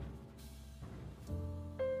where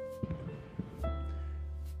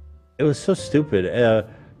it was so stupid.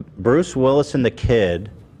 Bruce Willis and the kid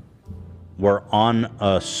were on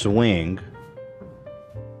a swing,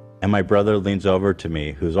 and my brother leans over to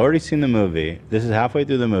me, who's already seen the movie. This is halfway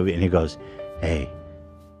through the movie, and he goes, hey,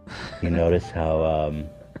 you notice how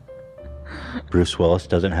Bruce Willis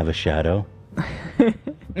doesn't have a shadow?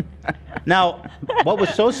 Now, what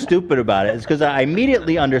was so stupid about it is because I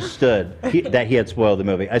immediately understood that he had spoiled the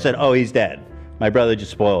movie. I said, oh, he's dead. My brother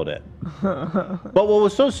just spoiled it. But what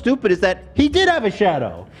was so stupid is that he did have a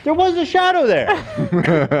shadow. There was a shadow there.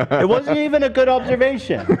 It wasn't even a good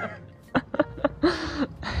observation.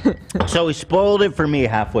 So he spoiled it for me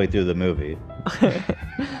halfway through the movie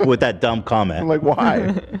with that dumb comment. Like, why?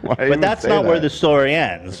 Why But even that's say not where that? the story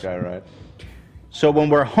ends. Okay, right. So when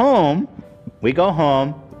we're home, we go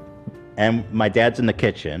home, and my dad's in the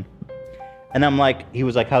kitchen. And I'm like, he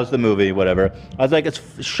was like, how's the movie, whatever. I was like,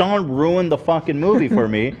 Sean ruined the fucking movie for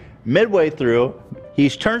me. Midway through, he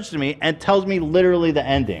turns to me and tells me literally the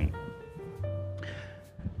ending.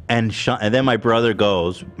 And then my brother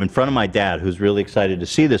goes, in front of my dad, who's really excited to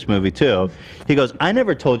see this movie too, he goes, I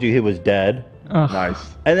never told you he was dead. Nice.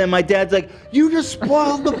 And then my dad's like, you just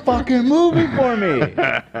spoiled the fucking movie for me.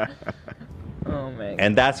 Oh, man.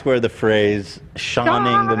 And that's where the phrase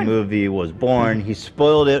Seaning the movie was born. He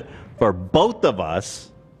spoiled it for both of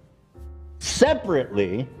us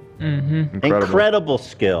separately. Incredible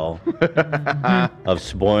skill of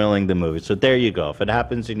spoiling the movie. So there you go. If it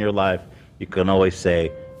happens in your life, you can always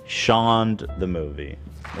say, Seaned the movie.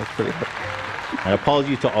 That's pretty cool. And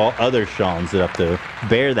apology to all other Seans that have to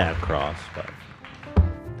bear that cross. But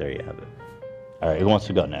there you have it. All right, who wants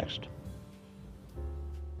to go next?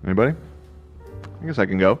 Anybody? I guess I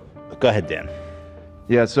can go. Go ahead, Dan.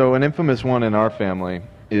 Yeah, so an infamous one in our family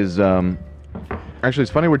is... Actually,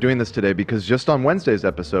 it's funny we're doing this today because just on Wednesday's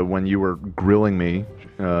episode, when you were grilling me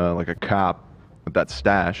like a cop with that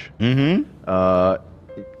stash,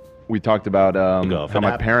 we talked about how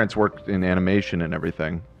my parents worked in animation and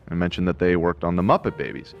everything. I mentioned that they worked on the Muppet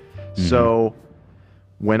Babies. So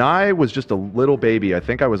when I was just a little baby, I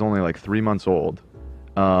think I was only like 3 months old,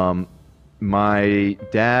 my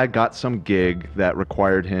dad got some gig that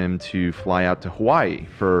required him to fly out to Hawaii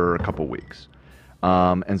for a couple weeks.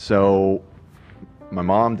 And so my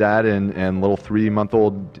mom, dad, and little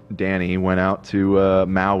 3-month-old Danny went out to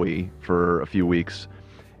Maui for a few weeks.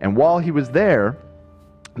 And while he was there,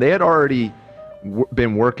 they had already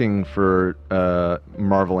been working for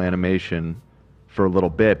Marvel Animation for a little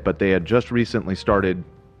bit, but they had just recently started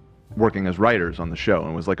working as writers on the show.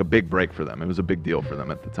 And it was like a big break for them. It was a big deal for them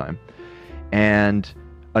at the time. And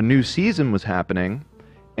a new season was happening,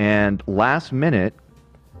 and last minute,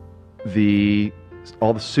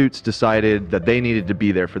 all the suits decided that they needed to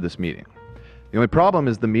be there for this meeting. The only problem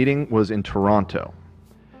is the meeting was in Toronto.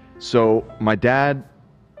 So my dad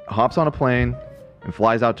hops on a plane and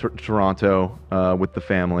flies out to Toronto with the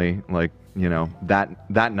family, like, you know,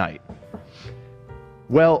 that night.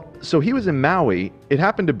 Well, so he was in Maui. It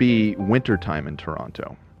happened to be wintertime in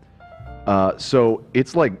Toronto. So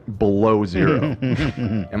it's like below zero.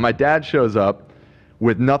 And my dad shows up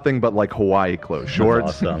with nothing but like Hawaii clothes,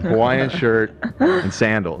 shorts, Awesome. Hawaiian shirt, and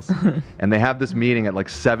sandals. And they have this meeting at like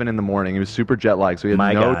 7 in the morning. He was super jet lagged, so he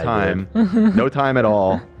had no time at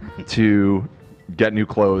all to get new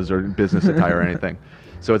clothes or business attire or anything.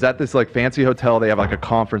 So it's at this like fancy hotel. They have like a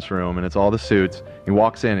conference room, and it's all the suits. He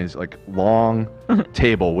walks in, he's like long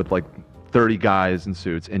table with like 30 guys in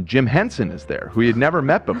suits, and Jim Henson is there, who he had never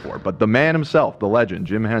met before, but the man himself, the legend,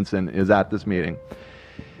 Jim Henson, is at this meeting.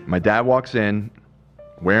 My dad walks in,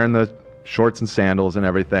 wearing the shorts and sandals and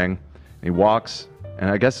everything. And he walks,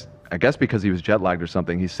 and I guess because he was jet lagged or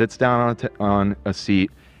something, he sits down on a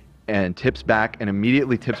seat and tips back, and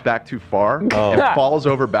immediately tips back too far and falls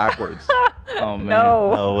over backwards. Oh man!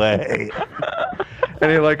 No way!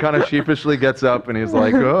 And he like kind of sheepishly gets up and he's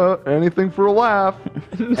like, anything for a laugh.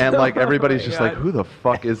 And like everybody's just like, who the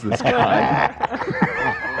fuck is this guy?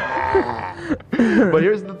 But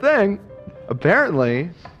here's the thing.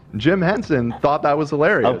 Apparently, Jim Henson thought that was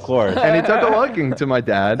hilarious. Of course. And he took a liking to my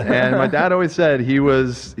dad. And my dad always said he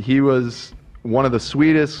was one of the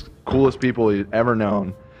sweetest, coolest people he'd ever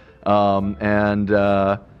known. They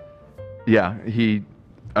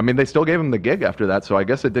still gave him the gig after that, so I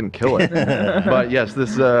guess it didn't kill it. But yes,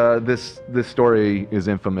 this story is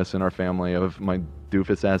infamous in our family of my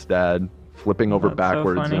doofus-ass dad flipping over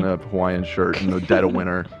backwards in a Hawaiian shirt in the dead of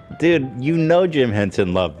winter. Dude, you know Jim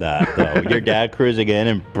Henson loved that, though. Your dad cruising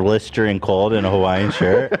in blistering cold in a Hawaiian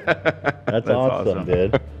shirt. That's awesome,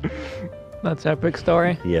 dude. That's epic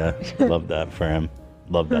story. Yeah, love that for him.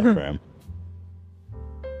 Love that for him.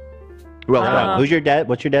 Well, who's your dad?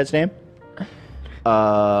 What's your dad's name? You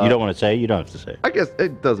don't want to say? You don't have to say. I guess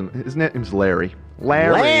it doesn't. His name's Larry.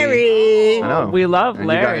 Larry! I know. We love And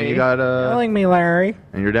Larry. You got Calling me Larry.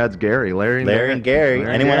 And your dad's Gary. Larry and Gary.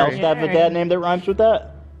 Larry Anyone and else have a dad name that rhymes with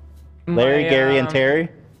that? Larry, Gary, and Terry?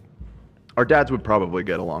 Our dads would probably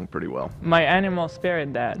get along pretty well. My animal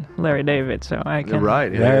spirit dad, Larry David, so I can... You're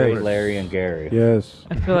right. Larry and Gary. Yes.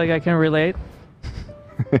 I feel like I can relate.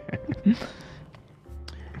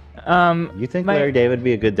 You think Larry David would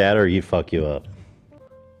be a good dad, or he'd fuck you up?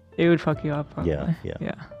 He would fuck you up, probably.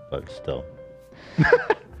 Yeah. But still.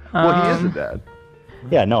 Well, he is a dad.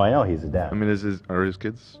 Yeah, no, I know he's a dad. I mean, are his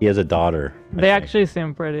kids? He has a daughter. They actually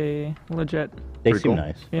seem pretty legit. They seem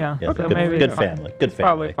nice. Yeah. Yeah, so good, maybe good it's family. fine. Good It's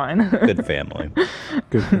probably family. fine. Good family.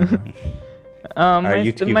 Good family. My,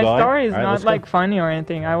 you keep my going? story is All right, not let's go. like funny or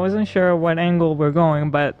anything. I wasn't sure what angle we're going,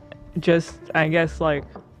 but just I guess like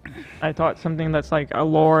I thought something that's like a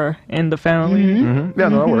lore in the family. Mhm. Yeah,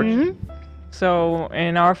 no, that works. So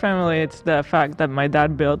in our family, it's the fact that my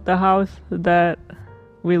dad built the house that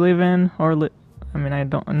we live in, I mean, I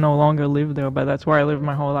don't no longer live there, but that's where I lived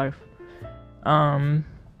my whole life.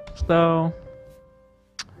 So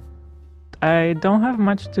I don't have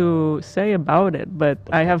much to say about it, but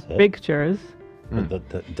I have pictures.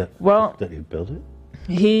 Well, did he build it?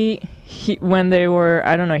 He when they were,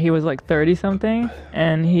 I don't know, he was like 30 something,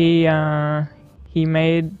 and he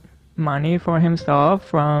made money for himself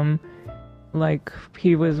from, like,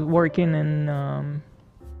 he was working in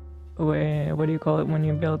what do you call it when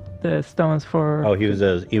you build the stones for? Oh, he was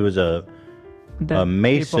a the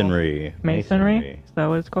masonry. people? Masonry? Is that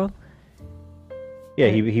what it's called? Yeah,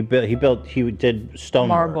 he did stone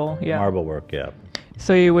Marble, work. yeah. Marble work, yeah.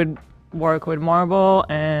 So he would work with marble,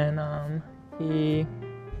 and he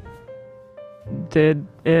did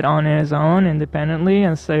it on his own independently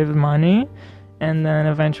and saved money, and then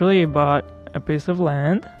eventually he bought a piece of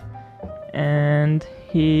land and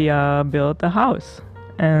he built a house,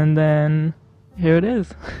 and then here it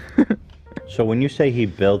is. So when you say he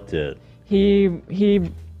built it, he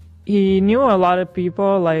knew a lot of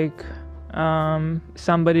people, like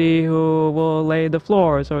somebody who will lay the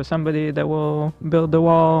floors, or somebody that will build the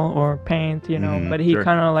wall or paint, you know, but he sure.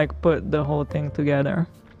 kind of like put the whole thing together,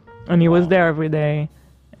 and he was there every day.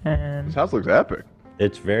 And This house looks epic.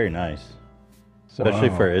 it's very nice, especially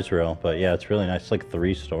for Israel. But yeah, it's really nice. It's like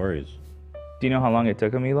 3 stories. Do you know how long it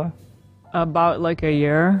took him, Hila? about like a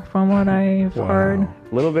year from what I've heard.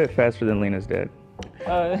 A little bit faster than Lena's dad.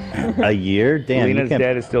 A year? Damn. you Lena's can't-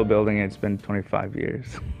 dad is still building it. It's been 25 years.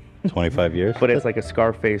 25 years? But it's like a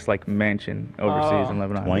Scarface like mansion overseas in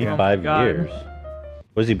Lebanon. 25 years.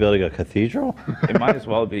 Was he building a cathedral? It might as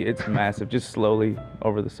well be. It's massive. Just slowly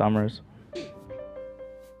over the summers.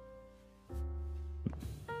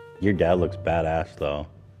 Your dad looks badass though.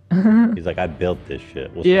 He's like, I built this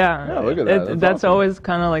shit. We'll Yeah, see. Look at that. That's always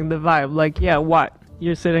kind of like the vibe. Like, yeah, what?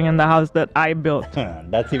 You're sitting in the house that I built.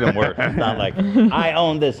 That's even worse. It's not like, I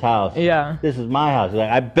own this house. Yeah. This is my house. It's like,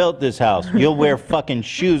 I built this house. You'll wear fucking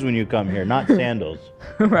shoes when you come here, not sandals.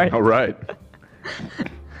 Right. All right.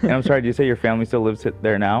 And I'm sorry, do you say your family still lives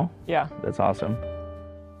there now? Yeah. That's awesome.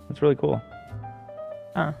 That's really cool.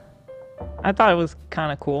 I thought it was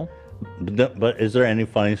kind of cool. But is there any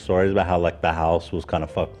funny stories about how like the house was kind of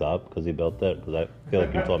fucked up because he built it? Because I feel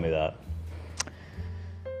like you told me that.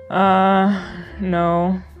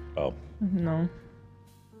 No. Oh. No.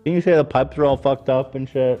 Can you say the pipes are all fucked up and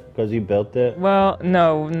shit because he built it? Well,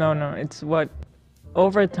 no. It's what,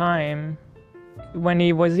 over time, when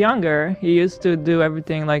he was younger, he used to do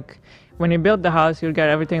everything, like, when he built the house, he would get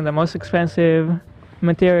everything, the most expensive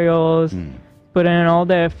materials, put in all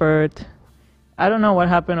the effort. I don't know what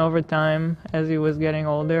happened over time as he was getting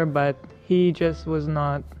older, but he just was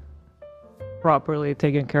not properly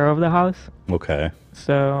taking care of the house. Okay.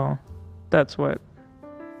 So that's what.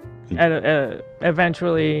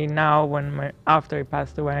 Eventually, now after he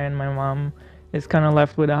passed away and my mom is kind of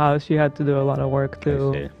left with the house, she had to do a lot of work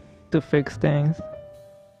to fix things.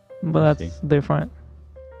 But that's different.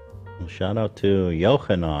 Well, shout out to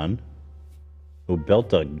Yochanan, who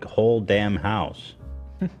built a whole damn house.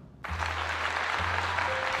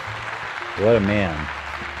 What a man.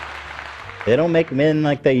 They don't make men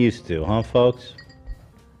like they used to, huh, folks?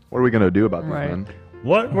 What are we going to do about these Right. men?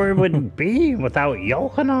 What would it be without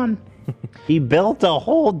Yochanan? He built a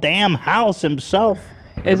whole damn house himself.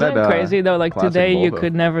 Isn't it crazy though? Like classic today, you Volvo.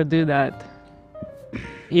 could never do that.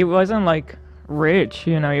 He wasn't like rich,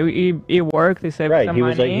 you know. He worked. He saved Right, some he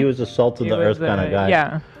was like money. he was a salt of He the earth was, kind of guy.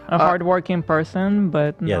 Yeah, a hardworking person,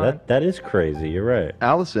 but Yeah, not, that is crazy. You're right.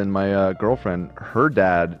 Allison, my girlfriend, her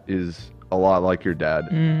dad is a lot like your dad,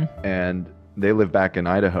 and they live back in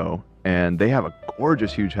Idaho, and they have a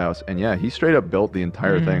gorgeous, huge house. And yeah, he straight up built the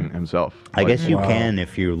entire thing himself. I guess you can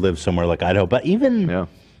if you live somewhere like Idaho, but even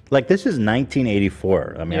like this is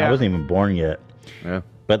 1984. I mean, I Yeah. wasn't even born yet. Yeah.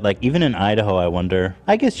 But like even in Idaho, I wonder.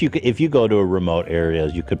 I guess you could, if you go to a remote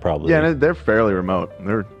areas, you could probably. Yeah, and they're fairly remote.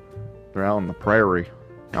 They're out on the prairie.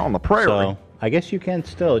 Out on the prairie. So I guess you can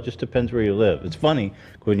still. It just depends where you live. It's funny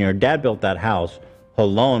when your dad built that house.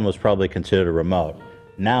 Holon was probably considered a remote.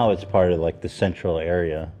 Now it's part of like the central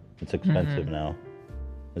area. It's expensive now.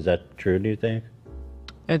 Is that true? Do you think?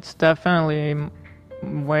 it's definitely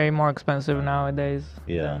way more expensive nowadays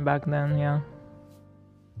Yeah. than back then. Yeah.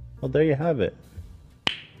 Well, there you have it.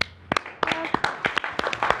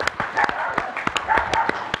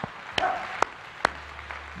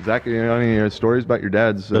 Zach, you know any stories about your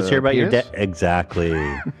dad's? Let's hear about your penis? dad.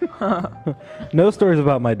 Exactly. No stories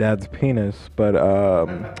about my dad's penis, but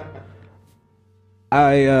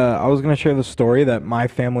I was gonna share the story that my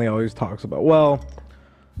family always talks about. Well,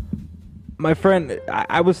 my friend,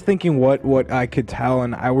 I was thinking what I could tell,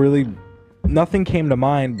 and nothing came to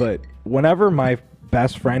mind. But whenever my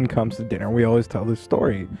best friend comes to dinner, we always tell this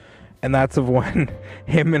story, and that's of when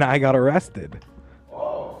him and I got arrested.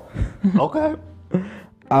 Okay.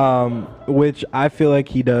 Which I feel like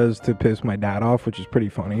he does to piss my dad off, which is pretty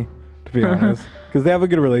funny, to be honest, because they have a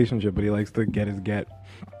good relationship, but he likes to get his get.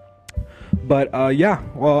 But yeah,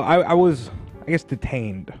 well, I was, I guess,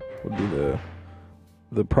 detained would be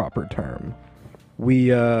the proper term.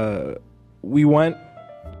 We went,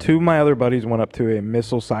 two of my other buddies went up to a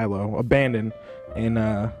missile silo, abandoned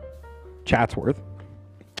in Chatsworth,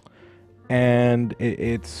 and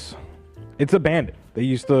it's abandoned. They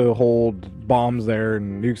used to hold bombs there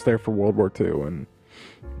and nukes there for World War II, and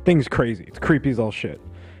things crazy. It's creepy as all shit.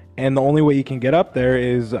 And the only way you can get up there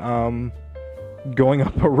is going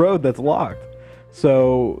up a road that's locked.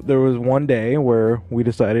 So there was one day where we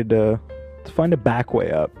decided to find a back way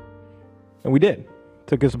up, and we did. It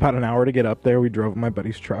took us about an hour to get up there. We drove my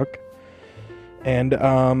buddy's truck, and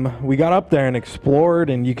we got up there and explored,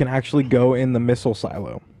 and you can actually go in the missile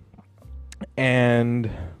silo. And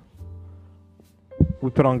we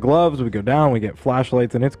put on gloves, we go down, we get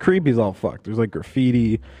flashlights, and it's creepy as all fuck. There's like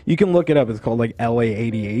graffiti. You can look it up. It's called like LA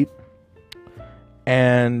 88.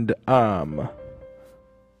 And I'm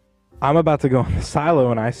about to go in the silo,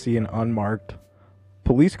 and I see an unmarked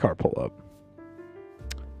police car pull up.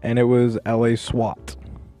 And it was LA SWAT.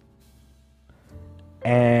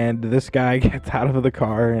 And this guy gets out of the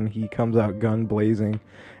car, and he comes out gun blazing.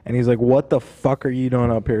 And he's like, "What the fuck are you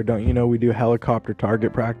doing up here? Don't you know we do helicopter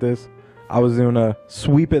target practice? I was doing a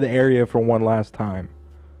sweep of the area for one last time."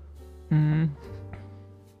 Mm-hmm.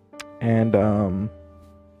 And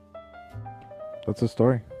that's the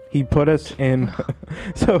story. He put us in.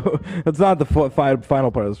 So that's not the final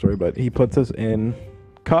part of the story, but he puts us in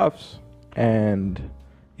cuffs, and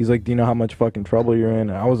he's like, "Do you know how much fucking trouble you're in?"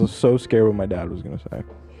 And I was so scared what my dad was gonna say.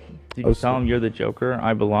 Did you tell him you're the Joker?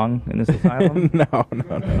 I belong in this asylum? No.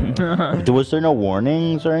 Was there no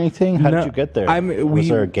warnings or anything? How did you get there? Was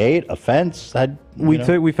there a gate, a fence?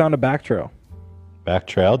 We found a back trail. Back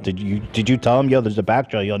trail? Did you tell him, "Yo, there's a back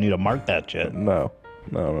trail. You'll need to mark that shit"? No.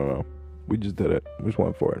 We just did it. We just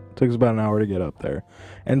went for it. Took us about an hour to get up there.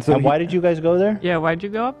 And so And why did you guys go there? Yeah, why'd you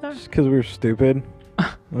go up there? Just because we were stupid.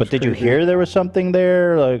 But did you hear there was something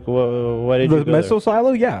there? Like, why did you The go missile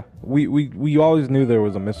silo? Yeah. We always knew there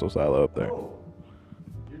was a missile silo up there.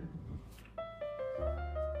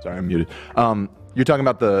 Sorry, I'm muted. You're talking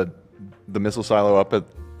about the missile silo up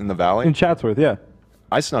in the valley? In Chatsworth, yeah.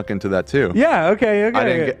 I snuck into that too. Yeah, okay.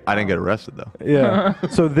 I didn't get arrested though. Yeah.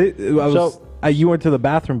 So you went to the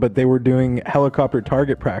bathroom, but they were doing helicopter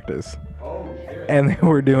target practice. And they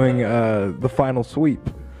were doing the final sweep.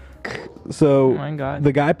 So my God.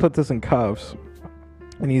 The guy puts us in cuffs,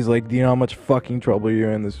 and he's like, "Do you know how much fucking trouble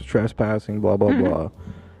you're in? This is trespassing, blah blah blah."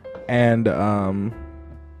 And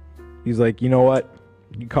he's like, "You know what?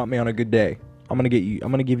 You caught me on a good day. I'm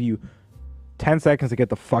gonna give you 10 seconds to get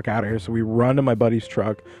the fuck out of here." So we run to my buddy's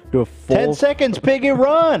truck, do a full 10 seconds, piggy,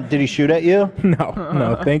 run! Did he shoot at you?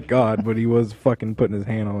 No, thank God. But he was fucking putting his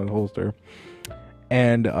hand on his holster.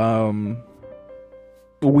 And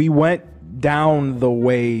we went down the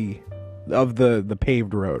way of the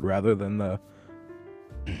paved road rather than the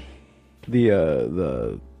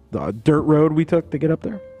dirt road we took to get up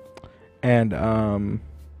there. And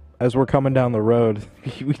as we're coming down the road,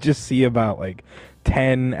 we just see about like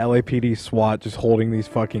 10 LAPD SWAT just holding these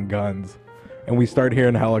fucking guns, and we start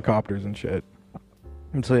hearing helicopters and shit.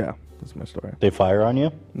 And so yeah, that's my story. They fire on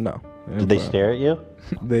you? No. Did they stare at you?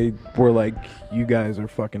 They were like, "You guys are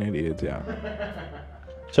fucking idiots." Yeah.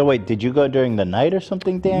 So wait, did you go during the night or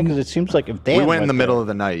something, Dan? Because it seems like if Dan We went in the middle of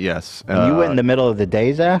the night, yes. And you went in the middle of the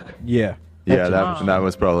day, Zach? Yeah. Yeah, that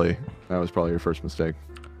was probably your first mistake.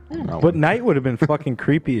 But night would have been fucking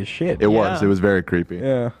creepy as shit. It was very creepy.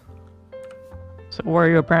 Yeah. So were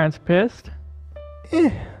your parents pissed?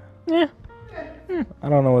 Yeah. I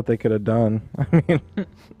don't know what they could have done. I mean,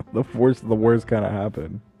 the worst kind of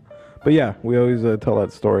happened. But yeah, we always tell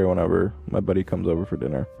that story whenever my buddy comes over for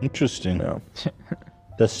dinner. Interesting. Yeah.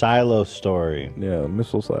 The silo story. Yeah,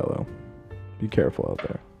 missile silo. Be careful out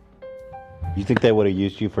there. You think they would have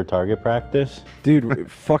used you for target practice?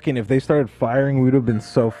 Dude, fucking if they started firing, we would have been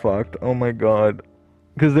so fucked. Oh my God.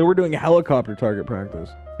 Because they were doing helicopter target practice.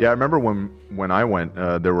 Yeah, I remember when I went,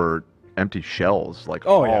 there were empty shells like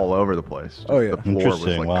Oh, yeah. all over the place. Oh, yeah. The floor was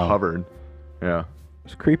Interesting, like wow. covered. Yeah.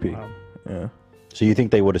 It's creepy. Yeah. So you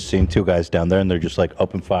think they would have seen two guys down there and they're just like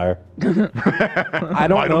open fire? I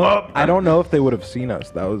don't know. I don't know if they would have seen us.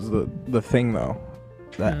 That was the thing, though.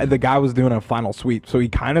 The guy was doing a final sweep, so he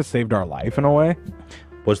kind of saved our life in a way.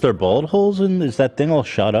 Was there bullet holes in? Is that thing all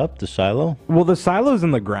shot up? The silo? Well, the silo's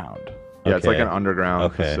in the ground. Yeah, it's like Okay. an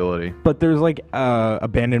underground facility. But there's like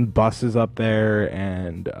abandoned buses up there,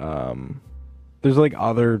 and there's like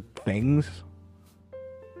other things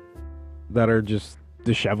that are just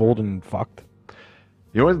disheveled and fucked.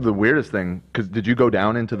 You know what's the weirdest thing? Because did you go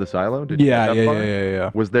down into the silo? Did you Yeah, get that yeah, far?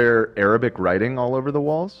 yeah. Was there Arabic writing all over the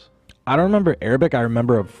walls? I don't remember Arabic. I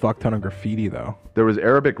remember a fuck ton of graffiti though. There was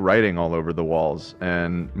Arabic writing all over the walls,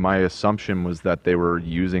 and my assumption was that they were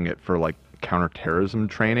using it for like counterterrorism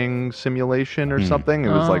training simulation or something. It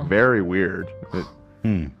was like Oh. very weird.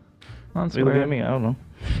 That's You look weird. at me. I don't know.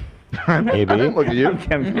 AB? I didn't look at you. I'm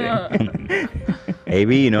kidding.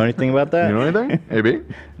 AB, you know anything about that? You know anything? AB?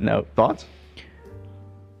 No. Thoughts?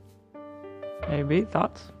 AB,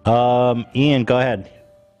 thoughts? Ian, go ahead.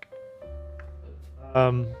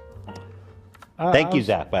 Thank I you, was-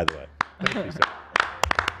 Zach, by the way. Thank you, Zach.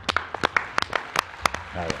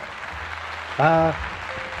 All right.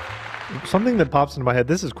 Something that pops into my head.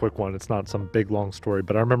 This is a quick one. It's not some big long story,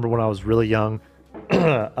 but I remember when I was really young.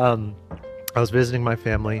 I was visiting my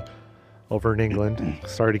family over in England.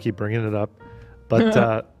 Sorry to keep bringing it up,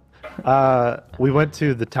 but we went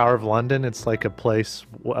to the Tower of London. It's like a place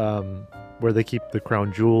where they keep the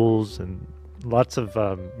crown jewels and lots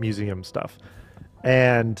of museum stuff.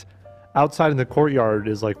 And outside in the courtyard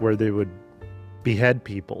is like where they would behead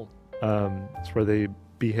people. It's where they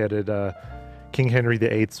beheaded King Henry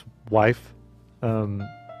VIII's wife,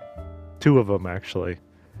 two of them actually.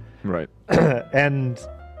 Right. And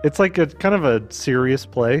it's like a kind of a serious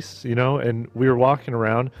place, you know. And we were walking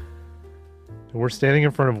around, and we're standing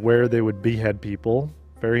in front of where they would behead people.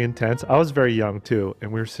 Very intense. I was very young too,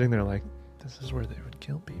 and we were sitting there like, this is where they would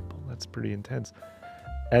kill people. That's pretty intense.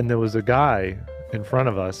 And there was a guy in front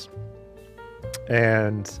of us,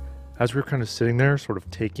 and as we were kind of sitting there, sort of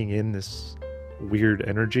taking in this weird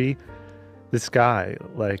energy, this guy,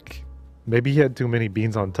 like, maybe he had too many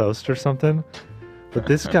beans on toast or something, but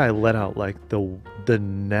this guy let out like the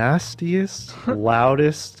nastiest,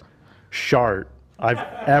 loudest shart I've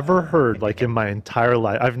ever heard, like, in my entire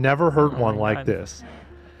life. I've never heard one like this.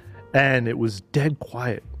 And it was dead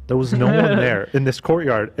quiet. There was no one there in this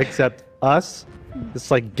courtyard except us,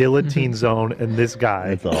 this like guillotine zone, and this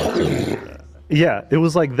guy. That's awesome. Yeah, it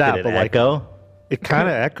was like that. Did it but like, echo? it kind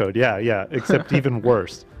of echoed. Yeah, except even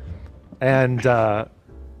worse. And there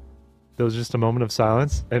was just a moment of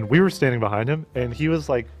silence, and we were standing behind him, and he was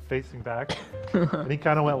like facing back, and he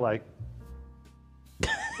kind of went like.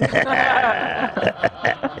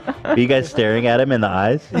 Are you guys staring at him in the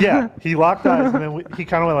eyes? Yeah, he locked eyes, and then he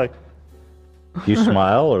kind of went like. Do you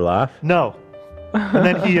smile or laugh? No. And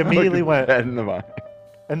then he immediately went. Head in the eye.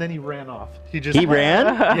 And then he ran off. He just. He ran?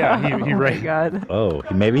 Yeah, he Oh my ran. god. Oh,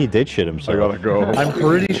 maybe he did shit himself. I gotta go. I'm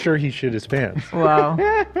pretty sure he shit his pants. Wow.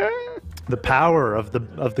 The power of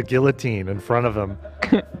the guillotine in front of him,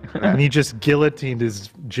 and he just guillotined his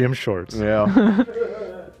gym shorts. Yeah.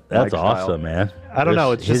 That's Like awesome, style. man. I don't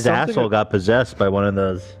know, it's his just something asshole got possessed by one of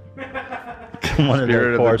those. One of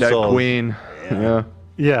Spirit those of poor the dead souls. queen. Yeah.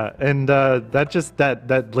 Yeah, and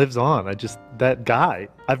that lives on. That guy.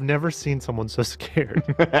 I've never seen someone so scared.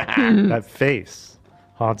 That face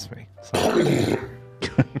haunts me. So.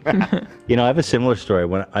 You know, I have a similar story.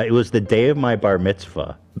 It was the day of my bar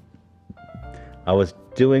mitzvah. I was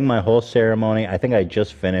doing my whole ceremony. I think I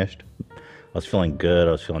just finished. I was feeling good.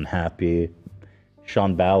 I was feeling happy.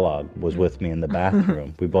 Sean Ballog was with me in the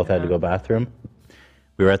bathroom. We both had to go bathroom.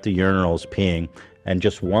 We were at the urinals peeing, and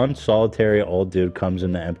just one solitary old dude comes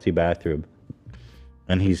in the empty bathroom,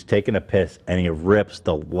 and he's taking a piss, and he rips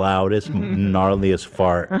the loudest, gnarliest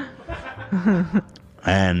fart.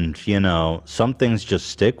 And, you know, some things just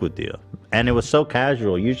stick with you. And it was so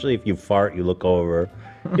casual. Usually if you fart, you look over.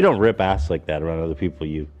 You don't rip ass like that around other people.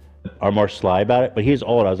 You are more sly about it. But he's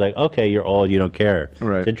old. I was like, okay, you're old. You don't care.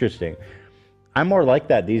 Right. It's interesting. I'm more like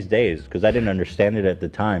that these days because I didn't understand it at the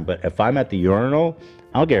time. But if I'm at the urinal,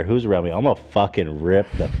 I don't care who's around me. I'm going to fucking rip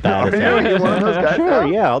the fattest Are you one of those guys Sure, now?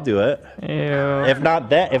 yeah, I'll do it. Ew. If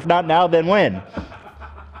not now, then when?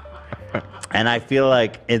 And I feel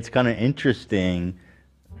like it's kind of interesting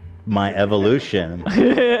my evolution.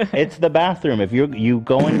 It's the bathroom. If you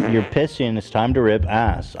go in, you're pissing, it's time to rip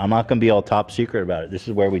ass. I'm not gonna be all top secret about it. This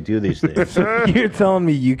is where we do these things. You're telling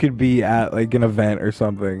me you could be at like an event or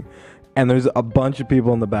something, and there's a bunch of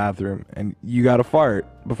people in the bathroom, and you got to fart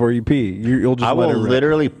before you pee. You'll just I let will it rip.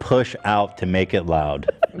 literally push out to make it loud.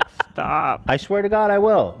 Stop. I swear to God, I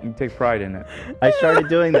will. You take pride in it. I started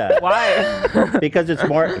doing that. Why? Because it's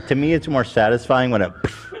more, to me, it's more satisfying when it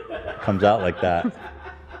comes out like that.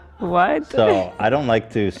 What? So I don't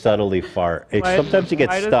like to subtly fart. Sometimes you get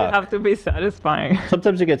why stuck. does it have to be satisfying?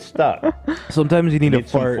 Sometimes you get stuck. Sometimes you need to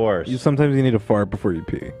some fart. force. Sometimes you need to fart before you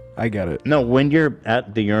pee. I get it. No, when you're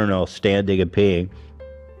at the urinal standing and peeing,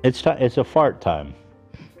 it's a fart time.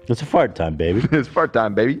 It's a fart time, baby. It's fart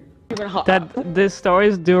time, baby. These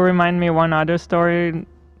stories do remind me one other story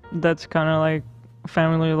that's kind of like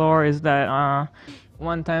family lore is that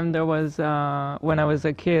one time there was when I was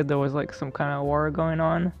a kid there was like some kind of war going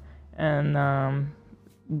on, and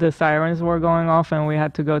the sirens were going off, and we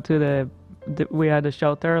had to go to we had a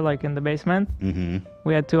shelter like in the basement. Mm-hmm.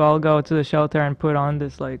 We had to all go to the shelter and put on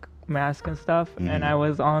this like mask and stuff, and I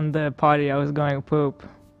was on the potty, I was going poop.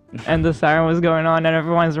 And the siren was going on, and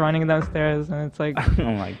everyone's running downstairs, and it's like,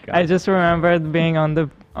 oh my God. I just remembered being on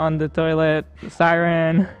the toilet,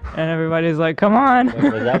 siren, and everybody's like, "Come on!"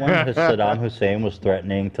 Was that when Saddam Hussein was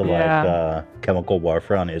threatening to chemical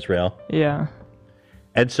warfare on Israel? Yeah.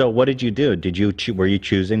 And so, what did you do? Were you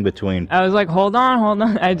choosing between? I was like, hold on.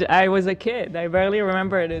 I was a kid. I barely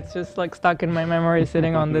remember it. It's just like stuck in my memory,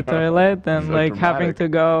 sitting on the toilet and So like having dramatic. to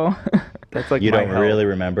go. That's like you my don't hell. really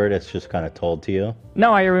remember it. It's just kind of told to you.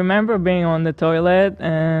 No, I remember being on the toilet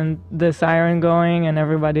and the siren going, and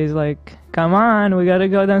everybody's like, "Come on, we gotta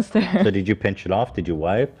go downstairs." So did you pinch it off? Did you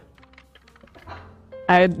wipe?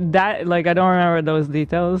 I don't remember those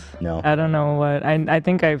details. No. I don't know what. I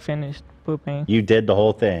think I finished pooping. You did the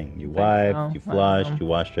whole thing. You wiped, so. you flushed, you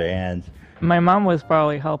washed your hands. My mom was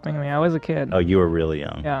probably helping me. I was a kid. Oh, you were really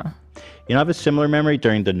young. Yeah. You know, I have a similar memory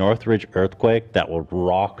during the Northridge earthquake that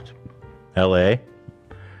rocked L.A.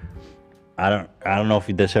 I don't know if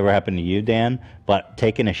this ever happened to you, Dan, but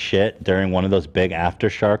taking a shit during one of those big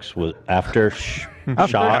aftershocks was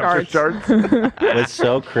was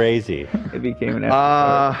so crazy. It became an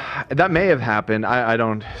that may have happened. I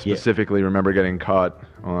don't specifically remember getting caught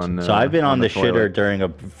on. So I've been on the toilet. shitter during a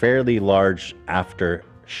fairly large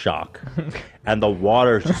aftershock, and the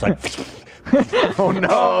water's just like. Oh no!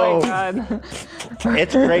 Oh my God.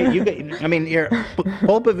 It's great. Here,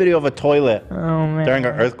 pull up a video of a toilet man. during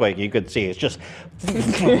an earthquake. You could see it's just. I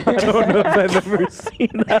don't know if I've ever seen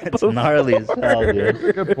that. It's gnarly as hell,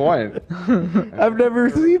 dude. Good point. I've never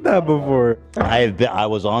seen that before. I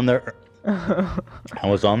was on the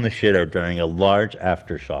shitter during a large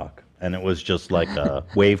aftershock, and it was just like a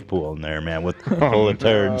wave pool in there, man, with full of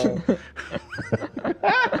turds.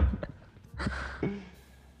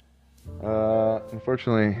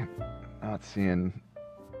 Unfortunately, not seeing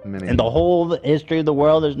many. In the whole history of the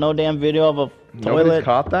world, there's no damn video of a Nobody's toilet.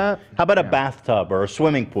 caught that? How about a bathtub or a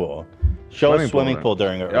swimming pool? Show a swimming pool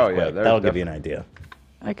during an Oh, earthquake. yeah, there's That'll give you an idea.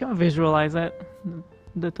 I can visualize it.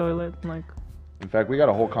 The toilet, like. In fact, we got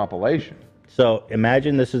a whole compilation. So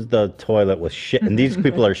imagine this is the toilet with shit, and these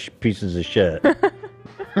people are pieces of shit.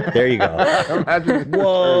 There you go.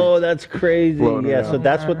 Whoa, that's crazy. Floating Yeah, around. so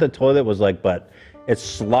that's what the toilet was like, but it's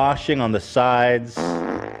sloshing on the sides.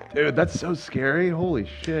 Dude, that's so scary. Holy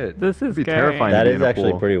shit. This is It'd be scary. terrifying. That to be is in a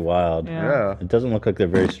actually pool. pretty wild. Yeah. It doesn't look like they're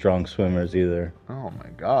very strong swimmers either. Oh my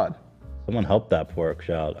God. Someone help that poor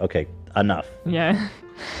child. Okay, enough. Yeah.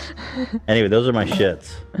 Anyway, those are my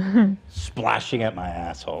shits. Splashing at my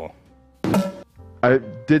asshole. I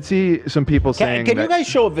did see some people Can saying you that guys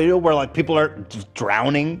show a video where like people are just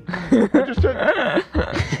drowning? There's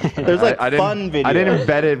like I didn't- fun videos. I didn't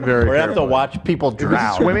embed it very We're gonna have to carefully. watch people It was a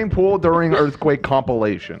drown. swimming pool during earthquake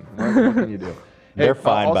compilation. What can you do? They're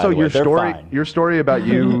fine, by Also, the way. your They're story, fine. your story about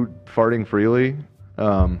you farting freely.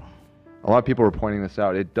 A lot of people were pointing this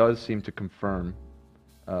out. It does seem to confirm.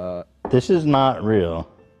 This is not real.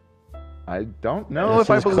 I don't know This if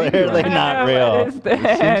I is believe clearly you. not real. It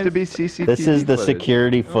seems to be CCTV. This is the footage.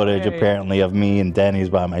 security footage, apparently, of me and Denny's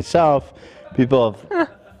by myself. People have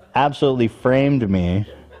absolutely framed me.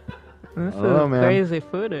 This Oh, is man. crazy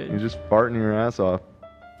footage. You're just farting your ass off.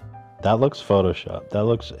 That looks photoshopped. That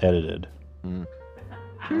looks edited. I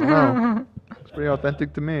don't know. It's pretty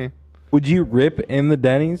authentic to me. Would you rip in the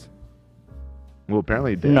Denny's? Well,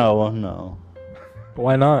 apparently it did. No.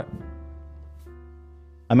 Why not?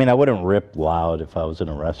 I mean, I wouldn't rip loud if I was in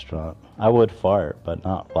a restaurant. I would fart, but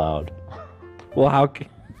not loud. Well,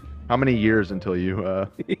 how many years until you?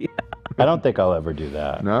 I don't think I'll ever do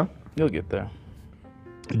that. No. You'll get there.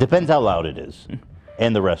 Depends how loud it is,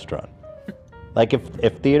 and the restaurant. Like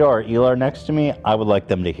if Theodore or Eli are next to me, I would like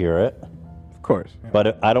them to hear it. Of course.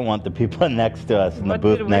 But I don't want the people next to us in the What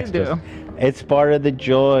booth did we next to do? us. It's part of the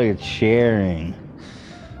joy. It's sharing.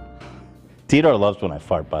 Theodore loves when I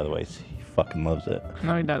fart, by the way. He fucking loves it.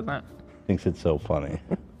 No, he doesn't. Thinks it's so funny.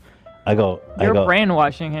 I go. You're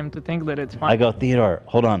brainwashing him to think that it's fun. I go, Theodore,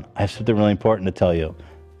 hold on. I have something really important to tell you.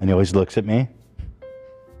 And he always looks at me,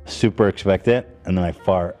 super expectant, and then I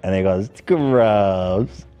fart, and he goes, it's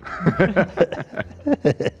gross.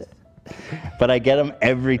 But I get him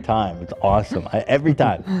every time. It's awesome. Every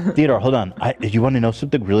time. Theodore, hold on. Did you want to know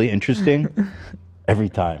something really interesting? Every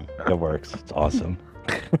time. It works. It's awesome.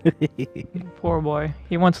 Poor boy.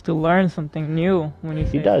 He wants to learn something new when you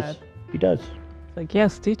say He does. that. He does. It's like,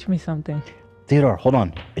 yes, teach me something. Theodore, hold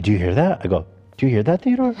on. Did you hear that? I go, do you hear that,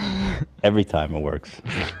 Theodore? Every time it works.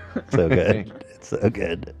 So good. It's so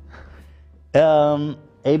good.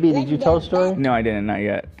 AB, did you tell a story? No, I didn't. Not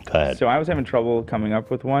yet. Go ahead. So I was having trouble coming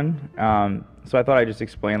up with one. So I thought I'd just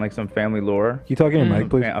explain like some family lore. You talking to Mike,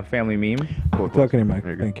 please? A family meme. Talking to Mike.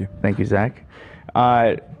 Thank you. Thank you, Zach.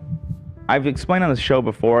 I've explained on the show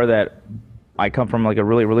before that I come from like a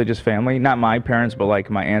really religious family. Not my parents, but like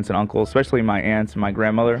my aunts and uncles, especially my aunts and my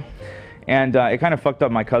grandmother. And it kind of fucked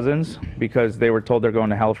up my cousins because they were told they're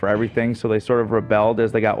going to hell for everything. So they sort of rebelled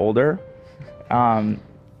as they got older.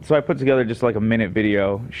 So I put together just like a minute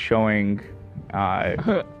video showing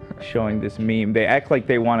this meme. They act like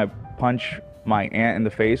they want to punch my aunt in the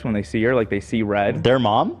face when they see her, like they see red. Their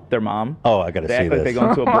mom? Their mom. Oh, I gotta see They act like this. they go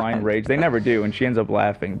into a blind rage. They never do, and she ends up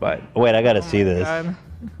laughing, but... Wait, I gotta see this. God.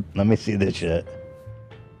 Let me see this shit.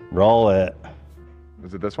 Roll it.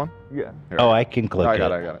 Is it this one? Yeah. Here. Oh, I can click I it.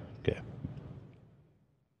 got it. Okay.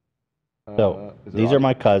 So, Is it these on? are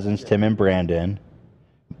my cousins, Tim and Brandon.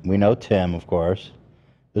 We know Tim, of course.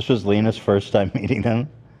 This was Lena's first time meeting him.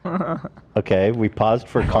 Okay, we paused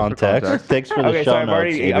for context. Thanks for the Okay, show so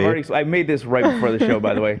notes, AB. I made this right before the show,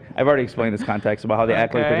 by the way. I've already explained this context about how they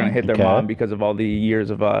act like they're Okay. gonna hit their Okay. mom because of all the years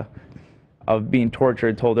of being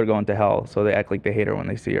tortured, told they're going to hell. So they act like they hate her when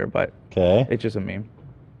they see her, but it's just a meme.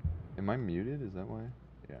 Am I muted? Is that why?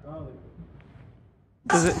 Yeah.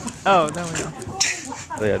 Does it? Oh, there we go.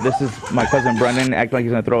 So yeah, this is my cousin Brendan acting like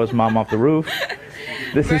he's gonna throw his mom off the roof.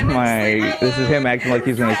 This is him acting like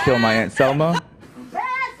he's gonna kill my aunt Selma.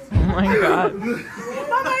 Oh my God.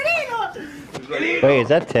 Wait, is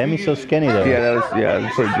that Tim? He's so skinny there. Yeah, that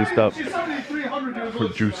was sort of juiced up.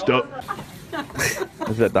 Juiced up.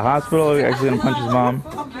 Is at the hospital. He's actually gonna punch his mom.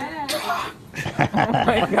 Oh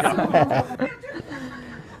my God.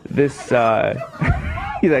 This he's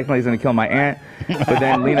acting like he's gonna kill my aunt, but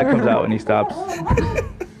then Lena comes out and he stops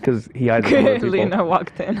because he hides from other people. Lena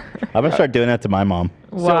walked in. I'm gonna start doing that to my mom.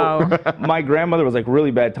 Wow. So my grandmother was like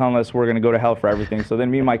really bad, telling us we're gonna go to hell for everything. So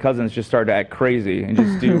then me and my cousins just started to act crazy and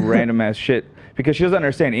just do random ass shit because she doesn't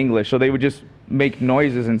understand English. So they would just make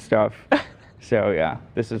noises and stuff. So yeah,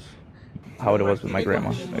 this is how it was with my grandma.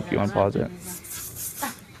 If you want to pause it.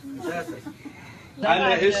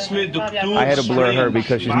 I had to blur her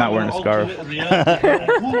because she's not wearing a scarf.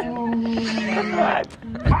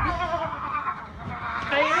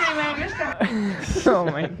 Oh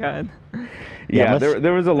my God. Yeah,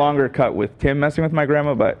 there was a longer cut with Tim messing with my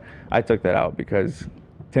grandma, but I took that out because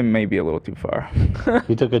Tim may be a little too far.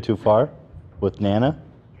 You took it too far with Nana?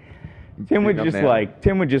 Tim would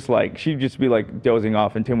just like, she'd just be like dozing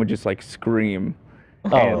off and Tim would just like scream.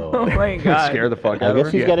 Oh my God. Scare the fuck I out of guess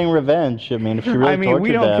her. he's getting revenge. I mean, if she really I mean, we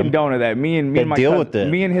tortured don't them, condone that. Me and then my deal cousin- with it.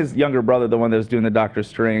 Me and his younger brother, the one that was doing the Doctor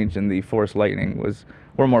Strange and the Force Lightning,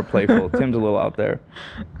 we're more playful. Tim's a little out there.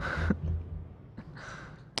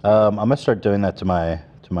 I'm gonna start doing that to my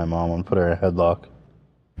mom. I'm gonna put her in a headlock.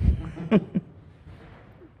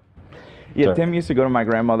 Yeah, Sorry. Tim used to go to my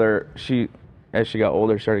grandmother. As she got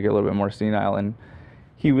older, started to get a little bit more senile, and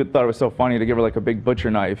he thought it was so funny to give her like a big butcher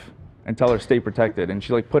knife and tell her stay protected, and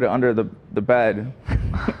she like put it under the bed.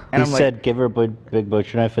 And He said, "Give her a big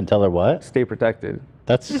butcher knife and tell her what? Stay protected."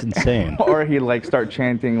 That's insane. Or he'd like start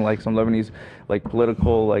chanting like some Lebanese like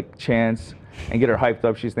political like chants and get her hyped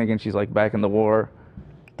up. She's thinking she's like back in the war.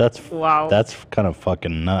 That's Wow. That's kind of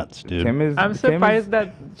fucking nuts, dude. I'm surprised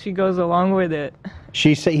that she goes along with it.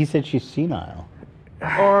 He said she's senile.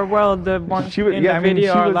 Or well, the ones in the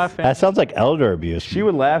video are laughing. That sounds like elder abuse. She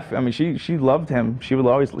would laugh. I mean, she loved him. She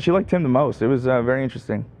liked him the most. It was very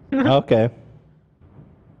interesting. Okay.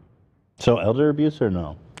 So elder abuse or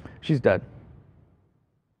no? She's dead.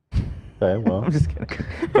 Okay, well. I'm just kidding.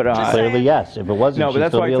 But clearly, yes. If it wasn't, no, but she'd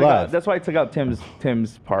that's still why be I took alive. out, that's why I took out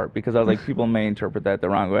Tim's part because I was like, people may interpret that the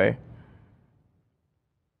wrong way.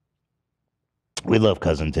 We love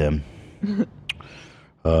cousin Tim.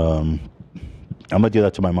 I'm gonna do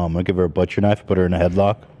that to my mom. I'm gonna give her a butcher knife, put her in a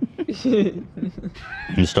headlock,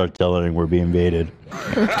 and start telling her we're being invaded.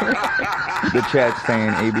 The chat's saying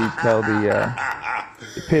AB tell the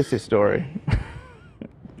pissy story.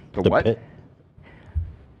 The what?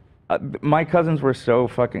 My cousins were so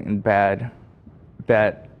fucking bad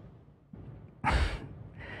that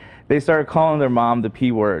they started calling their mom the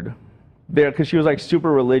P word. Because she was like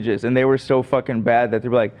super religious, and they were so fucking bad that they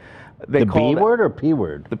were like, The B word or P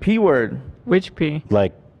word? The P word. Which P?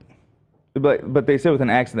 Like, but they said it with an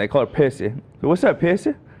accent. They call her pissy. So what's up,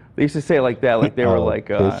 pissy? They used to say it like that, like they were like.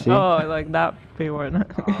 Oh, like that P word.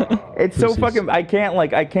 It's so fucking. I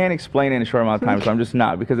can't explain it in a short amount of time, so I'm just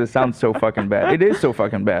not, because it sounds so fucking bad. It is so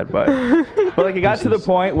fucking bad, but like it got to the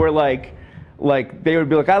point where like they would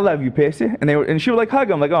be like, I love you, pissy, and she would like hug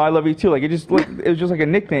him, like, oh, I love you too. Like it was just like a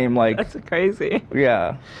nickname, like. That's crazy.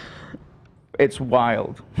 Yeah. It's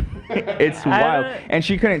wild. It's wild. And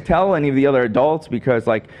she couldn't tell any of the other adults because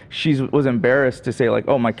like she was embarrassed to say like,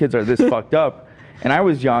 oh, my kids are this fucked up. And I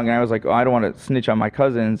was young and I was like, oh, I don't want to snitch on my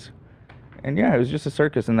cousins. And yeah, it was just a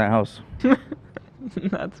circus in that house.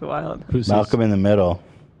 That's wild. Malcolm in the Middle.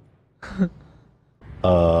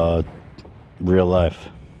 Real life.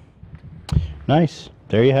 Nice.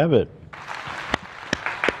 There you have it.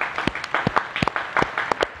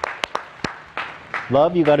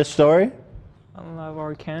 Love, you got a story? Love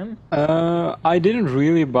or Kim? I didn't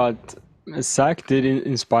really, but Zach did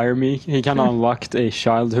inspire me. He kind of unlocked a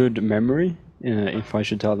childhood memory, if I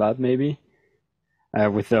should tell that, maybe,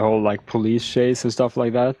 with the whole like police chase and stuff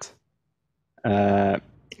like that.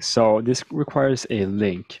 So this requires a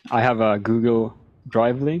link. I have a Google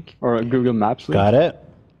Drive link or a Google Maps link. Got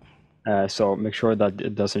it. So make sure that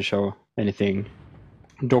it doesn't show anything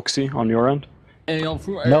doxy on your end.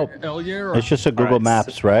 Nope. It's just a Google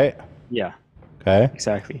Maps, right? Yeah. Okay.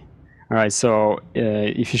 Exactly. All right. So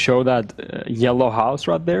if you show that yellow house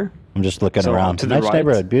right there. I'm just looking so around. to the Nice right,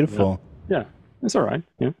 neighborhood. Beautiful. Yeah. It's all right.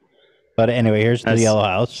 Yeah. But anyway, here's the yellow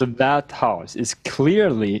house. So that house is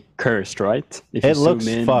clearly cursed, right? If It looks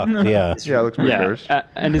fucked, yeah. Yeah, it looks pretty cursed.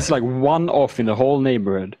 And it's like one off in the whole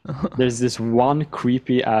neighborhood. There's this one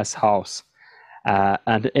creepy ass house.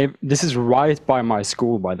 And this is right by my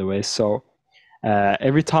school, by the way. So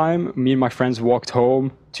every time me and my friends walked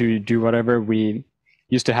home to do whatever, we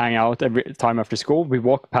used to hang out every time after school. We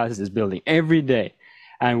walked past this building every day.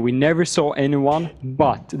 And we never saw anyone,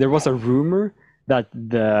 but there was a rumor that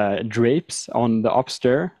the drapes on the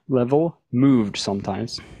upstairs level moved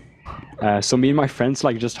sometimes. So me and my friends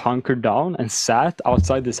like just hunkered down and sat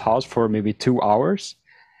outside this house for maybe 2 hours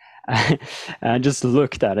and just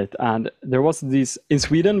looked at it. And there was these in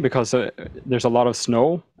Sweden, because there's a lot of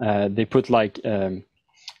snow, they put like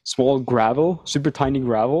small gravel, super tiny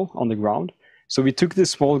gravel on the ground. So we took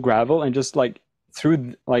this small gravel and just like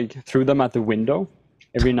threw them at the window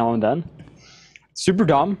every now and then. Super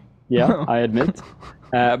dumb. Yeah, I admit.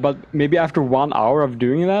 But maybe after 1 hour of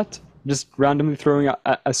doing that, just randomly throwing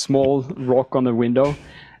a small rock on the window,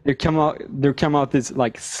 there come out this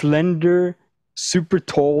like slender, super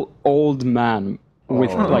tall old man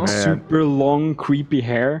with super long, creepy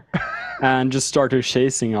hair, and just started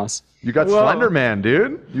chasing us. You got Slender Man,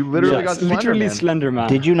 dude. You literally got Slender literally Man. Slender Man.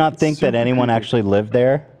 Did you not think that anyone actually lived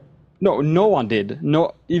there? No, no one did.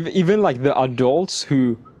 No, even like the adults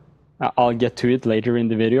who. I'll get to it later in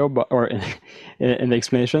the video, or in the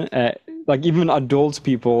explanation. Like even adults,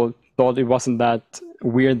 people thought it wasn't that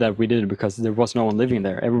weird that we did it because there was no one living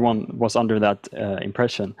there. Everyone was under that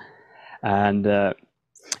impression, and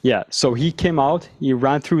yeah. So he came out. He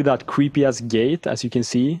ran through that creepy ass gate, as you can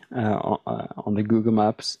see on the Google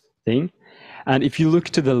Maps thing. And if you look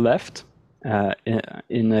to the left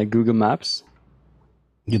in Google Maps,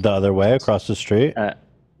 The other way across the street.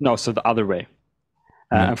 No, so the other way.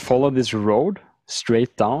 And follow this road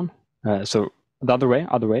straight down. So the other way.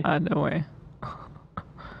 Other way.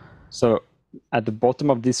 So at the bottom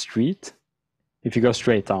of this street, if you go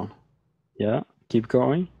straight down, keep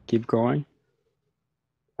going, keep going,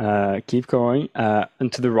 and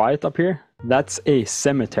to the right up here, that's a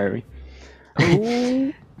cemetery.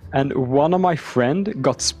 And one of my friend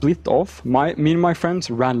got split off. Me and my friends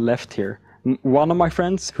ran left here. One of my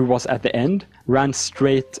friends, who was at the end, ran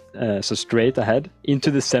straight ahead into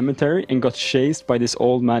the cemetery and got chased by this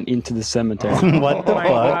old man into the cemetery. What the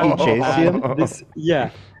fuck? He chased him?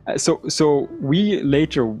 So we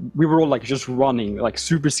were all like just running, like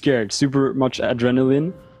super scared, super much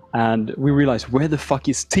adrenaline, and we realized, where the fuck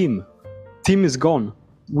is Tim? Tim is gone.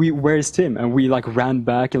 Where is Tim? And we like ran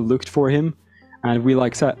back and looked for him, and we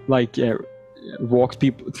walked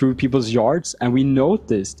through people's yards, and we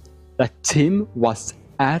noticed that Tim was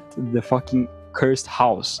at the fucking cursed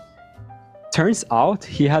house. Turns out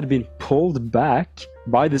he had been pulled back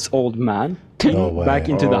by this old man back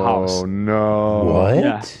into the house. Oh no! What?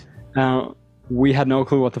 Yeah. We had no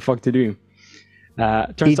clue what the fuck to do.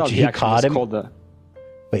 Turns out he actually caught was him? called the.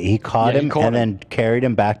 But he caught him and then carried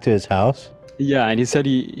him back to his house? Yeah, and he said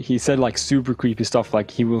he said like super creepy stuff,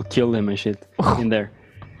 like he will kill him and shit in there.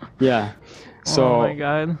 Yeah. So Oh my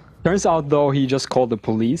God. turns out though he just called the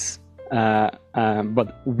police.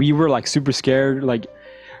 But we were like super scared. Like,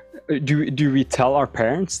 do we tell our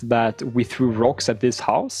parents that we threw rocks at this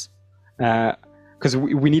house? Because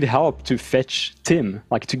we need help to fetch Tim,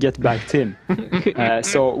 like to get back Tim.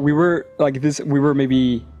 So we were like this. We were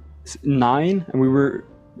maybe 9, and we were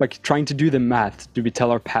like trying to do the math. Do we tell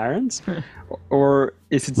our parents, or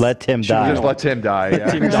is it let Tim Should we die? just let Tim die? Let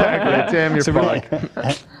Yeah. Tim die. Exactly. Tim, you're So we're fucked.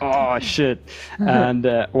 like, oh shit. And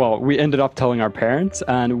well, we ended up telling our parents,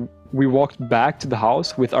 and we walked back to the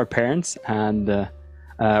house with our parents. And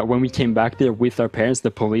when we came back there with our parents,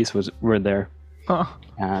 the police were there. Oh.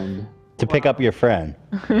 And to pick up your friend.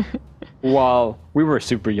 well, we were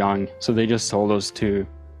super young, so they just told us to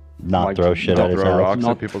Not throw shit at his throw house. rocks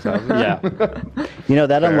at people's houses. Yeah. You know,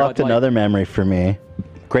 that Fair. unlocked But, like- another memory for me.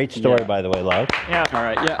 Great story, Yeah. by the way, love. Yeah. All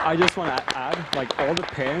right. Yeah. I just want to add, like, all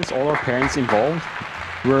our parents involved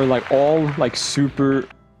were like all like super.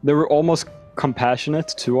 They were almost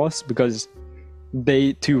compassionate to us because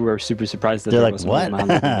they too were super surprised that They're there like, was an "What?" old man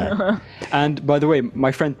living there. And by the way,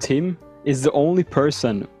 my friend Tim is the only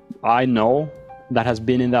person I know that has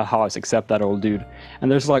been in that house except that old dude.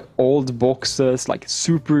 And there's like old boxes, like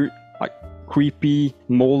super like creepy,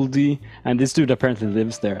 moldy, and this dude apparently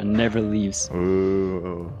lives there and never leaves.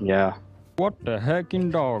 Ooh. Yeah. What the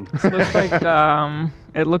hecking dog?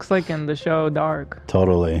 It looks like in the show Dark.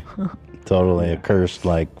 Totally. Totally. A cursed,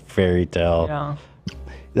 like, fairy tale. Yeah.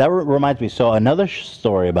 That reminds me. So, another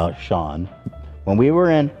story about Sean. When we were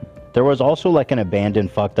in, there was also like an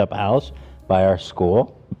abandoned, fucked up house by our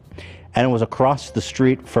school. And it was across the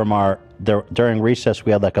street from during recess,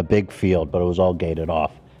 we had like a big field, but it was all gated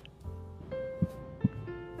off.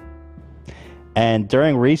 And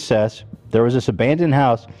during recess, there was this abandoned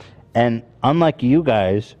house. And unlike you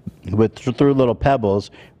guys, threw little pebbles,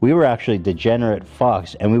 we were actually degenerate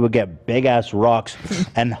fucks. And we would get big ass rocks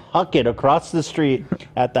and huck it across the street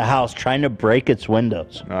at the house, trying to break its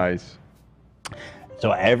windows. Nice.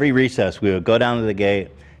 So every recess, we would go down to the gate,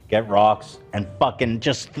 get rocks, and fucking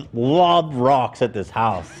just lob rocks at this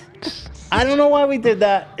house. I don't know why we did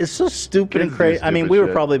that. It's so stupid and Kids do crazy. I mean, stupid we were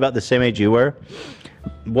shit. probably about the same age you were.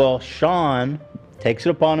 Well, Sean takes it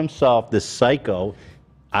upon himself, this psycho.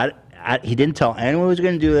 He didn't tell anyone he was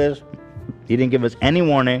going to do this. He didn't give us any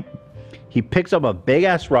warning. He picks up a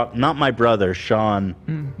big-ass rock. Not my brother, Sean,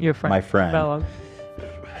 Your friend. my friend.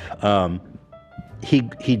 Bellow.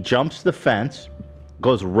 He jumps the fence,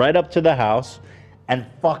 goes right up to the house, and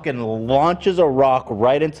fucking launches a rock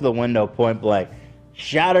right into the window, point blank.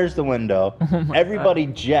 Shatters the window. Everybody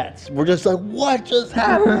jets. We're just like, what just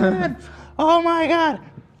happened? Oh my God.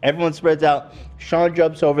 Everyone spreads out. Sean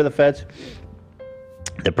jumps over the fence.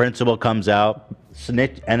 The principal comes out,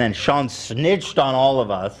 and then Sean snitched on all of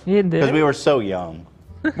us because we were so young.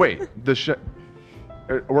 Wait,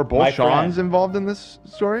 were both My Sean's friend. involved in this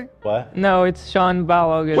story? What? No, it's Sean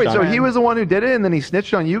Balog. Wait, so he was the one who did it, and then he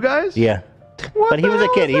snitched on you guys? Yeah. But he was a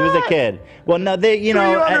kid. He was a kid. Well, no, they, you Threw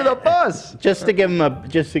know, you under the bus. Just to give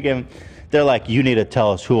him, they're like, you need to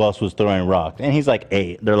tell us who else was throwing rocks. And he's like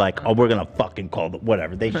 8. They're like, oh, we're gonna fucking call the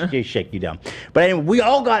whatever. They shake you down. But anyway, we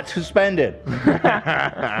all got suspended.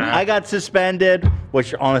 I got suspended,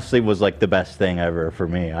 which honestly was like the best thing ever for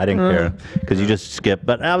me. I didn't care because you just skip.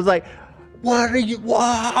 But I was like, what are you?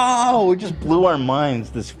 Wow! It just blew our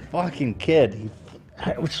minds. This fucking kid.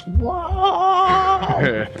 It was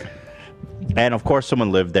wow. And of course,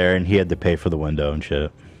 someone lived there, and he had to pay for the window and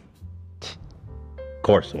shit. Of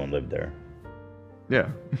course, someone lived there. Yeah.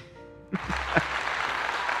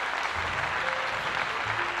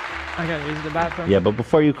 I gotta use the bathroom. Yeah, but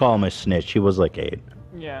before you call him a snitch, he was like 8.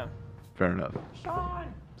 Yeah. Fair enough.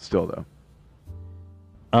 Still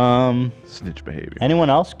though. Snitch behavior. Anyone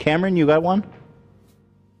else? Cameron, you got one?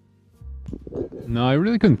 No, I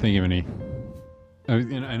really couldn't think of any.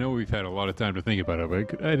 I know we've had a lot of time to think about it,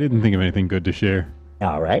 but I didn't think of anything good to share.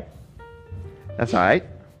 All right. That's all right.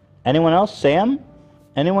 Anyone else? Sam?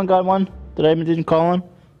 Anyone got one that I didn't call on?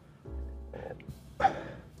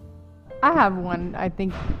 I have one. I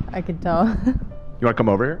think I could tell. You want to come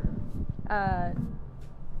over here?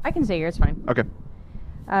 I can stay here. It's fine. Okay.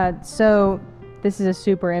 So this is a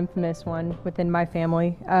super infamous one within my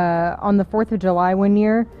family. On the 4th of July one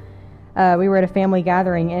year, we were at a family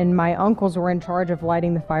gathering, and my uncles were in charge of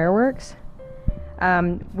lighting the fireworks.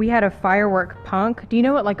 We had a firework punk. Do you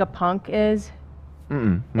know what like a punk is?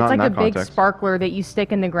 Not It's like in a that big context. sparkler that you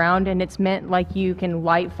stick in the ground, and it's meant like you can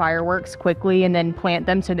light fireworks quickly and then plant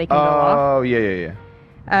them so they can go off. Oh,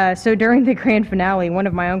 yeah. So during the grand finale, one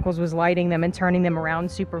of my uncles was lighting them and turning them around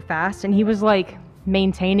super fast, and he was like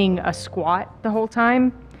maintaining a squat the whole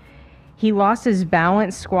time. He lost his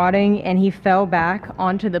balance squatting, and he fell back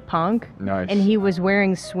onto the punk. Nice. And he was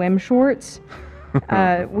wearing swim shorts.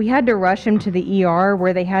 We had to rush him to the ER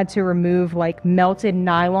where they had to remove like melted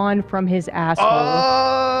nylon from his asshole.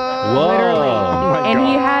 Whoa. Literally.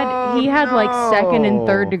 And he had like second and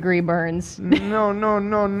third degree burns. No.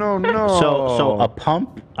 So a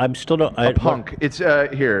pump? I'm still not. A punk. It's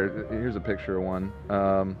here's a picture of one.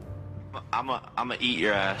 I'ma eat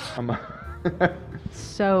your ass.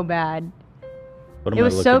 So bad. What am It I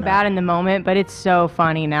was so looking at? bad in the moment, but it's so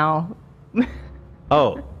funny now.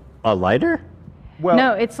 Oh, a lighter?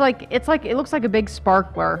 No, it's like it looks like a big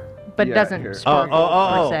sparkler, but it doesn't sparkle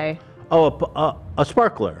per se. Oh, a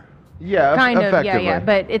sparkler. Yeah, Kind of, effectively. yeah.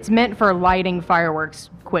 But it's meant for lighting fireworks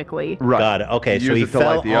quickly. Right. Got it. Okay, so Use he it to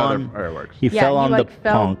fell light the other on. fireworks. He fell on the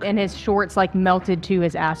fell punk. and his shorts like melted to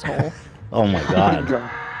his asshole. Oh my God.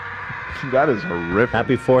 That is horrific.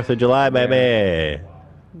 Happy 4th of July, baby.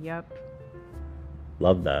 Yep.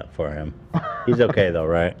 Love that for him. He's okay though,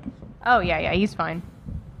 right? Oh yeah, he's fine.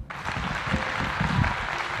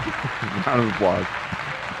 Round of applause.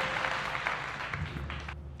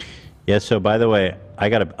 Yeah, so by the way, I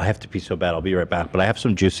have to pee so bad. I'll be right back. But I have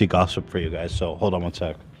some juicy gossip for you guys, so hold on one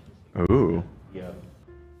sec. Ooh. Yeah.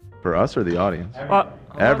 For us or the audience? Everybody.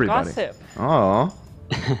 Everybody. Gossip. Oh.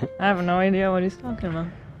 I have no idea what he's talking about.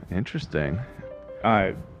 Interesting.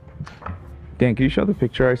 Dan, can you show the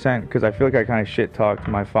picture I sent? Because I feel like I kind of shit talked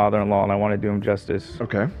my father-in-law, and I want to do him justice.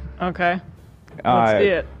 Okay. Okay. Let's see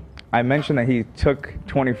it. I mentioned that he took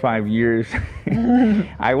 25 years.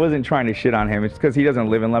 I wasn't trying to shit on him. It's because he doesn't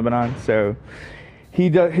live in Lebanon, so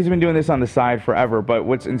he's been doing this on the side forever. But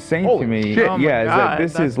what's insane to me, shit. Oh my is that God,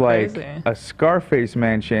 this that's is like crazy. a Scarface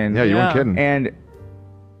mansion. Yeah, you weren't kidding. And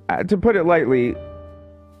to put it lightly,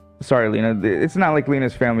 sorry, Lena, it's not like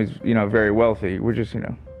Lena's family's very wealthy. We're just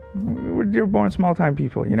we're born small time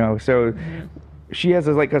people, So she has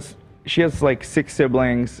like 6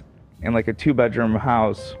 siblings and like a 2-bedroom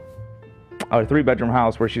house. Or a 3-bedroom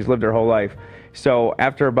house where she's lived her whole life. So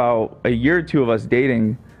after about a year or two of us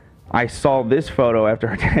dating, I saw this photo after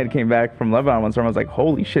her dad came back from Lebanon one summer. I was like,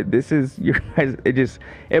 holy shit, this is your guys.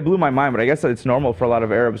 It blew my mind. But I guess it's normal for a lot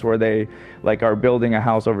of Arabs where they like are building a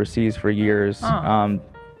house overseas for years.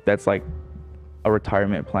 That's like a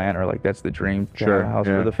retirement plan, or like that's the dream to have a house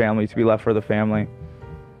for the family, to be left for the family.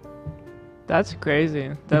 That's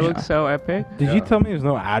crazy. That looks so epic. Did you tell me there's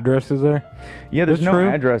no addresses there? Yeah, there's That's no true?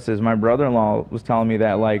 addresses. My brother-in-law was telling me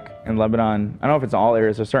that, like, in Lebanon, I don't know if it's all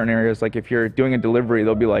areas, or certain areas, like, if you're doing a delivery,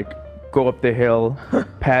 they'll be like, go up the hill,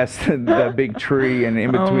 past the big tree, and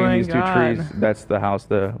in Oh between my these two God. trees, that's the house,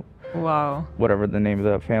 Wow. whatever the name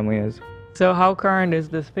of the family is. So how current is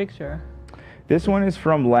this picture? This one is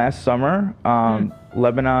from last summer.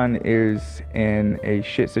 Lebanon is in a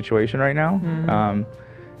shit situation right now. Mhm.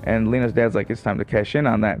 And Lena's dad's like, it's time to cash in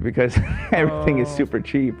on that because everything is super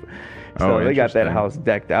cheap. So they got that interesting. house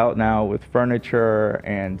decked out now with furniture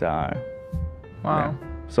and Wow. yeah.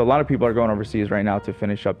 So a lot of people are going overseas right now to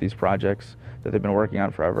finish up these projects that they've been working on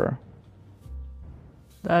forever.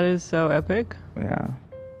 That is so epic. Yeah.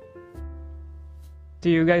 Do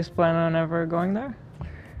you guys plan on ever going there?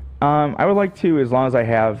 I would like to, as long as I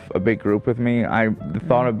have a big group with me. The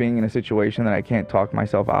thought of being in a situation that I can't talk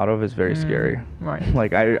myself out of is very scary. Right.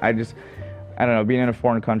 Like I don't know, being in a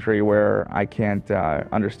foreign country where I can't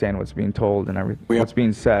understand what's being told and what's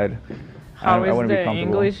being said. How I is wouldn't be the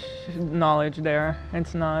comfortable. English knowledge there?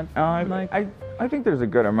 It's not like I think there's a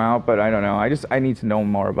good amount, but I don't know. I need to know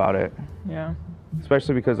more about it. Yeah.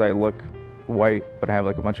 Especially because I look white, but I have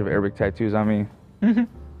like a bunch of Arabic tattoos on me.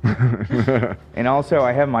 And also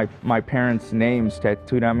I have my parents' names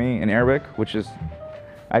tattooed on me in Arabic, which is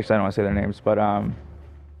actually I don't want to say their names, but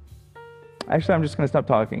actually I'm just gonna stop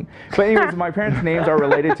talking. But anyways, my parents' names are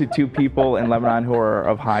related to 2 people in Lebanon who are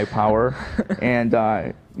of high power, and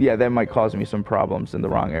yeah, that might cause me some problems in the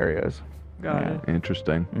wrong areas. Got it.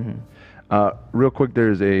 Interesting. Real quick,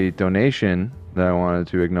 there's a donation that I wanted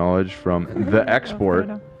to acknowledge from The Export.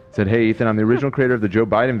 Said, hey, Ethan, I'm the original creator of the Joe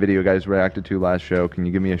Biden video you guys reacted to last show. Can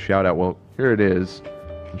you give me a shout out? Well, here it is.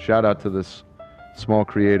 Shout out to this small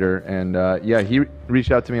creator. And yeah, he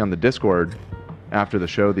reached out to me on the Discord after the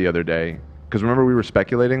show the other day. Because remember, we were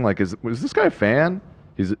speculating, like, was this guy a fan?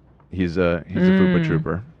 He's a Fupa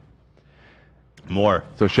Trooper. More.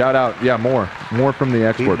 So shout out, yeah, more from the Keep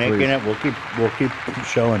export, making please. it. We'll keep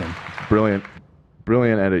showing him. Brilliant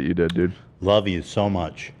edit you did, dude. Love you so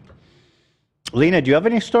much. Lena, do you have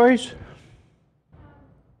any stories?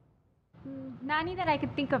 Not any that I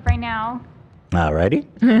could think of right now.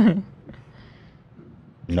 Alrighty.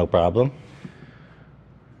 No problem.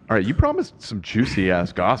 All right, you promised some juicy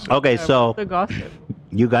ass gossip. Okay, so The gossip.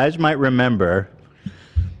 you guys might remember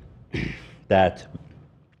that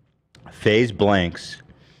FaZe Blanks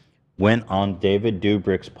went on David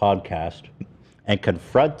Dobrik's podcast and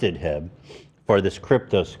confronted him for this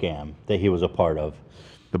crypto scam that he was a part of.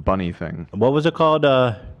 The bunny thing. What was it called?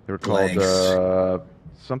 They were called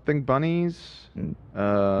something bunnies.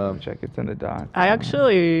 Check it's in the doc. I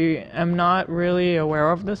actually am not really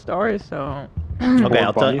aware of the story, so. Okay,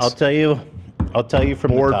 I'll tell you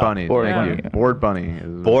from Board the top. bunnies. Thank you. Board bunny.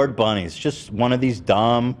 Board bunnies. Just one of these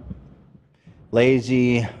dumb,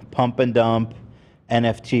 lazy, pump and dump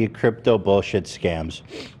NFT crypto bullshit scams.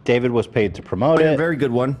 David was paid to promote A it. very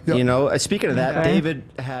good one. Yep. You know, speaking of that, Okay. David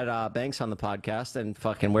had Banks on the podcast, and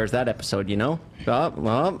fucking, where's that episode? You know,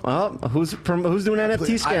 who's doing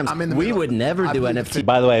NFT scams? We would never do NFT.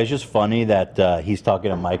 By the way, it's just funny that he's talking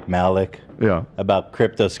to Mike Malik about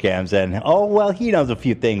crypto scams, and well, he knows a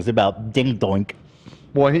few things about ding doink.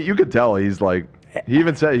 Well, you could tell he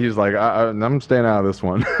even said he's like, I'm staying out of this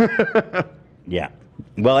one. Yeah.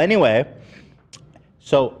 Well, anyway,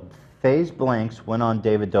 so FaZe Blanks went on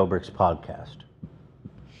David Dobrik's podcast,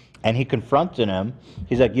 and he confronted him.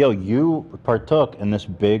 He's like, "Yo, you partook in this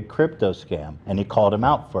big crypto scam," and he called him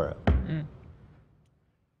out for it.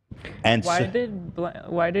 And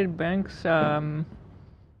Why did Banks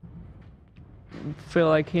feel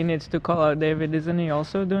like he needs to call out David? Isn't he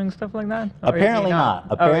also doing stuff like that? Or is he apparently not.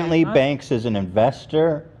 Oh, Apparently, he's not? Banks is an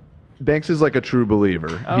investor. Banks is like a true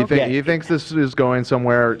believer. Okay. He thinks this is going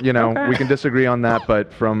somewhere. You know, Okay. we can disagree on that,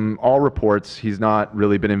 but from all reports, he's not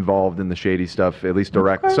really been involved in the shady stuff, at least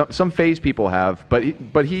direct. Some FaZe people have, but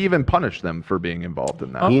he even punished them for being involved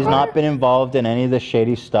in that. He's not been involved in any of the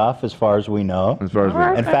shady stuff, as far as we know. As far as we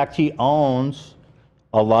know. In fact, he owns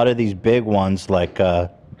a lot of these big ones, like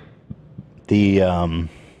the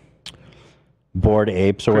Bored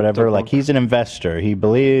Apes or whatever. Like, he's an investor. He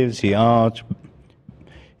believes he owns.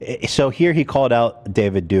 So here he called out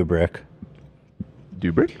David Dobrik.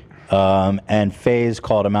 And FaZe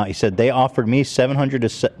called him out. He said they offered me $500,000 to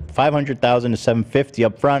 $750,000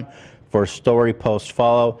 up front for a story post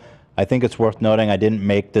follow. I think it's worth noting I didn't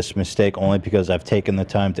make this mistake only because I've taken the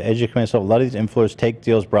time to educate myself. A lot of these influencers take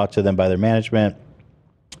deals brought to them by their management.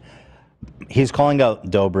 He's calling out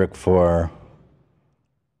Dobrik for.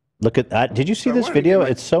 Look at that. Did you see this video?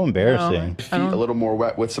 It's so embarrassing. Feet a little more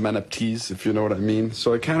wet with some NFTs, if you know what I mean.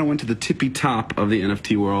 So I kind of went to the tippy top of the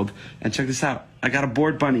NFT world, and check this out. I got a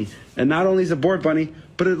board bunny, and not only is it a board bunny,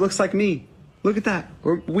 but it looks like me. Look at that.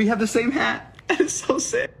 We have the same hat. It's so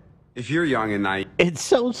sick. If you're young and naive, it's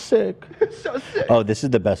so sick. It's so sick. Oh, this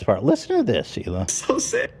is the best part. Listen to this, Hila. So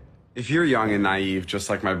sick. If you're young and naive,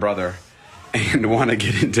 just like my brother, and want to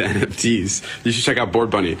get into NFTs, you should check out Board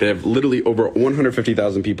Bunny. They have literally over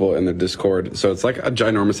 150,000 people in their Discord, so it's like a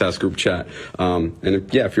ginormous ass group chat. And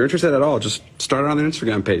if you're interested at all, just start it on their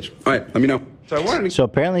Instagram page. All right, let me know. So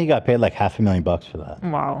apparently he got paid like $500,000 for that,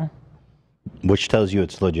 Wow. which tells you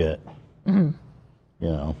it's legit. Mhm. You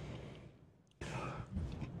know.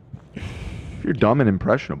 If you're dumb and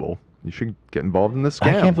impressionable, you should get involved in this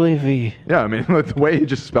scam. I can't believe he. Yeah, I mean, the way he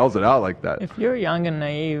just spells it out like that. If you're young and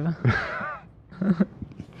naive.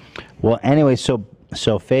 Well, anyway, so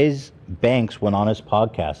FaZe Banks went on his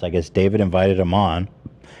podcast. I guess David invited him on,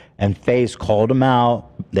 and FaZe called him out.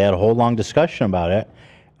 They had a whole long discussion about it,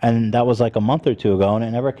 and that was like a month or two ago, and it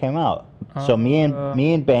never came out. So me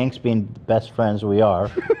and Banks, being best friends we are,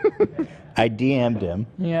 I DM'd him.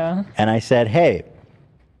 Yeah. And I said, "Hey,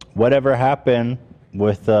 whatever happened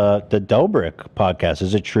with the Dobrik podcast?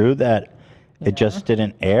 Is it true that it just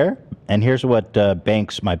didn't air?" And here's what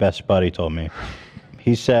Banks, my best buddy, told me.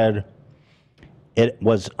 He said, "It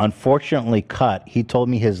was unfortunately cut. He told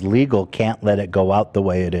me his legal can't let it go out the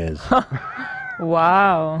way it is."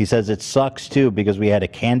 Wow. He says it sucks too because we had a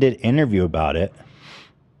candid interview about it,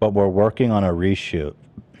 but we're working on a reshoot.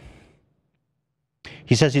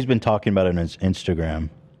 He says he's been talking about it on his Instagram.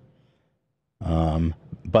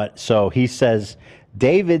 But so he says,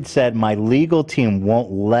 David said my legal team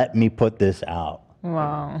won't let me put this out.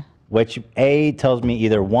 Wow. Which A, tells me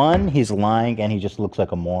either one, he's lying and he just looks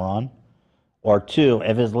like a moron. Or two,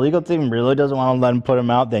 if his legal team really doesn't want to let him put him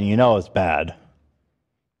out, then you know it's bad.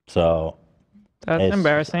 So That's it's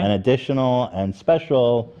embarrassing. An additional and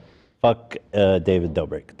special fuck David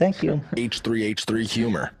Dobrik. Thank you. H3H3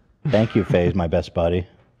 humor. Thank you, FaZe, my best buddy,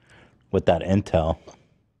 with that intel.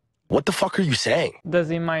 What the fuck are you saying? Does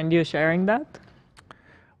he mind you sharing that?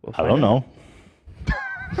 I don't know.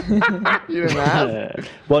 You didn't ask?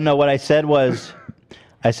 Well, no, what I said was,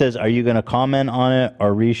 I says, are you going to comment on it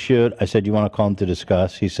or reshoot? I said, you want to call him to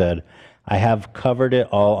discuss? He said, I have covered it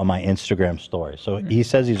all on my Instagram story. So he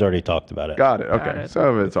says he's already talked about it. Got it. Okay.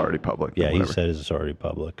 So it's already public. Yeah, he Whatever. said it's already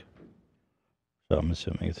public. So I'm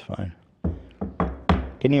assuming it's fine.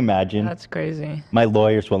 Can you imagine? That's crazy. My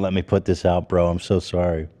lawyers won't let me put this out, bro. I'm so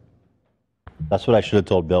sorry. That's what I should have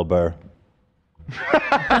told Bill Burr.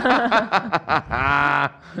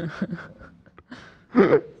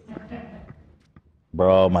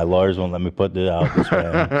 Bro, my lawyers won't let me put this out this way.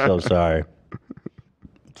 I'm so sorry.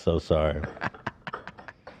 So sorry.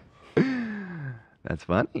 That's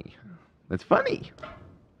funny. That's funny.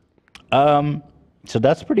 So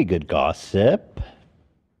that's pretty good gossip.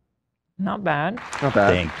 Not bad. Not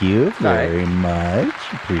bad. Thank you very much.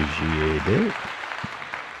 Appreciate it.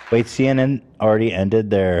 Wait, CNN already ended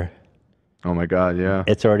their... Oh my God, yeah.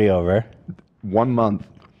 It's already over. 1 month.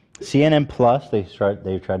 CNN Plus, they tried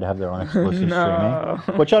to have their own exclusive No.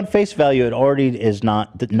 streaming, which on face value, it already is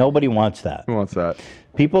not. Nobody wants that. Who wants that?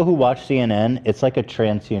 People who watch CNN, it's like a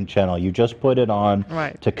transient channel. You just put it on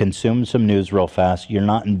to consume some news real fast. You're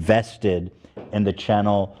not invested in the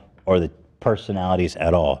channel or the personalities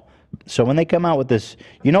at all. So when they come out with this,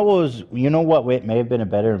 you know what may have been a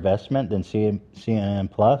better investment than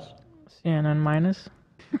CNN Plus? CNN minus.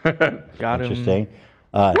 Got Interesting.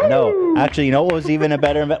 No, actually, you know what was even a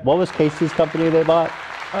better investment? What was Casey's company they bought?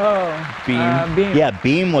 Oh, Beam. Beam. Yeah,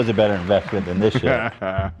 Beam was a better investment than this shit.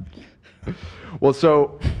 Well,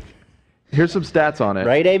 so here's some stats on it.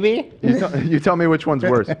 Right, AB? You tell me which one's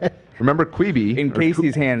worse. Remember Quibi? In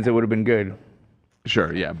Casey's hands, it would have been good.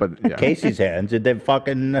 Sure, yeah, but yeah. Casey's hands? Did they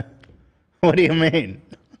fucking... What do you mean?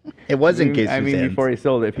 It wasn't Casey's hands. Before he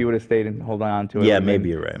sold it, if he would have stayed and held on to it. Yeah, it would have maybe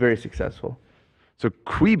been you're right. Very successful. So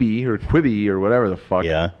Quibi or whatever the fuck.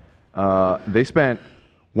 Yeah. They spent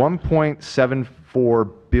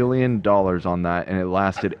 $1.74 billion on that, and it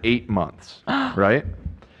lasted 8 months. Right?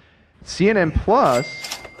 CNN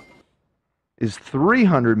Plus is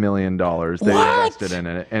 $300 million they invested in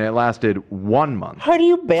it, and it lasted 1 month. How do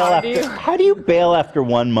you bail after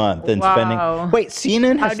 1 month and spending? Wait,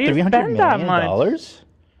 CNN has $300 million?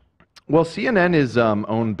 Well, CNN is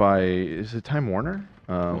owned by, is it Time Warner?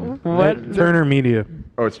 What? Turner Media.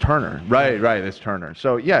 Oh, it's Turner. Right, it's Turner.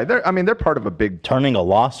 So yeah, they're part of a big turning a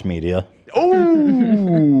loss media.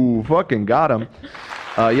 Oh, fucking got him.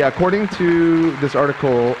 Yeah, according to this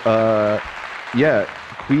article, yeah,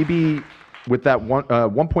 Quibi with that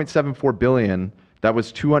 1.74 billion, that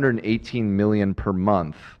was 218 million per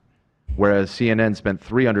month, whereas CNN spent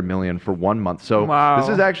 300 million for 1 month. So this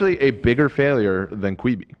is actually a bigger failure than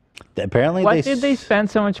Quibi. Apparently, what did they spend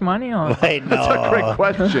so much money on? Wait, no. That's a great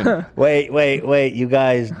question. wait, you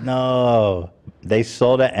guys, no. They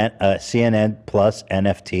sold a CNN Plus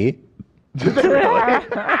NFT. Did they really?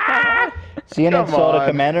 CNN sold a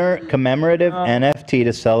commemorative NFT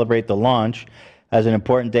to celebrate the launch as an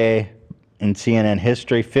important day in CNN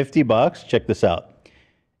history. $50. Check this out.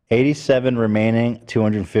 87 remaining,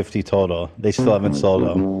 250 total. They still haven't sold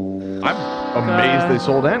them. I'm amazed they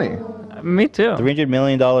sold any. Me too. $300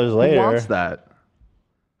 million later. Who wants that?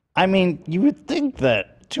 I mean, you would think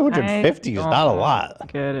that 250 is not a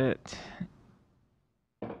lot. Get it.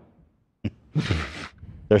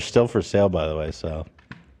 They're still for sale, by the way, so.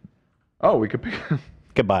 Oh, we could pick.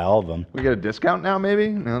 Could buy all of them. We get a discount now, maybe?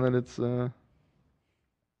 Now that it's now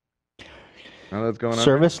that's going on.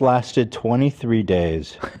 Service lasted 23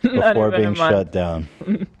 days before being shut down.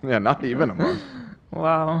 Yeah, not even a month.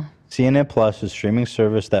 Wow. CNN Plus, a streaming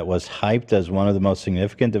service that was hyped as one of the most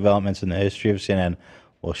significant developments in the history of CNN,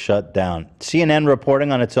 will shut down. CNN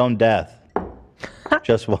reporting on its own death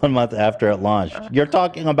just 1 month after it launched. You're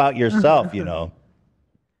talking about yourself, you know.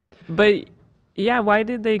 But yeah, why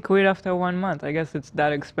did they quit after 1 month? I guess it's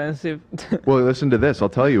that expensive. Well, listen to this. I'll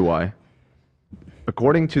tell you why.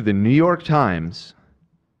 According to the New York Times,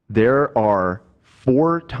 there are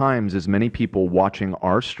 4 times as many people watching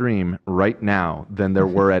our stream right now than there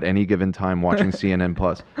were at any given time watching CNN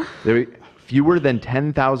Plus. Fewer than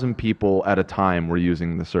 10,000 people at a time were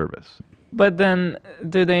using the service. But then,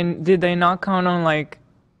 did they not count on like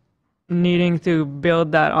needing to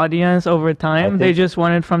build that audience over time? They just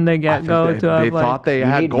wanted from the get-go to have they thought they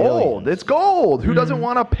had gold. It's gold. Who doesn't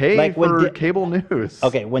want to pay for cable news?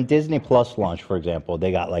 Okay, when Disney Plus launched, for example,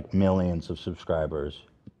 they got like millions of subscribers.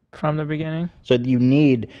 From the beginning. So you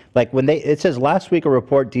need, like when it says last week a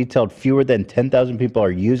report detailed fewer than 10,000 people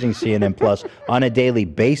are using CNN Plus on a daily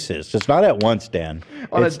basis. It's not at once, Dan.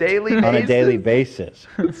 On a It's daily On a basis? daily basis.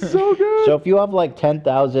 So good. So if you have like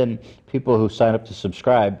 10,000 people who sign up to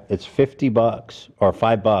subscribe, it's $50 or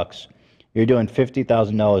 $5. You're doing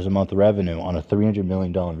 $50,000 a month revenue on a $300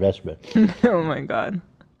 million investment. Oh my God.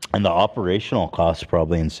 And the operational costs are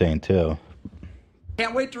probably insane too.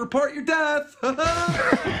 Can't wait to report your death.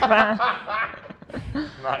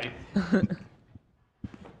 Nice.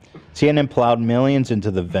 CNN plowed millions into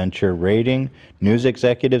the venture, rating news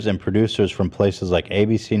executives and producers from places like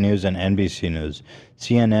ABC News and NBC News.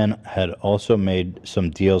 CNN had also made some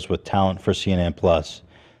deals with talent for CNN Plus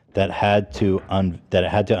that had to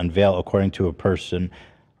unveil, according to a person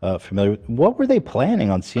familiar with. What were they planning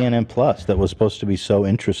on CNN Plus that was supposed to be so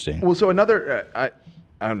interesting? Well, so another,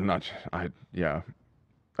 yeah.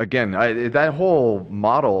 Again, that whole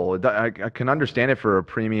model, I can understand it for a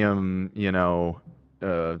premium,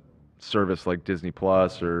 service like Disney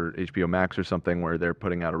Plus or HBO Max or something where they're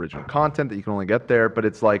putting out original content that you can only get there. But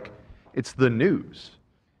it's like, it's the news.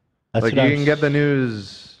 That's like what you can get the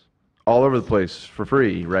news all over the place for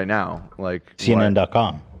free right now. Like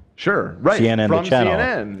CNN.com. Sure, right. CNN, from the channel.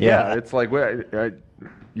 CNN. Yeah. It's like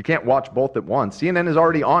you can't watch both at once. CNN is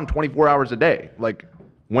already on 24 hours a day. Like,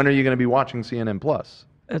 when are you going to be watching CNN Plus?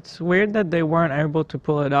 It's weird that they weren't able to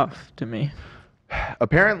pull it off to me.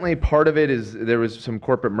 Apparently, part of it is there was some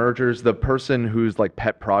corporate mergers. The person whose like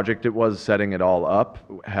pet project it was setting it all up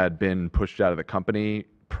had been pushed out of the company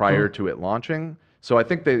prior to it launching. So I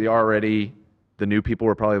think the new people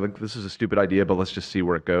were probably like, this is a stupid idea, but let's just see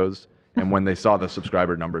where it goes. And when they saw the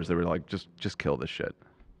subscriber numbers, they were like, just kill this shit.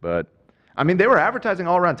 But I mean, they were advertising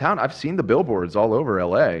all around town. I've seen the billboards all over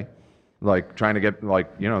LA. Like trying to get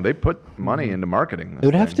they put money into marketing. It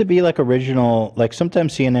would have to be like original, like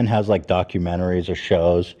sometimes CNN has like documentaries or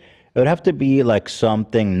shows. It would have to be like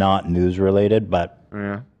something not news related, but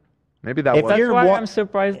yeah, maybe that. If was. That's you're why wa- I'm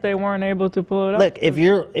surprised they weren't able to pull it off. Look, if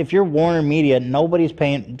you're Warner Media, nobody's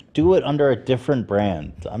paying. Do it under a different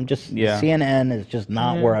brand. CNN is just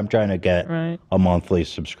not Yeah. where I'm trying to get Right. a monthly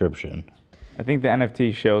subscription. I think the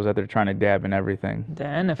NFT shows that they're trying to dab in everything. The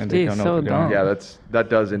And they NFT don't is know so what they're doing. dumb. Yeah, that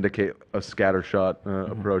does indicate a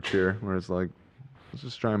scattershot approach here, where it's like, let's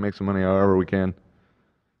just try and make some money however we can.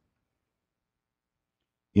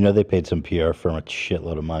 You know, they paid some PR firm a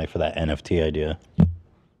shitload of money for that NFT idea.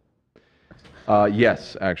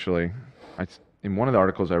 Yes, actually, in one of the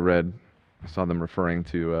articles I read, I saw them referring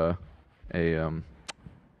to a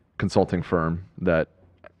consulting firm that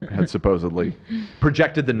had supposedly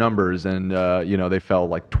projected the numbers, and they fell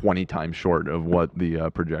like 20 times short of what the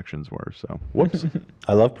projections were. So, whoops.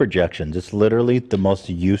 I love projections. It's literally the most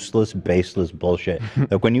useless, baseless bullshit.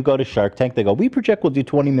 Like when you go to Shark Tank, they go, "We project we'll do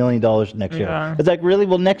 $20 million next year." Yeah. It's like, really?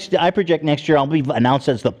 Well, I project next year I'll be announced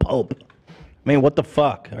as the Pope. I mean, what the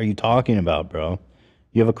fuck are you talking about, bro?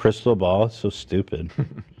 You have a crystal ball? It's so stupid.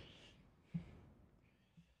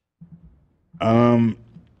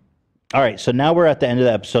 All right, so now we're at the end of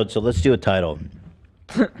the episode, so let's do a title.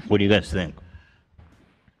 What do you guys think?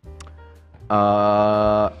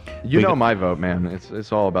 You know my vote, man.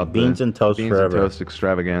 It's all about Beans the and toast beans forever. and toast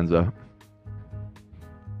extravaganza.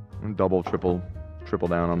 Double, triple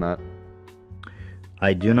down on that.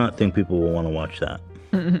 I do not think people will want to watch that.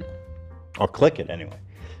 Or click it anyway.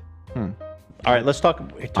 All right, let's talk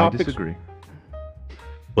topics. I disagree.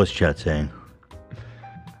 What's chat saying?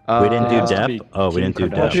 We didn't do Depp? Oh, we didn't do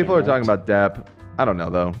Well, Depp. people are talking about Depp. I don't know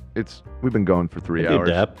though. We've been going for 3 I do hours.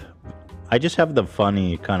 Depp. I just have the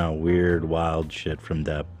funny, kind of weird, wild shit from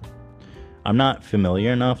Depp. I'm not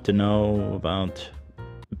familiar enough to know about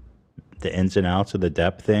the ins and outs of the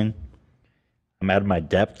Depp thing. I'm out of my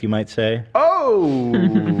depth, you might say. Oh!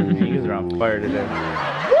 You guys are on fire today.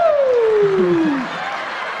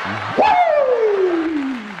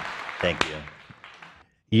 Thank you.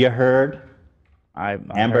 You heard? I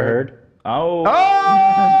Amber Heard? Oh.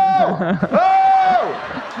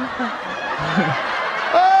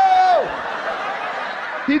 Oh!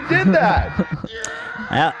 He did that.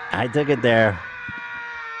 Yeah, I took it there.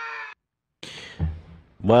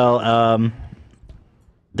 Well,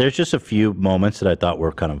 there's just a few moments that I thought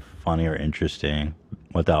were kind of funny or interesting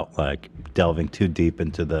without like delving too deep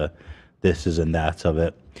into the thises and that's of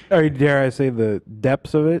it. Or dare I say the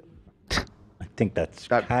depths of it? I think that's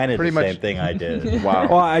kind of the pretty same much- thing I did.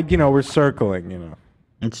 Well, we're circling,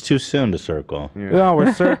 It's too soon to circle. No,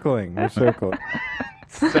 we're circling. We're circling.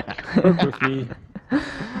 Work with me.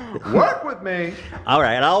 Work with me. All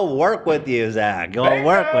right, I'll work with you, Zach. I'll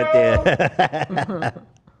work with you.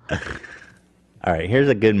 All right, here's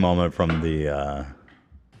a good moment from the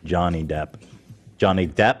Johnny Depp. Johnny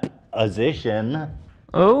Depp-position.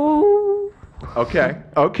 Oh. Okay.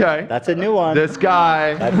 Okay. That's a new one. This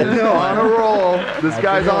guy That's a new is on a one. roll. This That's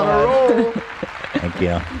guy's a new on a one. roll. Thank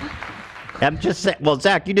you. I'm just saying. Well,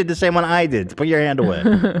 Zach, you did the same one I did. Put your hand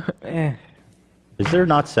away. Is there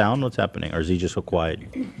not sound? What's happening? Or is he just so quiet?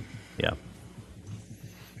 Yeah.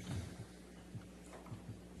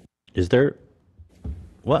 Is there...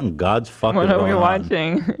 What in God's fuck What is are going we on?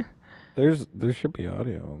 watching? There should be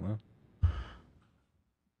audio on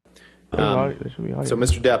that. So,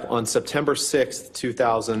 Mr. Depp, on September 6th,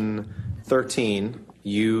 2013,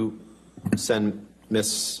 you send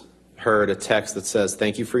Miss Heard a text that says,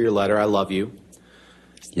 "Thank you for your letter. I love you."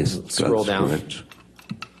 Yes, Scroll that's down. correct.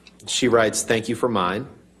 She writes, "Thank you for mine."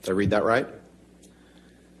 Did I read that right?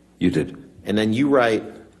 You did. And then you write,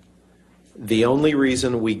 "The only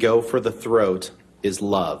reason we go for the throat is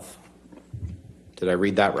love." Did I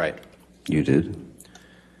read that right? You did.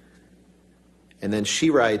 And then she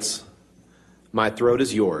writes, "My throat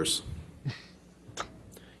is yours.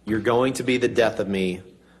 You're going to be the death of me,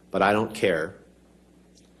 but I don't care."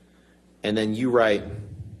 And then you write,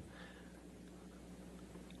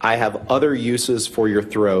 "I have other uses for your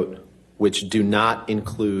throat which do not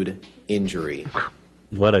include injury."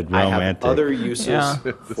 What a I have romantic. other uses Yeah.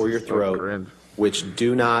 for your throat which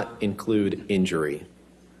do not include injury.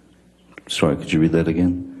 Sorry, could you read that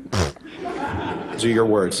again? Those are your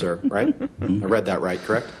words, sir, right? I read that right,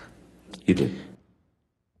 correct? You did.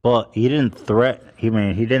 Well, he didn't he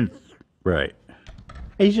didn't... Right.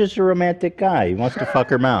 He's just a romantic guy. He wants to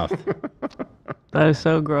fuck her mouth. That is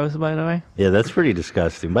so gross, by the way. Yeah, that's pretty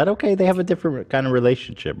disgusting. But okay, they have a different kind of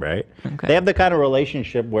relationship, right? Okay. They have the kind of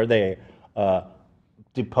relationship where they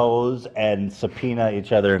depose and subpoena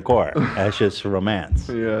each other in court. That's just romance.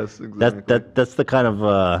 Yes, exactly. That's the kind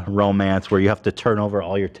of romance where you have to turn over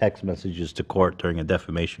all your text messages to court during a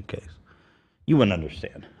defamation case. You wouldn't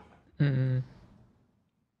understand. Mm-mm.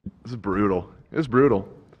 This is brutal. It's brutal.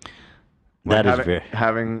 That is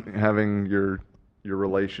having your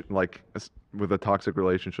relation with a toxic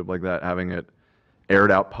relationship like that, having it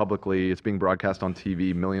aired out publicly. It's being broadcast on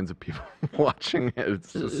TV. Millions of people watching it.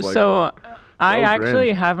 It's just like I actually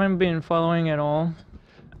cringe. haven't been following at all.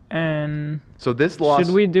 And So this loss.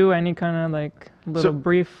 should we do any kind of little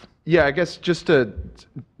brief? Yeah, I guess just to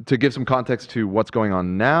give some context to what's going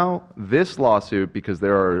on now, this lawsuit, because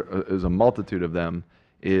there is a multitude of them,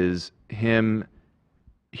 is him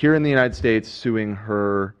here in the United States suing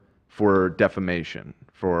her for defamation.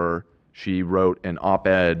 She wrote an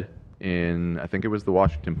op-ed in, I think it was the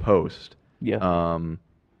Washington Post,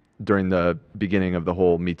 during the beginning of the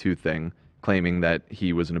whole Me Too thing, claiming that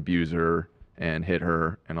he was an abuser and hit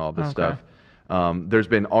her and all this stuff. There's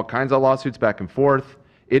been all kinds of lawsuits back and forth.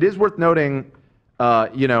 It is worth noting,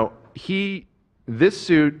 this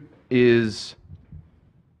suit is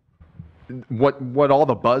what all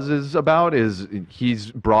the buzz is about is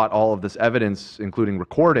he's brought all of this evidence, including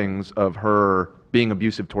recordings of her being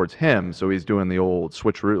abusive towards him. So he's doing the old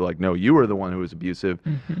switcheroo, like, no, you were the one who was abusive.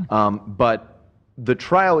 But the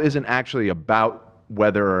trial isn't actually about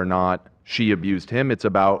whether or not she abused him. It's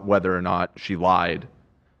about whether or not she lied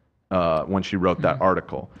when she wrote that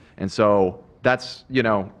article. And so that's,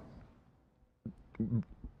 we're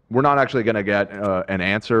not actually going to get an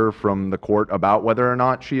answer from the court about whether or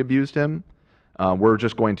not she abused him. We're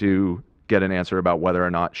just going to get an answer about whether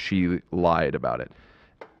or not she lied about it.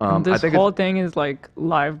 This whole thing is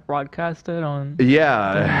live broadcasted on.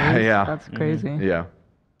 Yeah, the news? yeah. That's crazy. Yeah.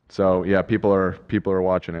 So yeah, people are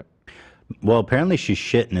watching it. Well, apparently she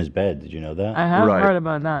shit in his bed. Did you know that? I have heard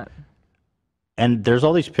about that. And there's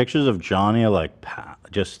all these pictures of Johnny,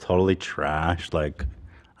 just totally trashed. I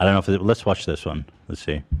don't know if let's watch this one. Let's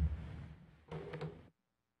see.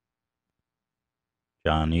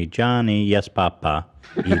 Johnny, yes, Papa.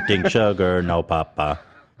 Eating sugar, no, Papa.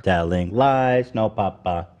 Telling lies, no,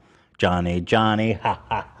 Papa. Johnny, ha,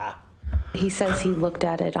 ha, ha. He says he looked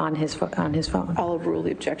at it on his phone. I'll overrule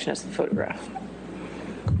the objection as to the photograph.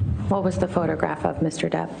 What was the photograph of Mr.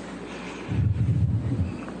 Depp?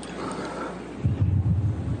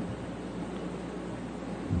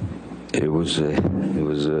 It was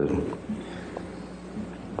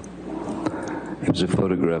a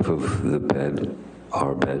photograph of the bed,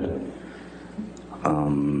 our bed,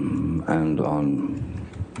 and on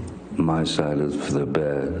my side of the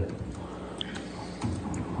bed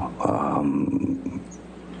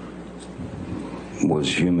was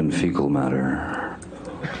human fecal matter.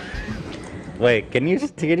 Wait, can you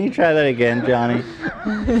try that again, Johnny?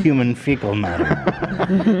 Human fecal matter.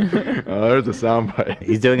 There's a soundbite.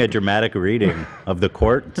 He's doing a dramatic reading of the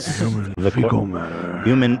court. Human fecal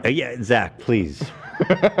matter. Yeah, Zach, please.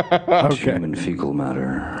 Human fecal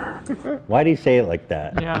matter. Why do you say it like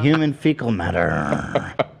that? Yeah. Human fecal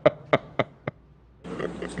matter.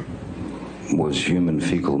 Was human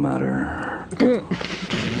fecal matter.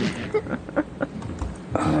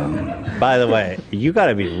 By the way, you got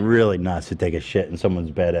to be really nuts to take a shit in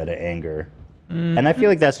someone's bed out of anger. And I feel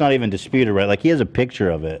like that's not even disputed, right? Like he has a picture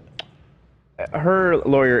of it. Her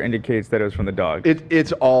lawyer indicates that it was from the dog.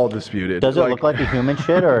 It's all disputed. Does it look like a human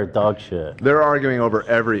shit or a dog shit? They're arguing over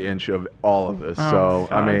every inch of all of this. Oh,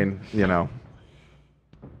 So, I mean, you know.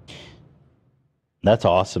 That's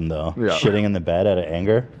awesome, though. Yeah. Shitting in the bed out of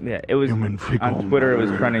anger. Yeah, it was on Twitter. It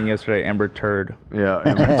was trending yesterday. Amber Turd. Yeah,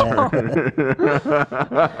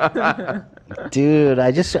 Dude,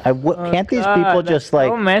 can't these people God, just that's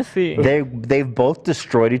like so messy. They've both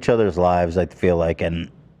destroyed each other's lives. I feel like,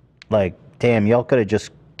 and like, damn, y'all could have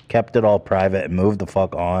just kept it all private and moved the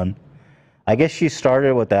fuck on. I guess she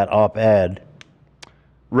started with that op-ed.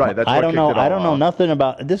 Right. That's I what don't kicked know. it all I don't know off. nothing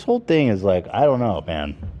about this whole thing. Is like I don't know,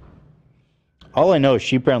 man. All I know is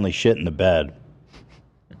she apparently shit in the bed.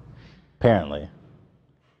 Apparently,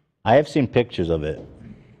 I have seen pictures of it.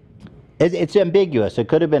 It's ambiguous. It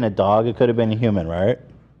could have been a dog. It could have been a human, right?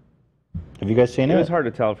 Have you guys seen it? It was hard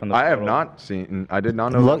to tell from the. I have not seen. I did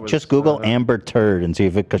not know. Look, that was, just Google Amber Turd and see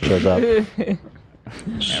if it shows up.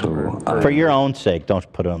 So For your own sake,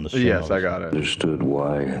 don't put it on the show. Yes, I got it. understood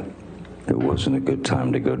why it wasn't a good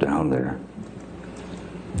time to go down there.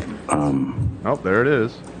 Oh, there it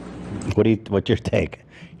is. What's your take?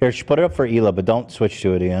 Here, put it up for Ela, but don't switch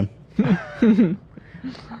to it again.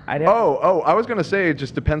 I was gonna say it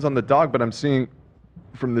just depends on the dog, but I'm seeing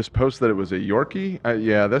from this post that it was a Yorkie.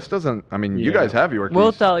 Yeah, this doesn't. I mean, you guys have Yorkies.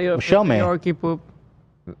 We'll tell you if Show it's me. a Yorkie poop.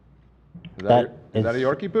 Is that a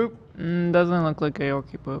Yorkie poop? Doesn't look like a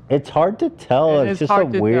Yorkie poop. It's hard to tell. It It's is just a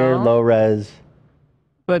hard to weird tell. low res.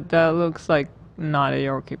 But that looks like not a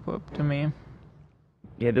Yorkie poop to me.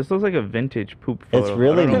 Yeah, this looks like a vintage poop photo. It's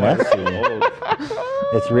really I don't know why it's messy. so old.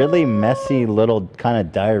 It's really messy little kind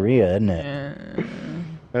of diarrhea, isn't it?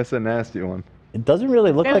 That's a nasty one. It doesn't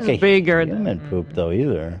really look It's like a bigger human poop though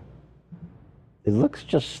either. It looks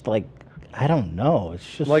just like I don't know.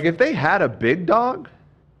 It's just Like if they had a big dog,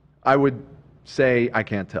 I would say I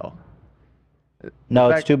can't tell. no,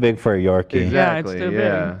 in it's fact- too big for a Yorkie. Exactly. too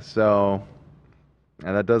Yeah. big. So,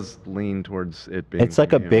 and that does lean towards it being. It's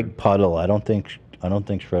like a human. big puddle. I don't think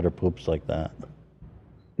Shredder poops like that.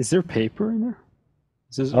 Is there paper in there?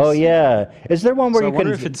 Oh yeah. Is there one where So you I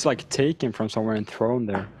wonder can? if it's like taken from somewhere and thrown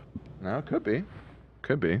there. No, it could be.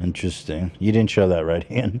 Could be. Interesting. You didn't show that right,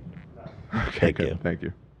 Ian. Okay, good. Thank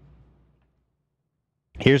you.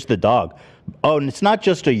 Here's the dog. Oh, and it's not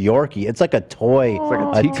just a Yorkie. It's like a toy. It's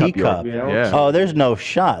like a teacup Yorkie. Yeah. Oh, there's no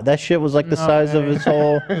shot. That shit was like the size of his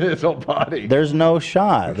whole. His whole body. There's no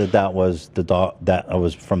shot that was the dog. That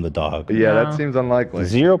was from the dog. Yeah, that seems unlikely.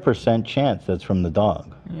 0% chance that's from the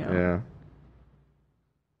dog. Yeah.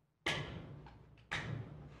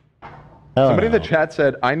 Hell Somebody in no. the chat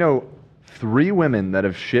said, I know 3 women that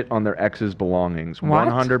have shit on their ex's belongings. What?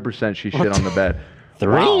 100% she shit on the bed.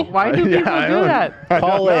 3? Wow. Why do people I do don't- that? I don't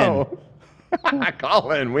Call in. know.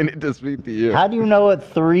 Call in. We need to speak to you. How do you know what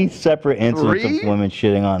 3 separate incidents 3? of women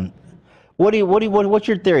shitting on? What's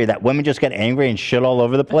your theory that women just get angry and shit all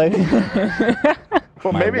over the place?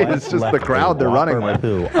 Well, My maybe wife it's just the left crowd a they're running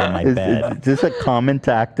Whopper with. poo on my bed. Is this a common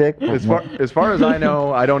tactic? As far as I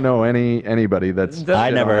know, I don't know anybody that's. I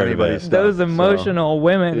shit never on heard of anybody's it. stuff, Those so- emotional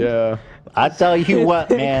women. Yeah. I tell you what,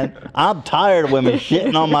 man, I'm tired of women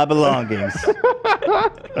shitting on my belongings.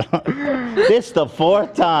 This the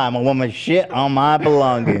 4th time a woman shit on my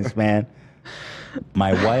belongings, man.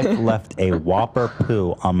 My wife left a Whopper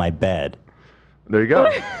poo on my bed. There you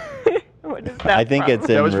go. What is that I think from? it's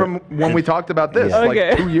in That was from when we talked about this, Yeah. Okay.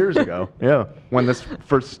 like 2 years ago. Yeah, when the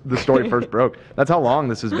story first broke. That's how long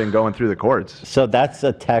this has been going through the courts. So that's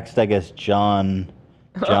a text, I guess,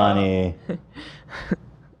 Johnny.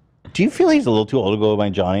 Do you feel he's a little too old to go by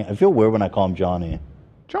Johnny? I feel weird when I call him Johnny.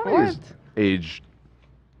 Johnny is age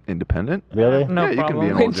independent. Really? No Yeah, you can be problem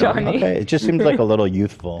an with old Johnny. Johnny. Okay, it just seems like a little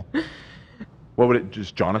youthful. What would it?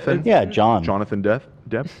 Just Jonathan? Yeah, John. Jonathan Depp?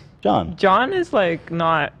 John. John is like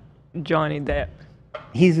not Johnny Depp.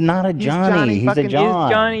 He's not a Johnny. He's a fucking- John.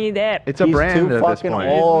 He's Johnny Depp. It's a He's brand too at this fucking point.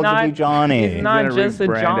 old to be He's Johnny. He's not Gonna just a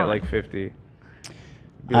rebrand John. at like 50.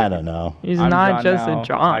 I don't know. He's I'm not John just now. a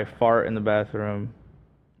John. I fart in the bathroom.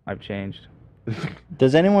 I've changed.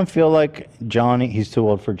 Does anyone feel like Johnny? He's too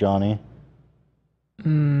old for Johnny.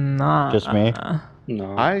 Nah. Just me?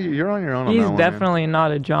 No. You're on your own on He's that one, man. definitely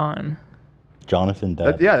not a John. Jonathan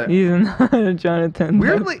Depp. Yeah. He's not a Jonathan.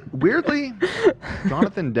 Depp. Weirdly,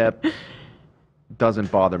 Jonathan Depp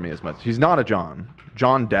doesn't bother me as much. He's not a John.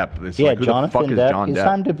 John Depp. It's Yeah, like, who Jonathan the fuck Depp. is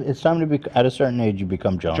John Depp? It's time to be at a certain age you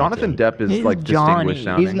become Jonathan. Jonathan Depp is He's like Johnny. distinguished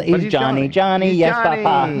sounding. He's But Johnny. Johnny, He's yes, Johnny.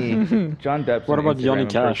 papa. John Depp's What an about Instagram Johnny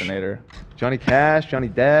Cash? impersonator. Johnny Cash, Johnny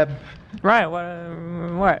Depp. Right.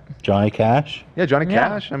 What? Johnny Cash. Yeah, Johnny Yeah.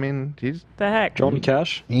 Cash. I mean, he's. The heck? Johnny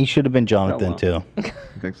Cash? He should have been Jonathan too. You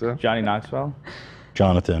think so? Johnny Knoxville.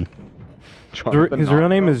 Jonathan. His real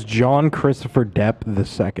name is John Christopher Depp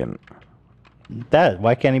II.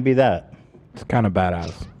 Why can't he be that? It's kind of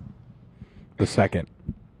badass. The second.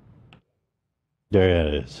 There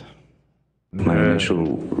it is. My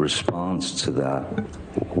initial response to that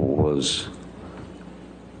was,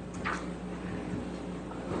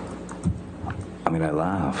 I mean, I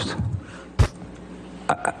laughed.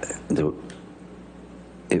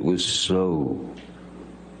 It was so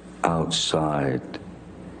outside.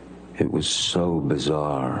 It was so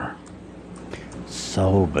bizarre.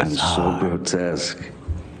 So bizarre. And so grotesque.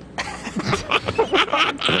 that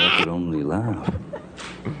I could only laugh.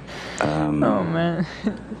 Oh man,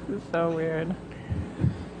 this is so weird.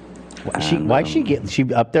 Why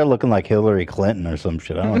she up there looking like Hillary Clinton or some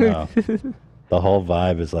shit? I don't know. The whole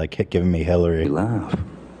vibe is like giving me Hillary. Laugh.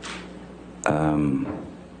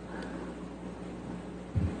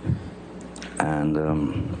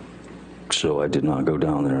 So I did not go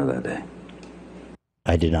down there that day.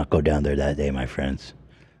 I did not go down there that day, my friends.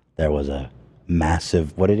 There was a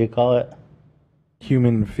massive, what did you call it?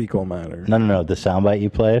 Human fecal matter. No. The soundbite you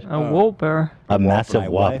played? A whooper. A massive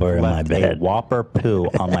whopper in my left bed. a whopper poo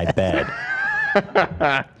on my bed.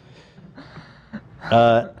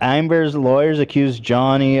 Amber's lawyers accuse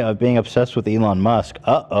Johnny of being obsessed with Elon Musk.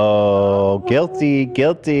 Uh-oh.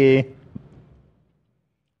 Guilty.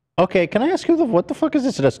 Okay, can I ask you, what the fuck is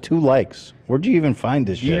this? It has 2 likes. Where'd you even find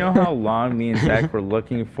this shit? You know how long me and Zach were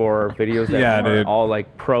looking for videos that were all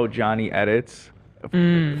like pro Johnny edits?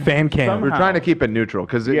 Fan cam. We're trying to keep it neutral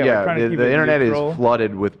because we're trying to keep the it internet neutral. is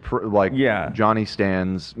flooded with Johnny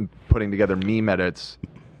stands putting together meme edits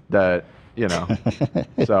that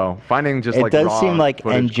so finding just it like does raw seem like in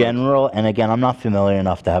footage general, and again, I'm not familiar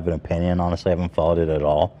enough to have an opinion. Honestly, I haven't followed it at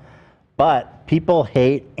all. But people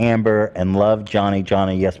hate Amber and love Johnny.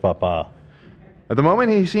 Yes, papa. At the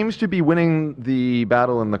moment, he seems to be winning the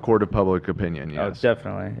battle in the court of public opinion. Yes,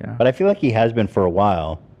 definitely. Yeah. But I feel like he has been for a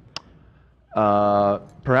while.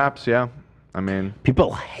 Perhaps, yeah. I mean,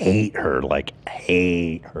 people hate her.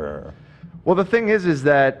 Well, the thing is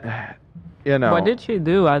that What did she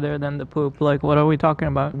do other than the poop? Like, what are we talking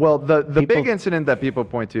about? Well, the big incident that people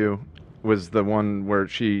point to was the one where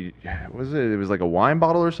it was like a wine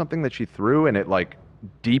bottle or something that she threw, and it like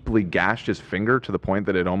deeply gashed his finger to the point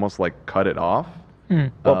that it almost like cut it off.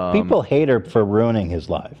 Well, people hate her for ruining his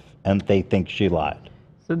life, and they think she lied.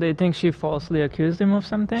 So they think she falsely accused him of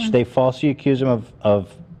something? They falsely accuse him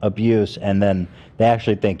of abuse, and then they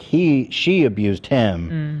actually think she abused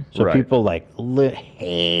him. So Right. people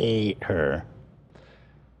hate her.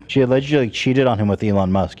 She allegedly cheated on him with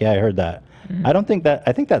Elon Musk. Yeah, I heard that. I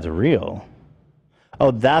think that's real.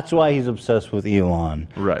 Oh, that's why he's obsessed with Elon.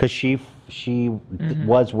 Right. Because she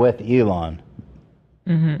was with Elon.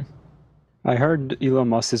 I heard Elon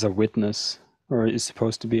Musk is a witness, or is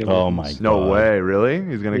supposed to be a witness. Oh my God. No way, really?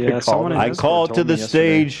 He's gonna get called. I called to the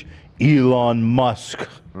stage Elon Musk.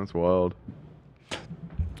 That's wild.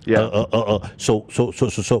 Yeah. So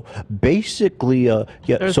basically, yeah.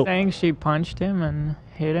 They're So saying she punched him and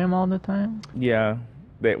hit him all the time? Yeah.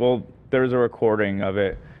 There's a recording of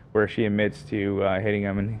it where she admits to hitting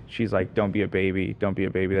him, and she's like, "Don't be a baby. Don't be a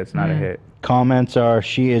baby. That's not a hit." comments are,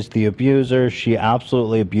 she is the abuser. She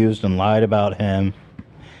absolutely abused and lied about him.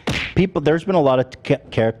 There's been a lot of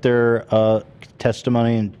character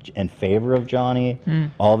testimony in favor of Johnny.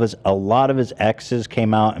 A lot of his exes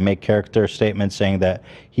came out and made character statements saying that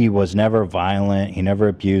he was never violent, he never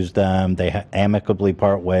abused them, they amicably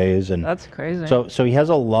part ways, and that's crazy. So he has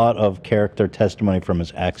a lot of character testimony from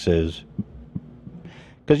his exes.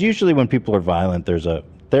 Because usually when people are violent, there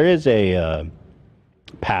is a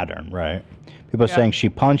pattern, right? People are saying she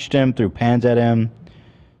punched him, threw pans at him.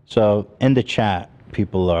 So in the chat,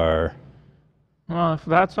 people are Well, if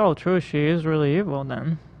that's all true, she is really evil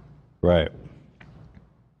then. right.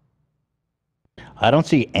 I don't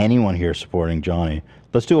see anyone here supporting Johnny.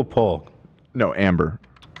 Let's do a poll. No, Amber.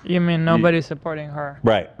 You mean nobody's supporting her?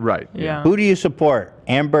 Right. Yeah. Who do you support?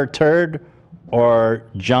 Amber Turd or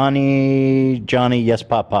Johnny Yes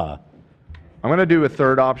Papa? I'm gonna do a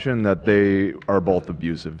third option that they are both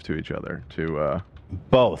abusive to each other.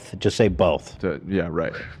 Both. Just say both. Yeah,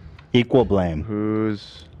 right. Equal blame.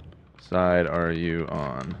 Whose side are you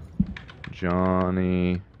on?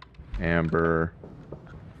 Johnny, Amber,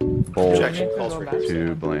 both Objection. Calls for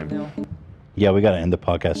to blame. Yeah, we got to end the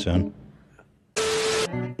podcast soon.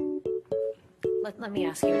 Let me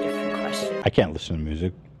ask you a different question. I can't listen to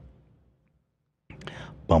music.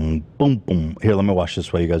 Boom, boom, boom. Here, let me watch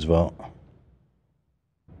this while you guys vote.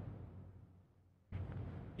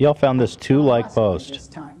 Y'all found this 2-like post. This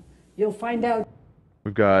time. You'll find out.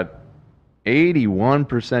 We've got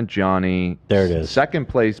 81% Johnny. There it is. Second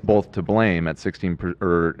place, both to blame at 16,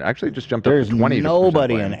 or actually just jumped up There's to 20.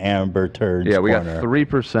 nobody in Amber Turd's Yeah, we corner. got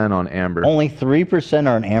 3% on Amber. Only 3%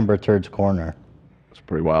 are in Amber Turd's corner. It's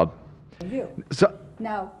pretty wild. You. So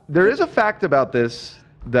Now, there is a fact about this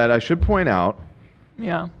that I should point out.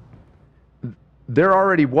 Yeah. There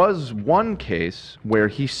already was one case where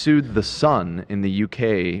he sued the Sun in the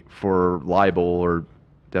UK for libel or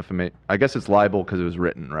defamation. I guess it's libel because it was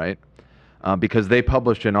written, right? Because they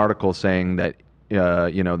published an article saying that,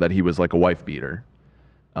 that he was like a wife beater.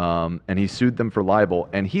 And he sued them for libel,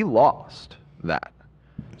 and he lost that.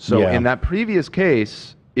 So in that previous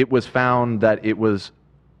case, it was found that it was,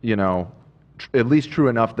 at least true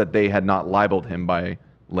enough that they had not libeled him by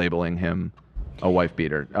labeling him a wife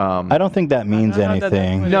beater. I don't think that means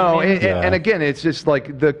anything. No, and again, it's just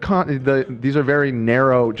like these are very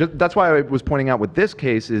narrow. That's why I was pointing out with this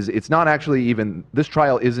case is it's not actually even, this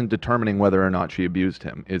trial isn't determining whether or not she abused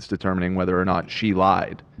him. It's determining whether or not she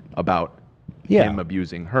lied about him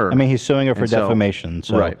abusing her. I mean, he's suing her for And so- defamation.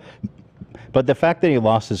 So, right. But the fact that he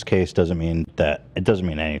lost his case doesn't mean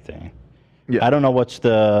anything. I don't know what's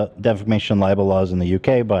the defamation libel laws in the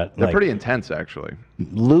UK, but They're pretty intense, actually.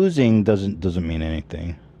 Losing doesn't mean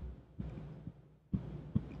anything.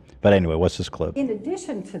 But anyway, what's this clip? in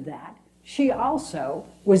addition to that, she also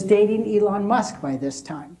was dating Elon Musk by this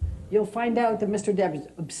time. You'll find out that Mr. Depp is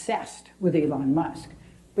obsessed with Elon Musk,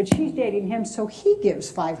 but she's dating him, so he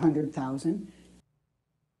gives $500,000.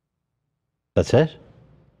 That's it?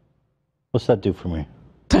 What's that do for me?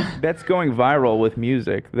 That's going viral with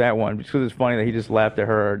music, that one, because it's funny that he just laughed at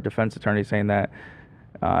her defense attorney saying that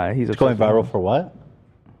he's going viral for what?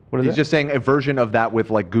 What is He's it? just saying a version of that with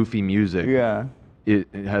like goofy music. Yeah. It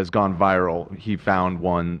has gone viral. He found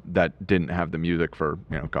one that didn't have the music for,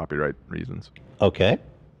 copyright reasons. Okay.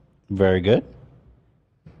 Very good.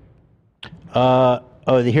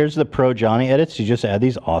 Here's the pro Johnny edits. You just add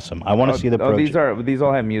these. Awesome. I want to see the pro. These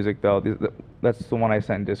all have music though. That's the one I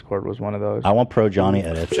sent in Discord was one of those. I want pro Johnny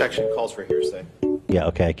edits. Objection calls for hearsay. Yeah.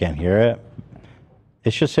 Okay. I can't hear it.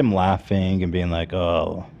 It's just him laughing and being like,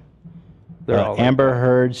 "Oh." They're all like Amber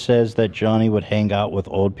Heard says that Johnny would hang out with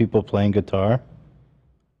old people playing guitar.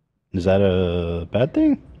 Is that a bad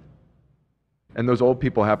thing? And those old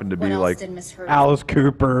people happen to be like Alice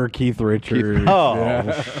Cooper, Keith Richards.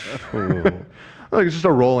 Like it's just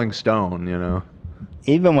a Rolling Stone,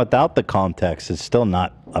 Even without the context, it's still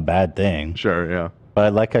not a bad thing. Sure, yeah. But I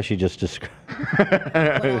like how she just described.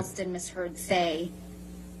 What else did Miss Heard say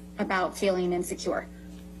about feeling insecure?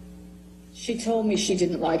 She told me she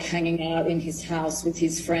didn't like hanging out in his house with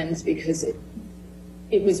his friends because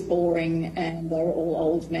it was boring and they were all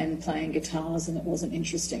old men playing guitars and it wasn't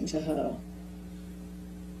interesting to her.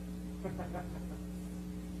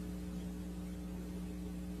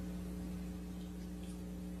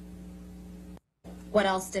 What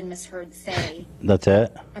else did Miss Heard say That's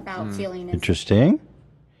it. about feeling insecure? Interesting.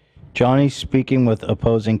 Johnny speaking with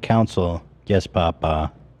opposing counsel. Yes,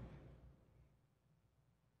 Papa.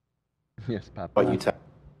 Yes, Papa. But you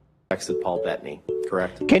texted Paul Bettany,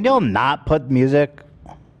 correct? Can y'all not put music?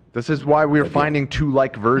 This is why we're finding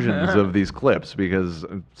 2-like versions of these clips because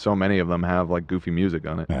so many of them have like goofy music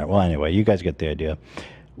on it. All right, well, anyway, you guys get the idea.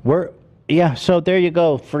 So there you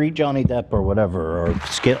go. Free Johnny Depp or whatever,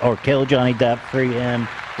 or kill Johnny Depp, free him.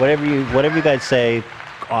 Whatever you guys say.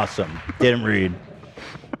 Awesome. Didn't read.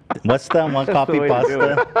 What's that one? That's Copy the way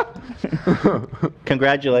to pasta.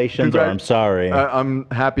 Congratulations, or I'm sorry. I'm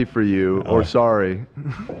happy for you, or sorry.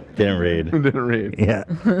 Didn't read. Didn't read. Yeah.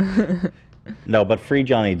 No, but free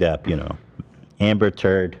Johnny Depp. Amber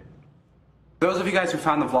Turd. Those of you guys who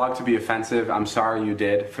found the vlog to be offensive, I'm sorry you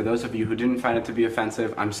did. For those of you who didn't find it to be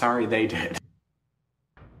offensive, I'm sorry they did.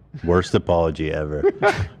 Worst apology ever.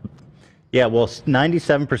 Yeah, well,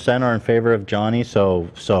 97% are in favor of Johnny, so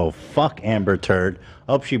fuck Amber Turd.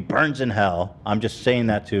 I hope she burns in hell. I'm just saying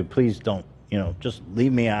that too. Please don't, just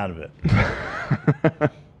leave me out of it.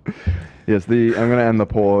 Yes, I'm going to end the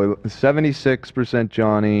poll. 76%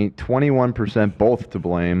 Johnny, 21% both to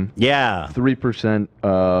blame. Yeah. 3%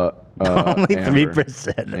 Only Amber.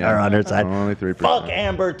 3% are on her side. Only 3%. Fuck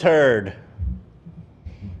Amber Turd.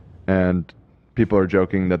 And people are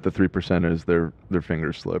joking that the 3% is their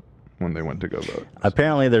fingers slip when they went to go vote.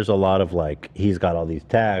 Apparently, there's a lot of he's got all these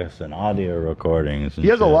texts and audio recordings. And He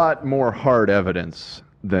has a shit. lot more hard evidence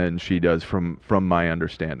than she does, from my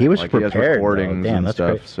understanding. He was He has prepared, though. recordings Damn, and that's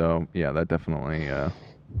stuff. great. So yeah, that definitely.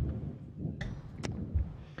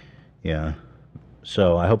 Yeah.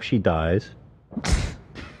 So I hope she dies.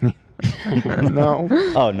 No.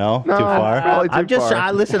 Oh no, No, too far. probably too I'm just.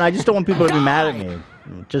 far. Listen, I just don't want people to be mad at me.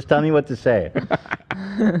 Just tell me what to say.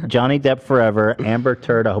 Johnny Depp forever. Amber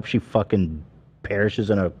Turd. I hope she fucking perishes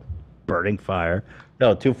in a burning fire.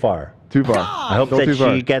 No, too far. Too far. I hope Still that too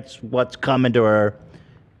far. she gets what's coming to her.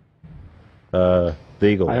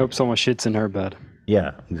 Legally. I hope someone shits in her bed.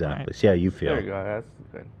 Yeah, exactly. See how you feel. There you go. That's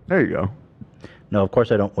good. There you go. No, of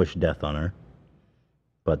course I don't wish death on her,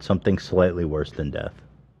 but something slightly worse than death.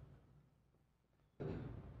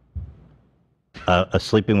 A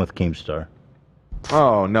sleeping with Keemstar.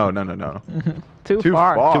 Oh no. Too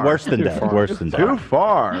far. Too worse than death. Worse than death. Too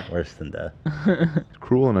far. Worse than death. It's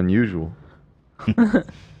cruel and unusual.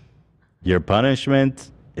 Your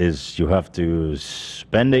punishment is you have to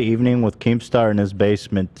spend the evening with Keemstar in his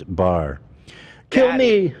basement bar. Kill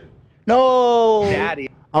me! No! Daddy.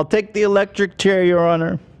 I'll take the electric chair, Your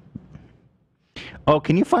Honor. Oh,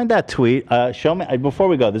 can you find that tweet? Show me, before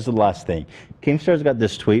we go, this is the last thing. Keemstar's got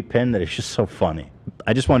this tweet pin that is just so funny.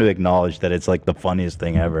 I just want to acknowledge that it's like the funniest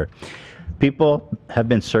thing ever. People have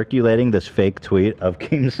been circulating this fake tweet of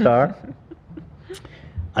Keemstar.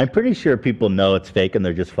 I'm pretty sure people know it's fake and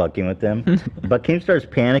they're just fucking with him. But Keemstar's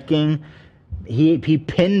panicking. He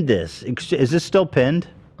pinned this. Is this still pinned?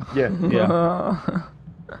 Yeah.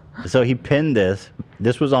 So he pinned this.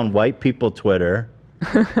 This was on white people Twitter.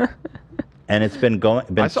 And it's been going.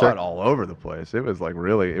 I saw it all over the place. It was like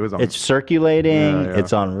really. It was. It's circulating. Yeah.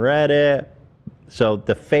 It's on Reddit. So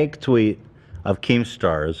the fake tweet of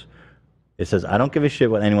Keemstar's, it says, "I don't give a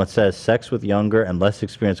shit what anyone says. Sex with younger and less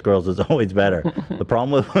experienced girls is always better. The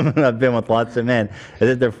problem with women who have been with lots of men is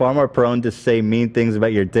that they're far more prone to say mean things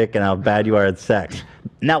about your dick and how bad you are at sex."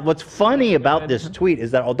 Now, what's funny about this tweet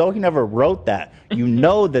is that although he never wrote that, you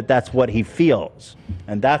know that that's what he feels,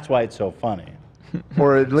 and that's why it's so funny.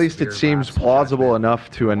 Or at least it seems plausible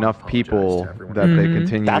enough to enough people that they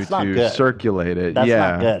continue That's not to good. circulate it. That's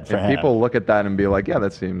yeah. not good for if him. people look at that and be like, yeah,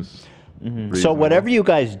 that seems. So whatever you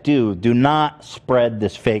guys do not spread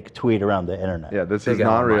this fake tweet around the internet. Yeah, this is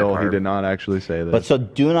not real. He did not actually say this. But so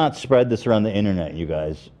do not spread this around the internet, you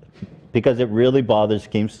guys, because it really bothers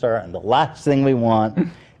Keemstar, and the last thing we want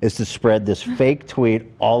is to spread this fake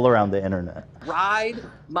tweet all around the internet. Ride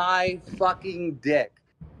my fucking dick.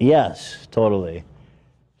 Yes, totally.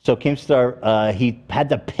 So Keemstar, he had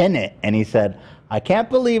to pin it, and he said, "I can't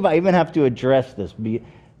believe I even have to address this,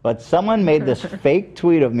 but someone made this fake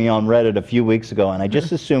tweet of me on Reddit a few weeks ago, and I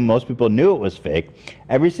just assumed most people knew it was fake.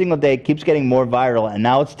 Every single day it keeps getting more viral, and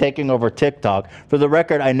now it's taking over TikTok. For the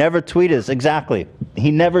record, I never tweeted this." Exactly. He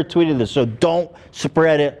never tweeted this, so don't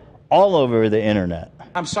spread it all over the internet.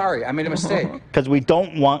 I'm sorry, I made a mistake. Because we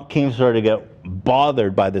don't want Keemstar to get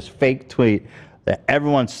bothered by this fake tweet that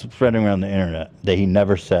everyone's spreading around the internet that he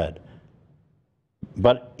never said.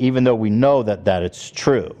 But even though we know that it's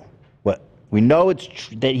true, we know it's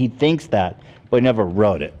that he thinks that, but he never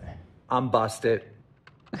wrote it. I'm busted.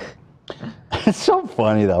 It's so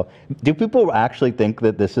funny though. Do people actually think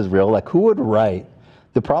that this is real? Like, who would write?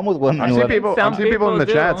 The problem with women. I see people in the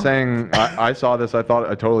chat saying, I saw this. I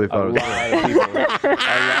totally thought it was real.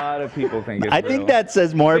 A lot of people think it's I think that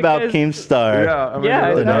says more about Keemstar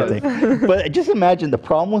than anything. But just imagine, the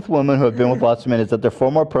problem with women who have been with lots of men is that they're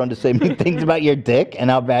far more prone to say mean things about your dick and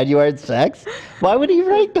how bad you are at sex. Why would he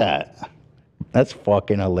write that? That's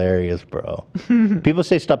fucking hilarious, bro. People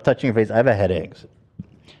say stop touching your face. I have a headache.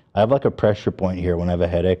 I have like a pressure point here. When I have a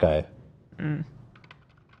headache, I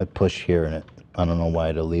push here and I don't know why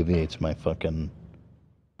it alleviates my fucking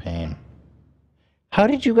pain. How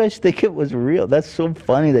did you guys think it was real? That's so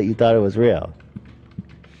funny that you thought it was real.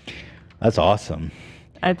 That's awesome.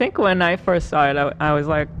 I think when I first saw it, I was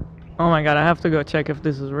like, oh my God, I have to go check if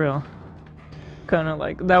this is real. Kind of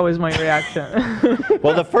like, that was my reaction.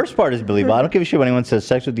 Well, the first part is believable. I don't give a shit when anyone says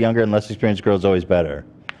sex with younger and less experienced girls is always better.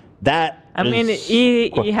 I mean,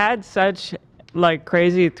 he had such like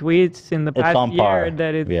crazy tweets in the past year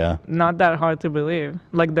that it's not that hard to believe.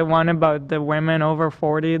 Like the one about the women over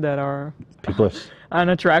 40 that are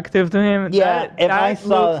unattractive to him. Yeah, that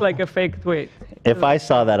looks like a fake tweet. If I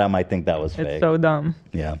saw that, I might think that was fake. It's so dumb.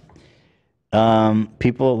 Yeah. A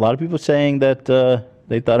lot of people saying that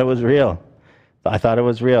they thought it was real. I thought it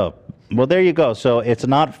was real. Well, there you go. So it's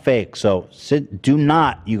not fake. So do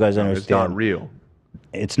not, you guys understand. It's not real.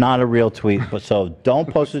 It's not a real tweet. But so don't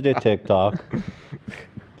post it to TikTok.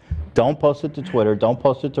 Don't post it to Twitter. Don't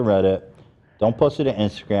post it to Reddit. Don't post it to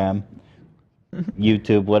Instagram.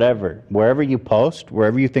 YouTube, whatever. Wherever you post,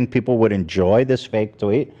 wherever you think people would enjoy this fake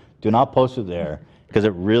tweet, do not post it there because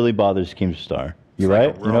it really bothers Keemstar. You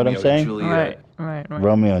right? You know what I'm saying? Right.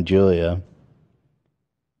 Romeo and Julia.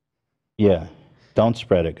 Yeah. Don't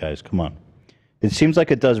spread it, guys. Come on. It seems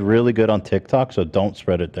like it does really good on TikTok, so don't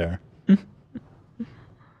spread it there.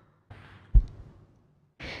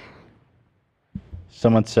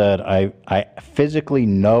 Someone said, I physically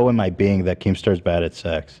know in my being that Keemstar's bad at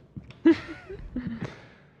sex.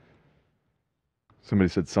 Somebody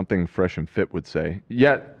said something Fresh and Fit would say.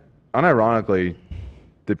 Yet, unironically,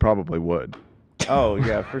 they probably would. Oh,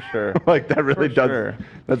 yeah, for sure. Like, that really For does. sure.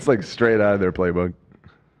 That's like straight out of their playbook.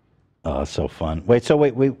 Oh, so fun. Wait,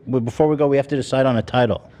 before we go, we have to decide on a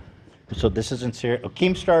title. So this isn't serious.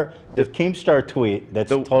 Keemstar, the Keemstar tweet, that's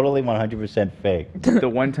totally 100% fake. The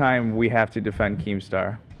one time we have to defend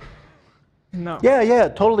Keemstar. No. Yeah,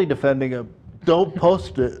 totally defending him. Don't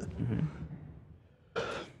post it.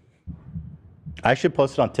 I should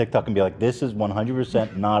post it on TikTok and be like, this is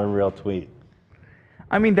 100% not a real tweet.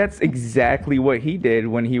 I mean, that's exactly what he did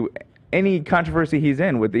when any controversy he's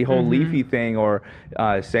in with the whole Leafy thing or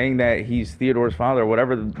saying that he's Theodore's father or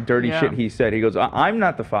whatever the dirty shit he said. He goes, I'm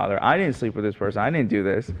not the father. I didn't sleep with this person. I didn't do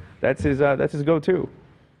this. That's his go-to.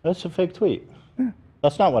 That's a fake tweet.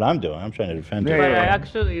 That's not what I'm doing. I'm trying to defend it. But I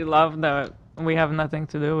actually love that we have nothing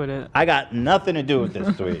to do with it. I got nothing to do with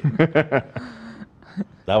this tweet.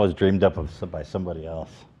 That was dreamed up by somebody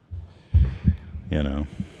else. You know.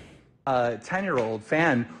 10-year-old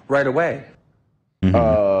fan right away.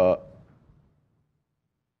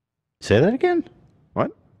 Say that again?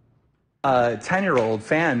 What? 10-year-old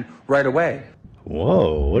fan right away.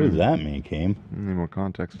 Whoa, what does that mean, Keem? Need more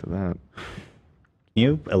context to that. Can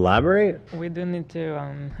you elaborate? We do need to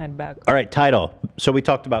head back. All right, title. So we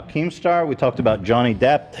talked about Keemstar, we talked about Johnny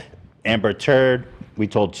Depp, Amber Turd, we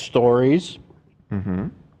told stories,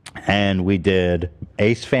 and we did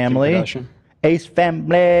Ace Family. Ace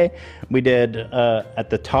Family. We did, at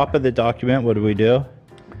the top of the document, what did we do?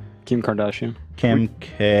 Kim Kardashian. Kim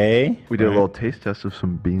K. We did a little taste test of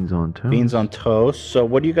some beans on toast. Beans on toast. So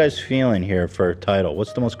what are you guys feeling here for a title?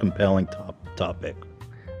 What's the most compelling topic?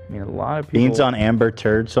 I mean, a lot of people... Beans on Amber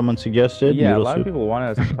Turd, someone suggested? Yeah, Noodle a lot soup. of people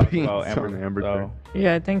want us to talk Beans about Amber, on Amber Turd.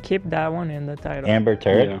 Yeah, I think keep that one in the title. Amber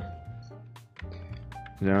Turd?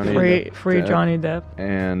 Johnny Free Johnny Depp.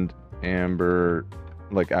 And Amber,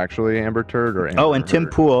 like actually Amber Turd or Amber Oh, and Tim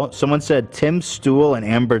Heard? Pool. Someone said Tim Stool and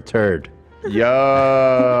Amber Turd. Yo,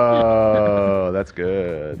 that's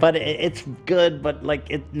good. But it's good, but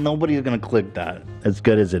like nobody's gonna click that as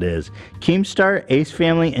good as it is. Keemstar, Ace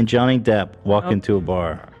Family, and Johnny Depp walk into a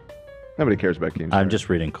bar. Nobody cares about Keemstar. I'm just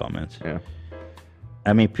reading comments. Yeah.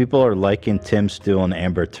 I mean, people are liking Tim Stool and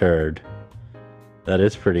Amber Turd. That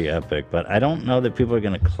is pretty epic, but I don't know that people are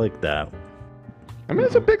gonna click that. I mean,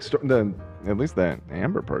 it's a big story. At least that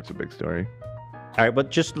Amber part's a big story. All right, but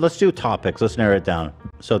just let's do topics. Let's narrow it down.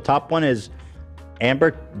 So top one is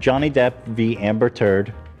Johnny Depp v. Amber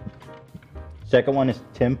Turd. Second one is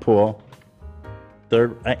Tim Pool.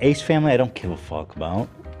 Third, Ace Family. I don't give a fuck about.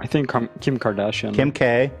 I think Kim Kardashian. Kim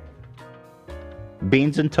K.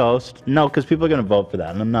 Beans and toast. No, because people are gonna vote for that,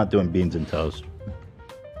 and I'm not doing beans and toast.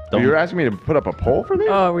 You're asking me to put up a poll for this?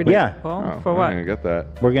 Oh, we did. Yeah. Poll? For I'm what? gonna get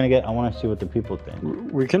that. We're gonna get. I want to see what the people think.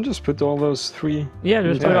 We can just put all those three. Yeah,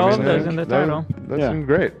 just put all of those in the title. That seemed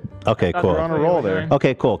great. Okay, cool. We're on a roll there.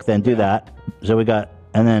 Okay, cool. Then do that. So we got,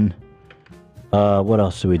 and then, what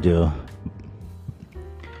else do we do?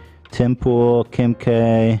 Tim Pool, Kim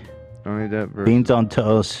K. Johnny Depp versus... Beans on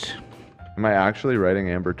toast. Am I actually writing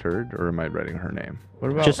Amber Turd or am I writing her name?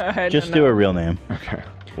 What about Just do a real name. Okay.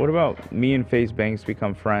 What about me and Face Banks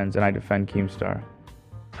become friends and I defend Keemstar?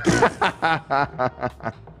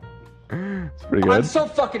 It's pretty good. I'm so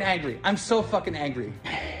fucking angry. I'm so fucking angry.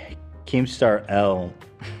 Keemstar L.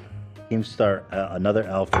 Keemstar, another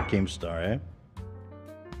L for Keemstar, eh?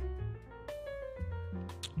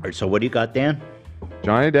 All right, so what do you got, Dan?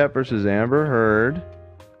 Johnny Depp versus Amber Heard.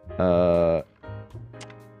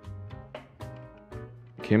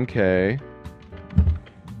 Kim K.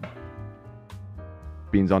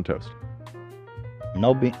 Beans on toast.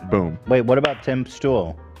 No Boom. Wait, what about Tim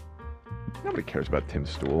Stool? Nobody cares about Tim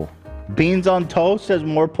Stool. Beans on toast has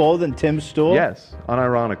more pull than Tim Stool? Yes,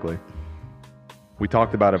 unironically. We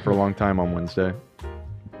talked about it for a long time on Wednesday.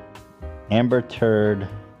 Amber Turd.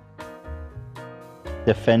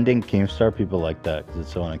 Defending Keemstar, people like that because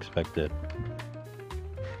it's so unexpected.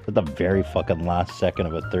 At the very fucking last second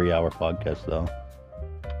of a 3-hour podcast, though.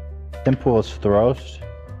 Tim Pool is Throst.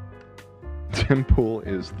 Tim Pool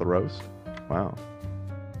is Throst. Wow.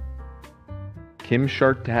 Kim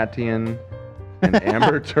Kardashian and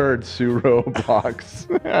Amber Turd sue Roblox.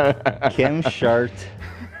 Kim Shart.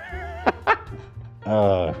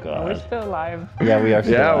 Oh We're God. still alive. Yeah, we are.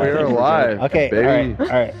 Still Yeah, we alive. are alive. Okay, baby. all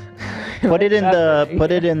right. Put it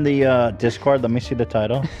in the Discord. Let me see the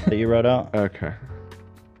title that you wrote out. Okay.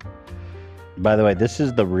 By the way, this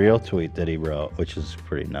is the real tweet that he wrote, which is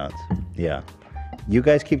pretty nuts. Yeah. You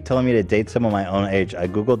guys keep telling me to date someone my own age. I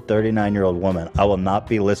googled 39-year-old woman. I will not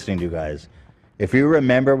be listening to you guys. If you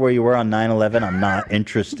remember where you were on 9/11, I'm not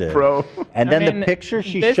interested. Bro. And then the pictures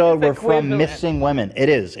she showed were from missing women. It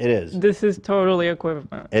is. This is totally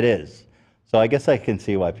equivalent. It is. So I guess I can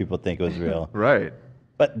see why people think it was real. Right.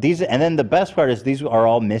 But these, and then the best part is these are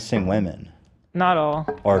all missing women. Not all.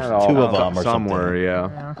 Or Not two all. of them or Some something. were,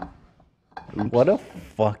 yeah. What a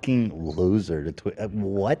fucking loser to tweet.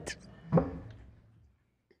 What?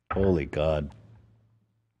 Holy God.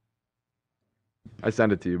 I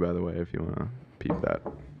sent it to you, by the way, if you want to peep that.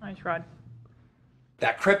 I tried.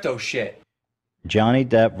 That crypto shit. Johnny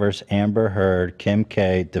Depp versus Amber Heard, Kim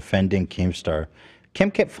K defending Keemstar.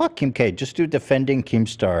 Kim K, fuck Kim K, just do defending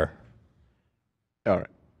Keemstar. All right.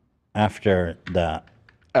 After that.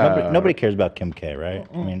 Nobody cares about Kim K, right?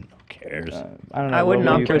 I mean, who cares? I don't know. I would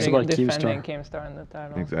not put about defending Keemstar? Keemstar in the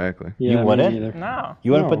title. Exactly. You wouldn't? me neither. No.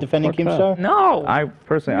 You wouldn't put defending Keemstar? No. I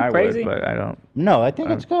personally, I Crazy? would, but I don't. No, I think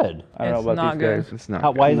it's good. I don't It's know about not these good. guys. It's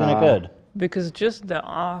not. Why isn't it good? Because just the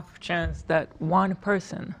off chance that one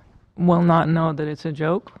person will not know that it's a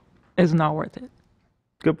joke is not worth it.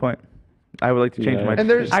 Good point. I would like to change my. And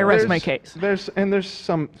there's, I rest my there's- case. There's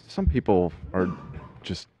some people are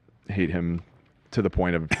just hate him to the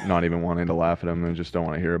point of not even wanting to laugh at him and just don't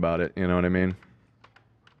want to hear about it. You know what I mean?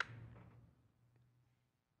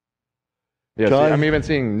 Yeah, see, John- I'm even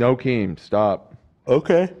seeing no Keem. Stop.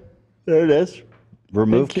 Okay. There it is.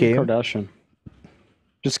 Remove Kim Kim. Kardashian.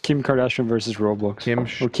 Just Kim Kardashian versus Roblox. Kim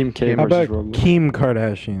or Kim K How versus about Roblox. Kim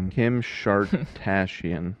Kardashian? Kim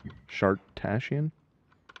Shartashian. Shartashian?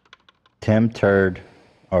 Tim Turd.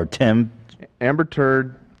 Or Tim. Amber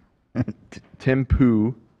Turd. Tim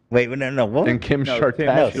Pooh. Wait, no. What? And Kim No, Shartashian.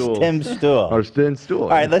 No, it's Tim Stool. Or Tim Stool. All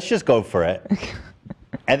right, let's just go for it.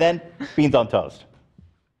 And then Beans on Toast.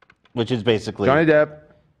 Which is basically. Johnny Depp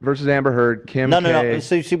versus Amber Heard. Kim No. K.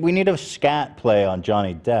 So, see, we need a scat play on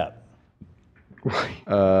Johnny Depp.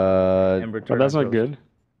 Amber Oh, that's not good.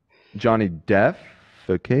 Johnny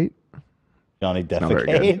Defecate. Johnny Not very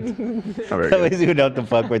good. Defecate. Not very So good. we know what the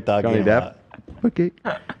fuck we're talking Johnny about. Defecate.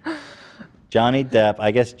 Johnny Depp,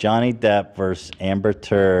 I guess Johnny Depp versus Amber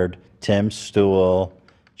Turd, Tim Stool,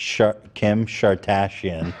 Kim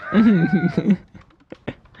Shartashian,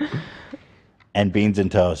 and Beans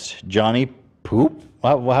and Toast. Johnny Poop?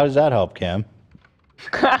 How does that help, Kim?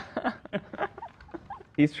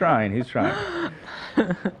 He's trying.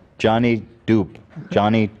 Johnny Dupe.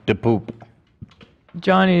 Johnny DePoop.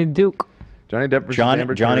 Johnny Duke. Johnny Depp versus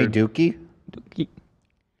Amber Johnny Turd. Dookie? Dookie.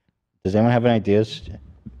 Does anyone have any ideas?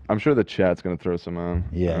 I'm sure the chat's gonna throw some on.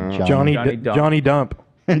 Yeah, Johnny Dump. Johnny Dump.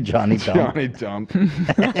 Johnny Dump. Johnny Dump.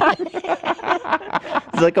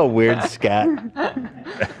 It's like a weird scat.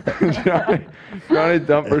 Johnny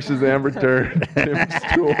Dump versus Amber Turd. Tim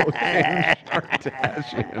Stool. Kim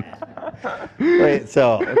Kardashian. Wait,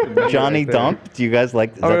 so Johnny Dump? Do you guys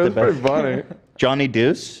like? Is that the That's best? pretty funny. Johnny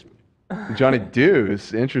Deuce? Johnny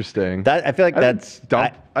Deuce. Interesting. That I feel like that's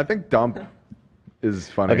Dump. I think Dump is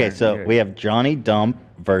funny. Okay, so we have Johnny Dump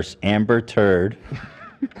versus Amber Turd.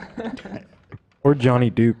 Or Johnny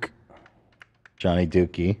Duke. Johnny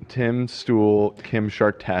Dookie. Tim Stool, Kim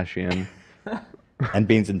Shartashian. And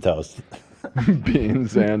Beans and Toast.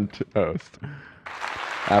 Beans and Toast.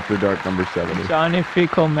 Afterdark number 70. Johnny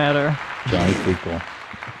Fecal Matter. Johnny Fecal.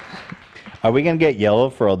 Are we gonna get yellow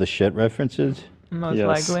for all the shit references? Most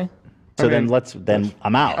likely. So then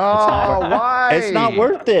I'm out. Oh, why? It's not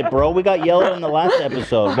worth it, bro. We got yellowed in the last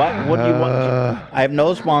episode. What do you want? I have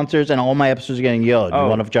no sponsors and all my episodes are getting yellowed. You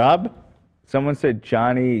want a job? Someone said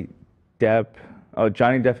Johnny Depp. Oh,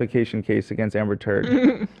 Johnny defecation case against Amber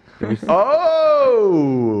Turd.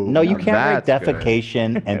 Oh! No, you Now can't write that's good.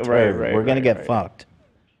 defecation and Right, turd. right, We're gonna right, get right. fucked.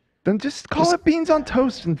 Then just call it Beans on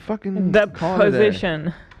Toast and fucking The call it a day.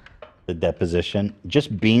 position. The deposition.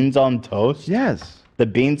 Just beans on toast? Yes. The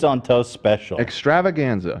beans on toast special.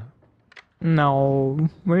 Extravaganza. No.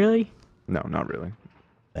 Really? No, not really.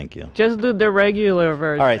 Thank you. Just do the regular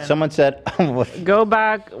version. All right, someone said Go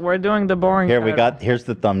back. We're doing the boring here we title. here's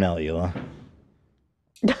the thumbnail, Eula.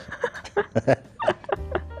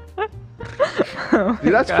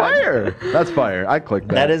 Dude, that's fire. That's fire. I clicked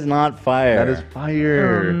that. That is not fire. That is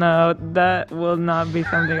fire. Oh, no, that will not be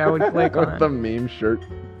something I would click With the on. meme shirt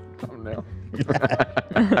thumbnail.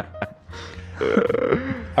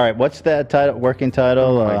 All All right, what's the title? Working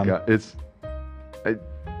title? Oh my God. It's,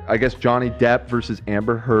 I guess Johnny Depp versus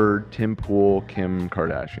Amber Heard, Tim Pool, Kim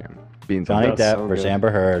Kardashian. Johnny Depp versus Amber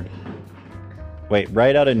Heard. Wait,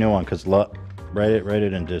 write out a new one because write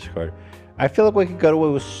it in Discord. I feel like we could go away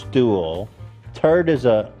with Stool. Turd is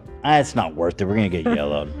a. It's not worth it. We're gonna get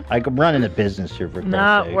yellowed. I'm running a business here for.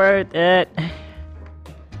 Not worth it.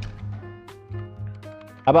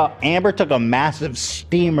 How about Amber took a massive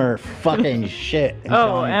steamer fucking shit? and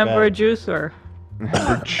Oh, Johnny Amber Depp- Juicer.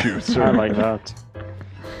 Amber Juicer. I like that.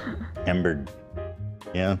 Amber.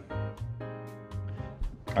 Yeah.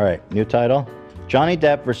 All right, new title. Johnny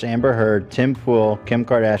Depp versus Amber Heard, Tim Pool, Kim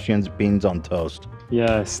Kardashian's Beans on Toast.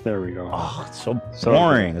 Yes, there we go. Oh, it's so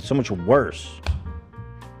boring. It's so much worse.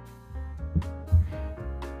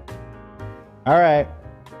 All right.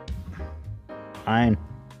 Fine.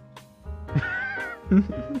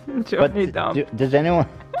 Johnny Dump. Does anyone...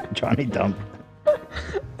 Johnny Dump.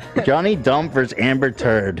 Johnny Dump versus Amber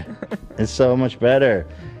Turd is so much better.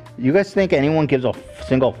 You guys think anyone gives a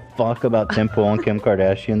single fuck about Tim Pool and Kim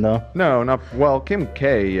Kardashian, though? No, not... Well, Kim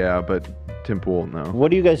K, yeah, but Tim Pool, no. What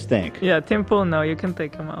do you guys think? Yeah, Tim Pool, no, you can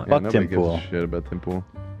take him out. Fuck nobody Tim Pool. gives a shit about Tim Pool.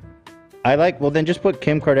 I like... Well, then just put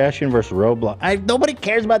Kim Kardashian versus Roblox. Nobody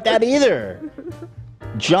cares about that either.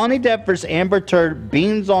 Johnny Depp versus Amber Turd,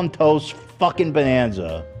 Beans on Toast, fucking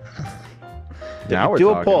bonanza. Now we're do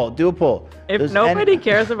talking. a poll. Do a poll. If Does nobody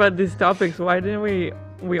cares about these topics, why didn't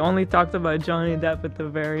we only talked about Johnny Depp at the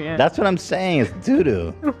very end? That's what I'm saying. It's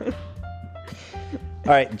doo-doo.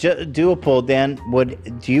 All right, do a poll, Dan.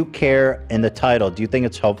 Do you care in the title? Do you think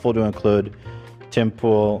it's helpful to include Tim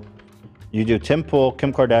Pool? You do Tim Pool,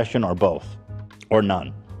 Kim Kardashian, or both, or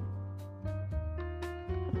none?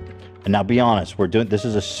 And now, be honest. This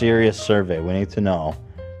is a serious survey. We need to know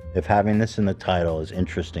if having this in the title is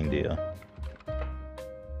interesting to you.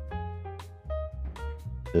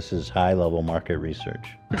 This is high-level market research.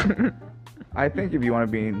 I think if you want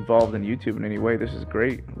to be involved in YouTube in any way, this is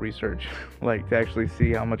great research. Like, to actually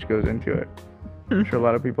see how much goes into it. I'm sure a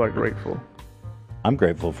lot of people are grateful. I'm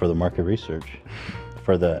grateful for the market research.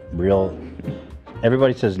 For the real...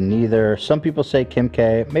 Everybody says neither. Some people say Kim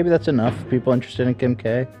K. Maybe that's enough people interested in Kim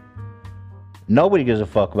K. Nobody gives a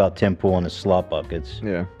fuck about Tim Pool and his slop buckets.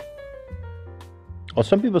 Yeah. Well,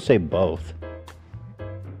 some people say both.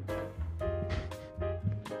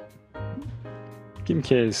 Kim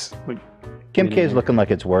K is like... Kim K is looking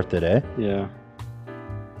like it's worth it, eh? Yeah.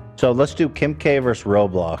 So let's do Kim K versus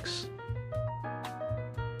Roblox.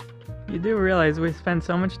 You do realize we spend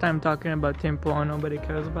so much time talking about Tim Pool and nobody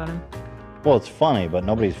cares about him? Well, it's funny, but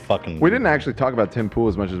nobody's fucking... We didn't actually talk about Tim Pool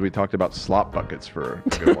as much as we talked about slop buckets for a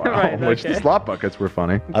good while. Right, Which the okay. slop buckets were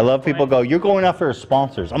funny. I love people go, you're going after his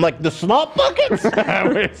sponsors. I'm like, the slop buckets?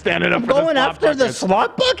 We're standing up I'm for the going slop after the buckets.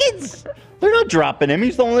 slop buckets? They're not dropping him.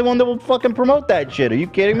 He's the only one that will fucking promote that shit. Are you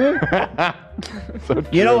kidding me?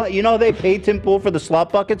 You know they paid Tim Pool for the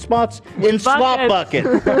slop bucket spots? In slop buckets.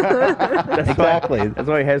 Exactly. That's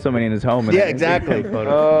why he has so many in his home. Yeah, exactly.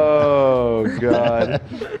 Oh, God.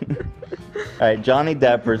 All right, Johnny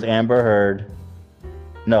Depp versus Amber Heard.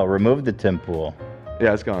 No, remove the Tim Pool.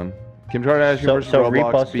 Yeah, it's gone. Kim Kardashian versus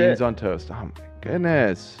Roblox, repost Beans it. on Toast. Oh, my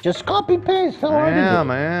goodness. Just copy paste. How hard is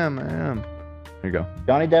it? I am. Here you go.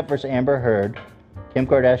 Johnny Depp versus Amber Heard. Kim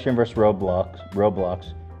Kardashian versus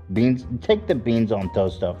Roblox. Beans. Take the Beans on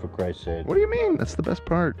Toast out, for Christ's sake. What do you mean? That's the best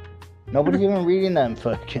part. Nobody's even reading that.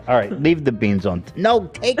 Fucking. All right, leave the Beans on. No,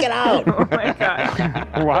 take it out. Oh my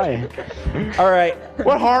god. Why? All right.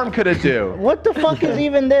 What harm could it do? What the fuck is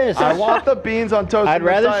even this? I want the Beans on Toast. I'd in the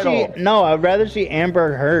rather title. I'd rather see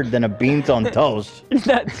Amber Heard than a Beans on Toast.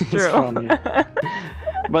 That's true. It's funny.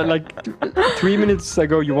 But like 3 minutes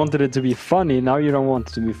ago, you wanted it to be funny. Now you don't want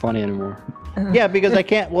it to be funny anymore. Yeah, because I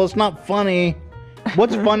can't. Well, it's not funny.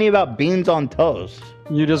 What's funny about Beans on Toast?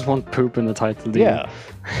 You just want poop in the title, do you? Yeah.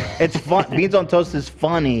 It's fun. Beans on Toast is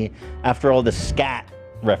funny after all the scat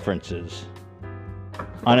references.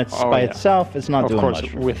 By itself, it's not of doing course,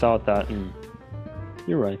 much. without that,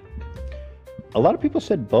 you're right. A lot of people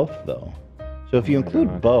said both, though. So if you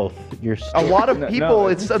include both, you're still... A lot of people,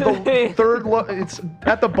 it's at the third, it's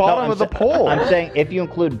at the bottom of the poll. I'm saying if you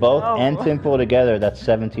include both and Tim Pool together, that's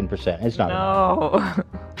 17%. It's not enough.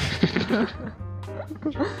 No.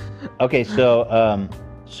 Okay,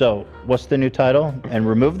 so what's the new title? And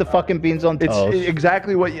remove the fucking Beans on Toast. It's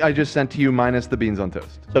exactly what I just sent to you minus the Beans on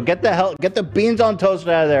Toast. So get the Beans on Toast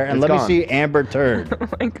out of there and It's let gone. me see Amber Turd. Oh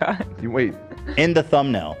my god. Wait. In the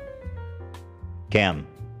thumbnail. Cam.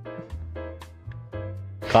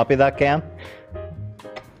 Copy that, Cam?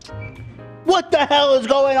 What the hell is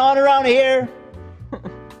going on around here?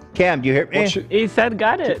 Cam, do you hear me? He said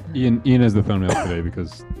got it. Ian has the thumbnail today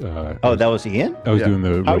because. Oh, that was Ian? I was doing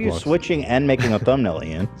the. How are you Roblox. switching and making a thumbnail,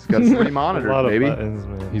 Ian? He's got 3 monitors, baby.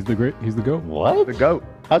 He's the goat. What? The goat.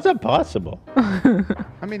 How's that possible?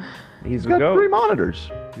 I mean, He's got goat. 3 monitors.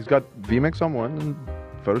 He's got vMix on one and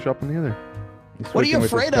Photoshop on the other. What are you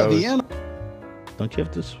afraid of, Ian? Don't you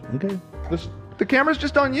have to? Okay. The camera's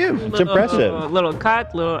just on you. It's impressive. Little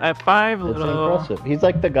cut, little F5, It's little. impressive. He's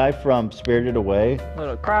like the guy from Spirited Away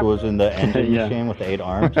Little crop. who was in the engine Yeah. machine with the 8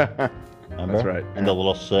 arms. Remember? That's right. And the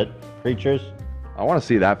little soot creatures. I want to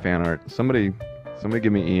see that fan art. Somebody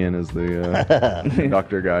give me Ian as the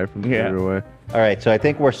doctor guy from Spirited Away. All right, so I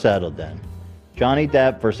think we're settled then. Johnny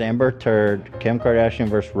Depp versus Amber Turd, Kim Kardashian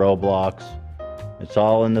versus Roblox. It's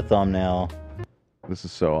all in the thumbnail. This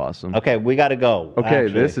is so awesome. Okay, we got to go. Okay,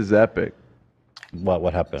 Actually. this is epic.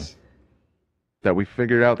 What happened? That we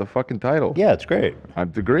figured out the fucking title. Yeah, it's great. I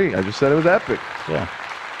agree. I just said it was epic. Yeah.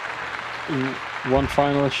 One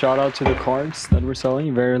final shout out to the cards that we're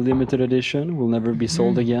selling. Very limited edition. Will never be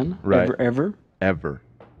sold again. Right. Ever.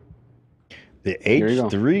 The Here you go.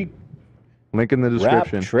 H3 Link in the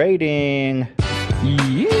description. Wrap trading.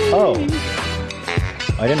 Oh.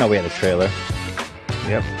 I didn't know we had a trailer.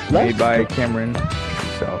 Yep. Made by Cameron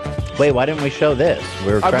himself. Wait, why didn't we show this?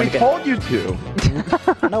 We were trying We to get... told you to.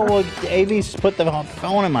 No, well, AV's put the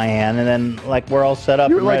phone in my hand, and then, like, we're all set up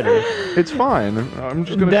You and were like, ready. it's fine. I'm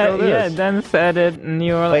just going to show Yeah, this. Dan said it, and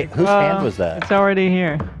you were Wait, like, whose hand was that? It's already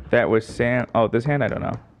here. That was Sam. Oh, this hand, I don't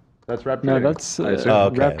know. That's Rap No, Trader. that's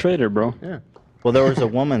okay. Rap Trader, bro. Yeah. Well, there was a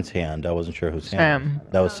woman's hand. I wasn't sure whose hand. Sam.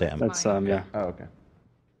 That was Sam. That's yeah. Oh, okay.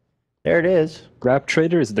 There it is. Rap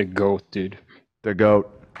Trader is the goat, dude. The goat.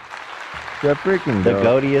 The freaking The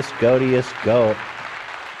goat. goatiest goat.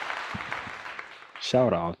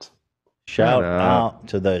 Shout out. Shout out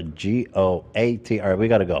to the GOAT. All right, we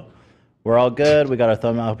got to go. We're all good. We got our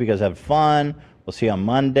thumbnail. I hope you guys have fun. We'll see you on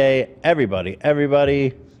Monday. Everybody, have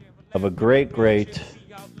a great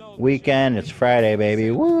weekend. It's Friday, baby.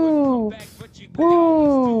 Woo!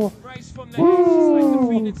 Woo!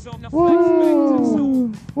 Woo!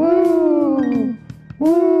 Woo! Woo!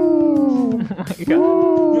 Woo!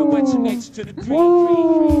 You're watching next to the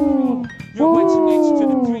green. You're watching next to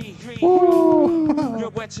the green. You're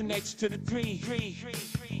watching next to the green.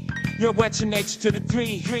 You're watching next to the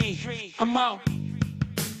green. I'm out.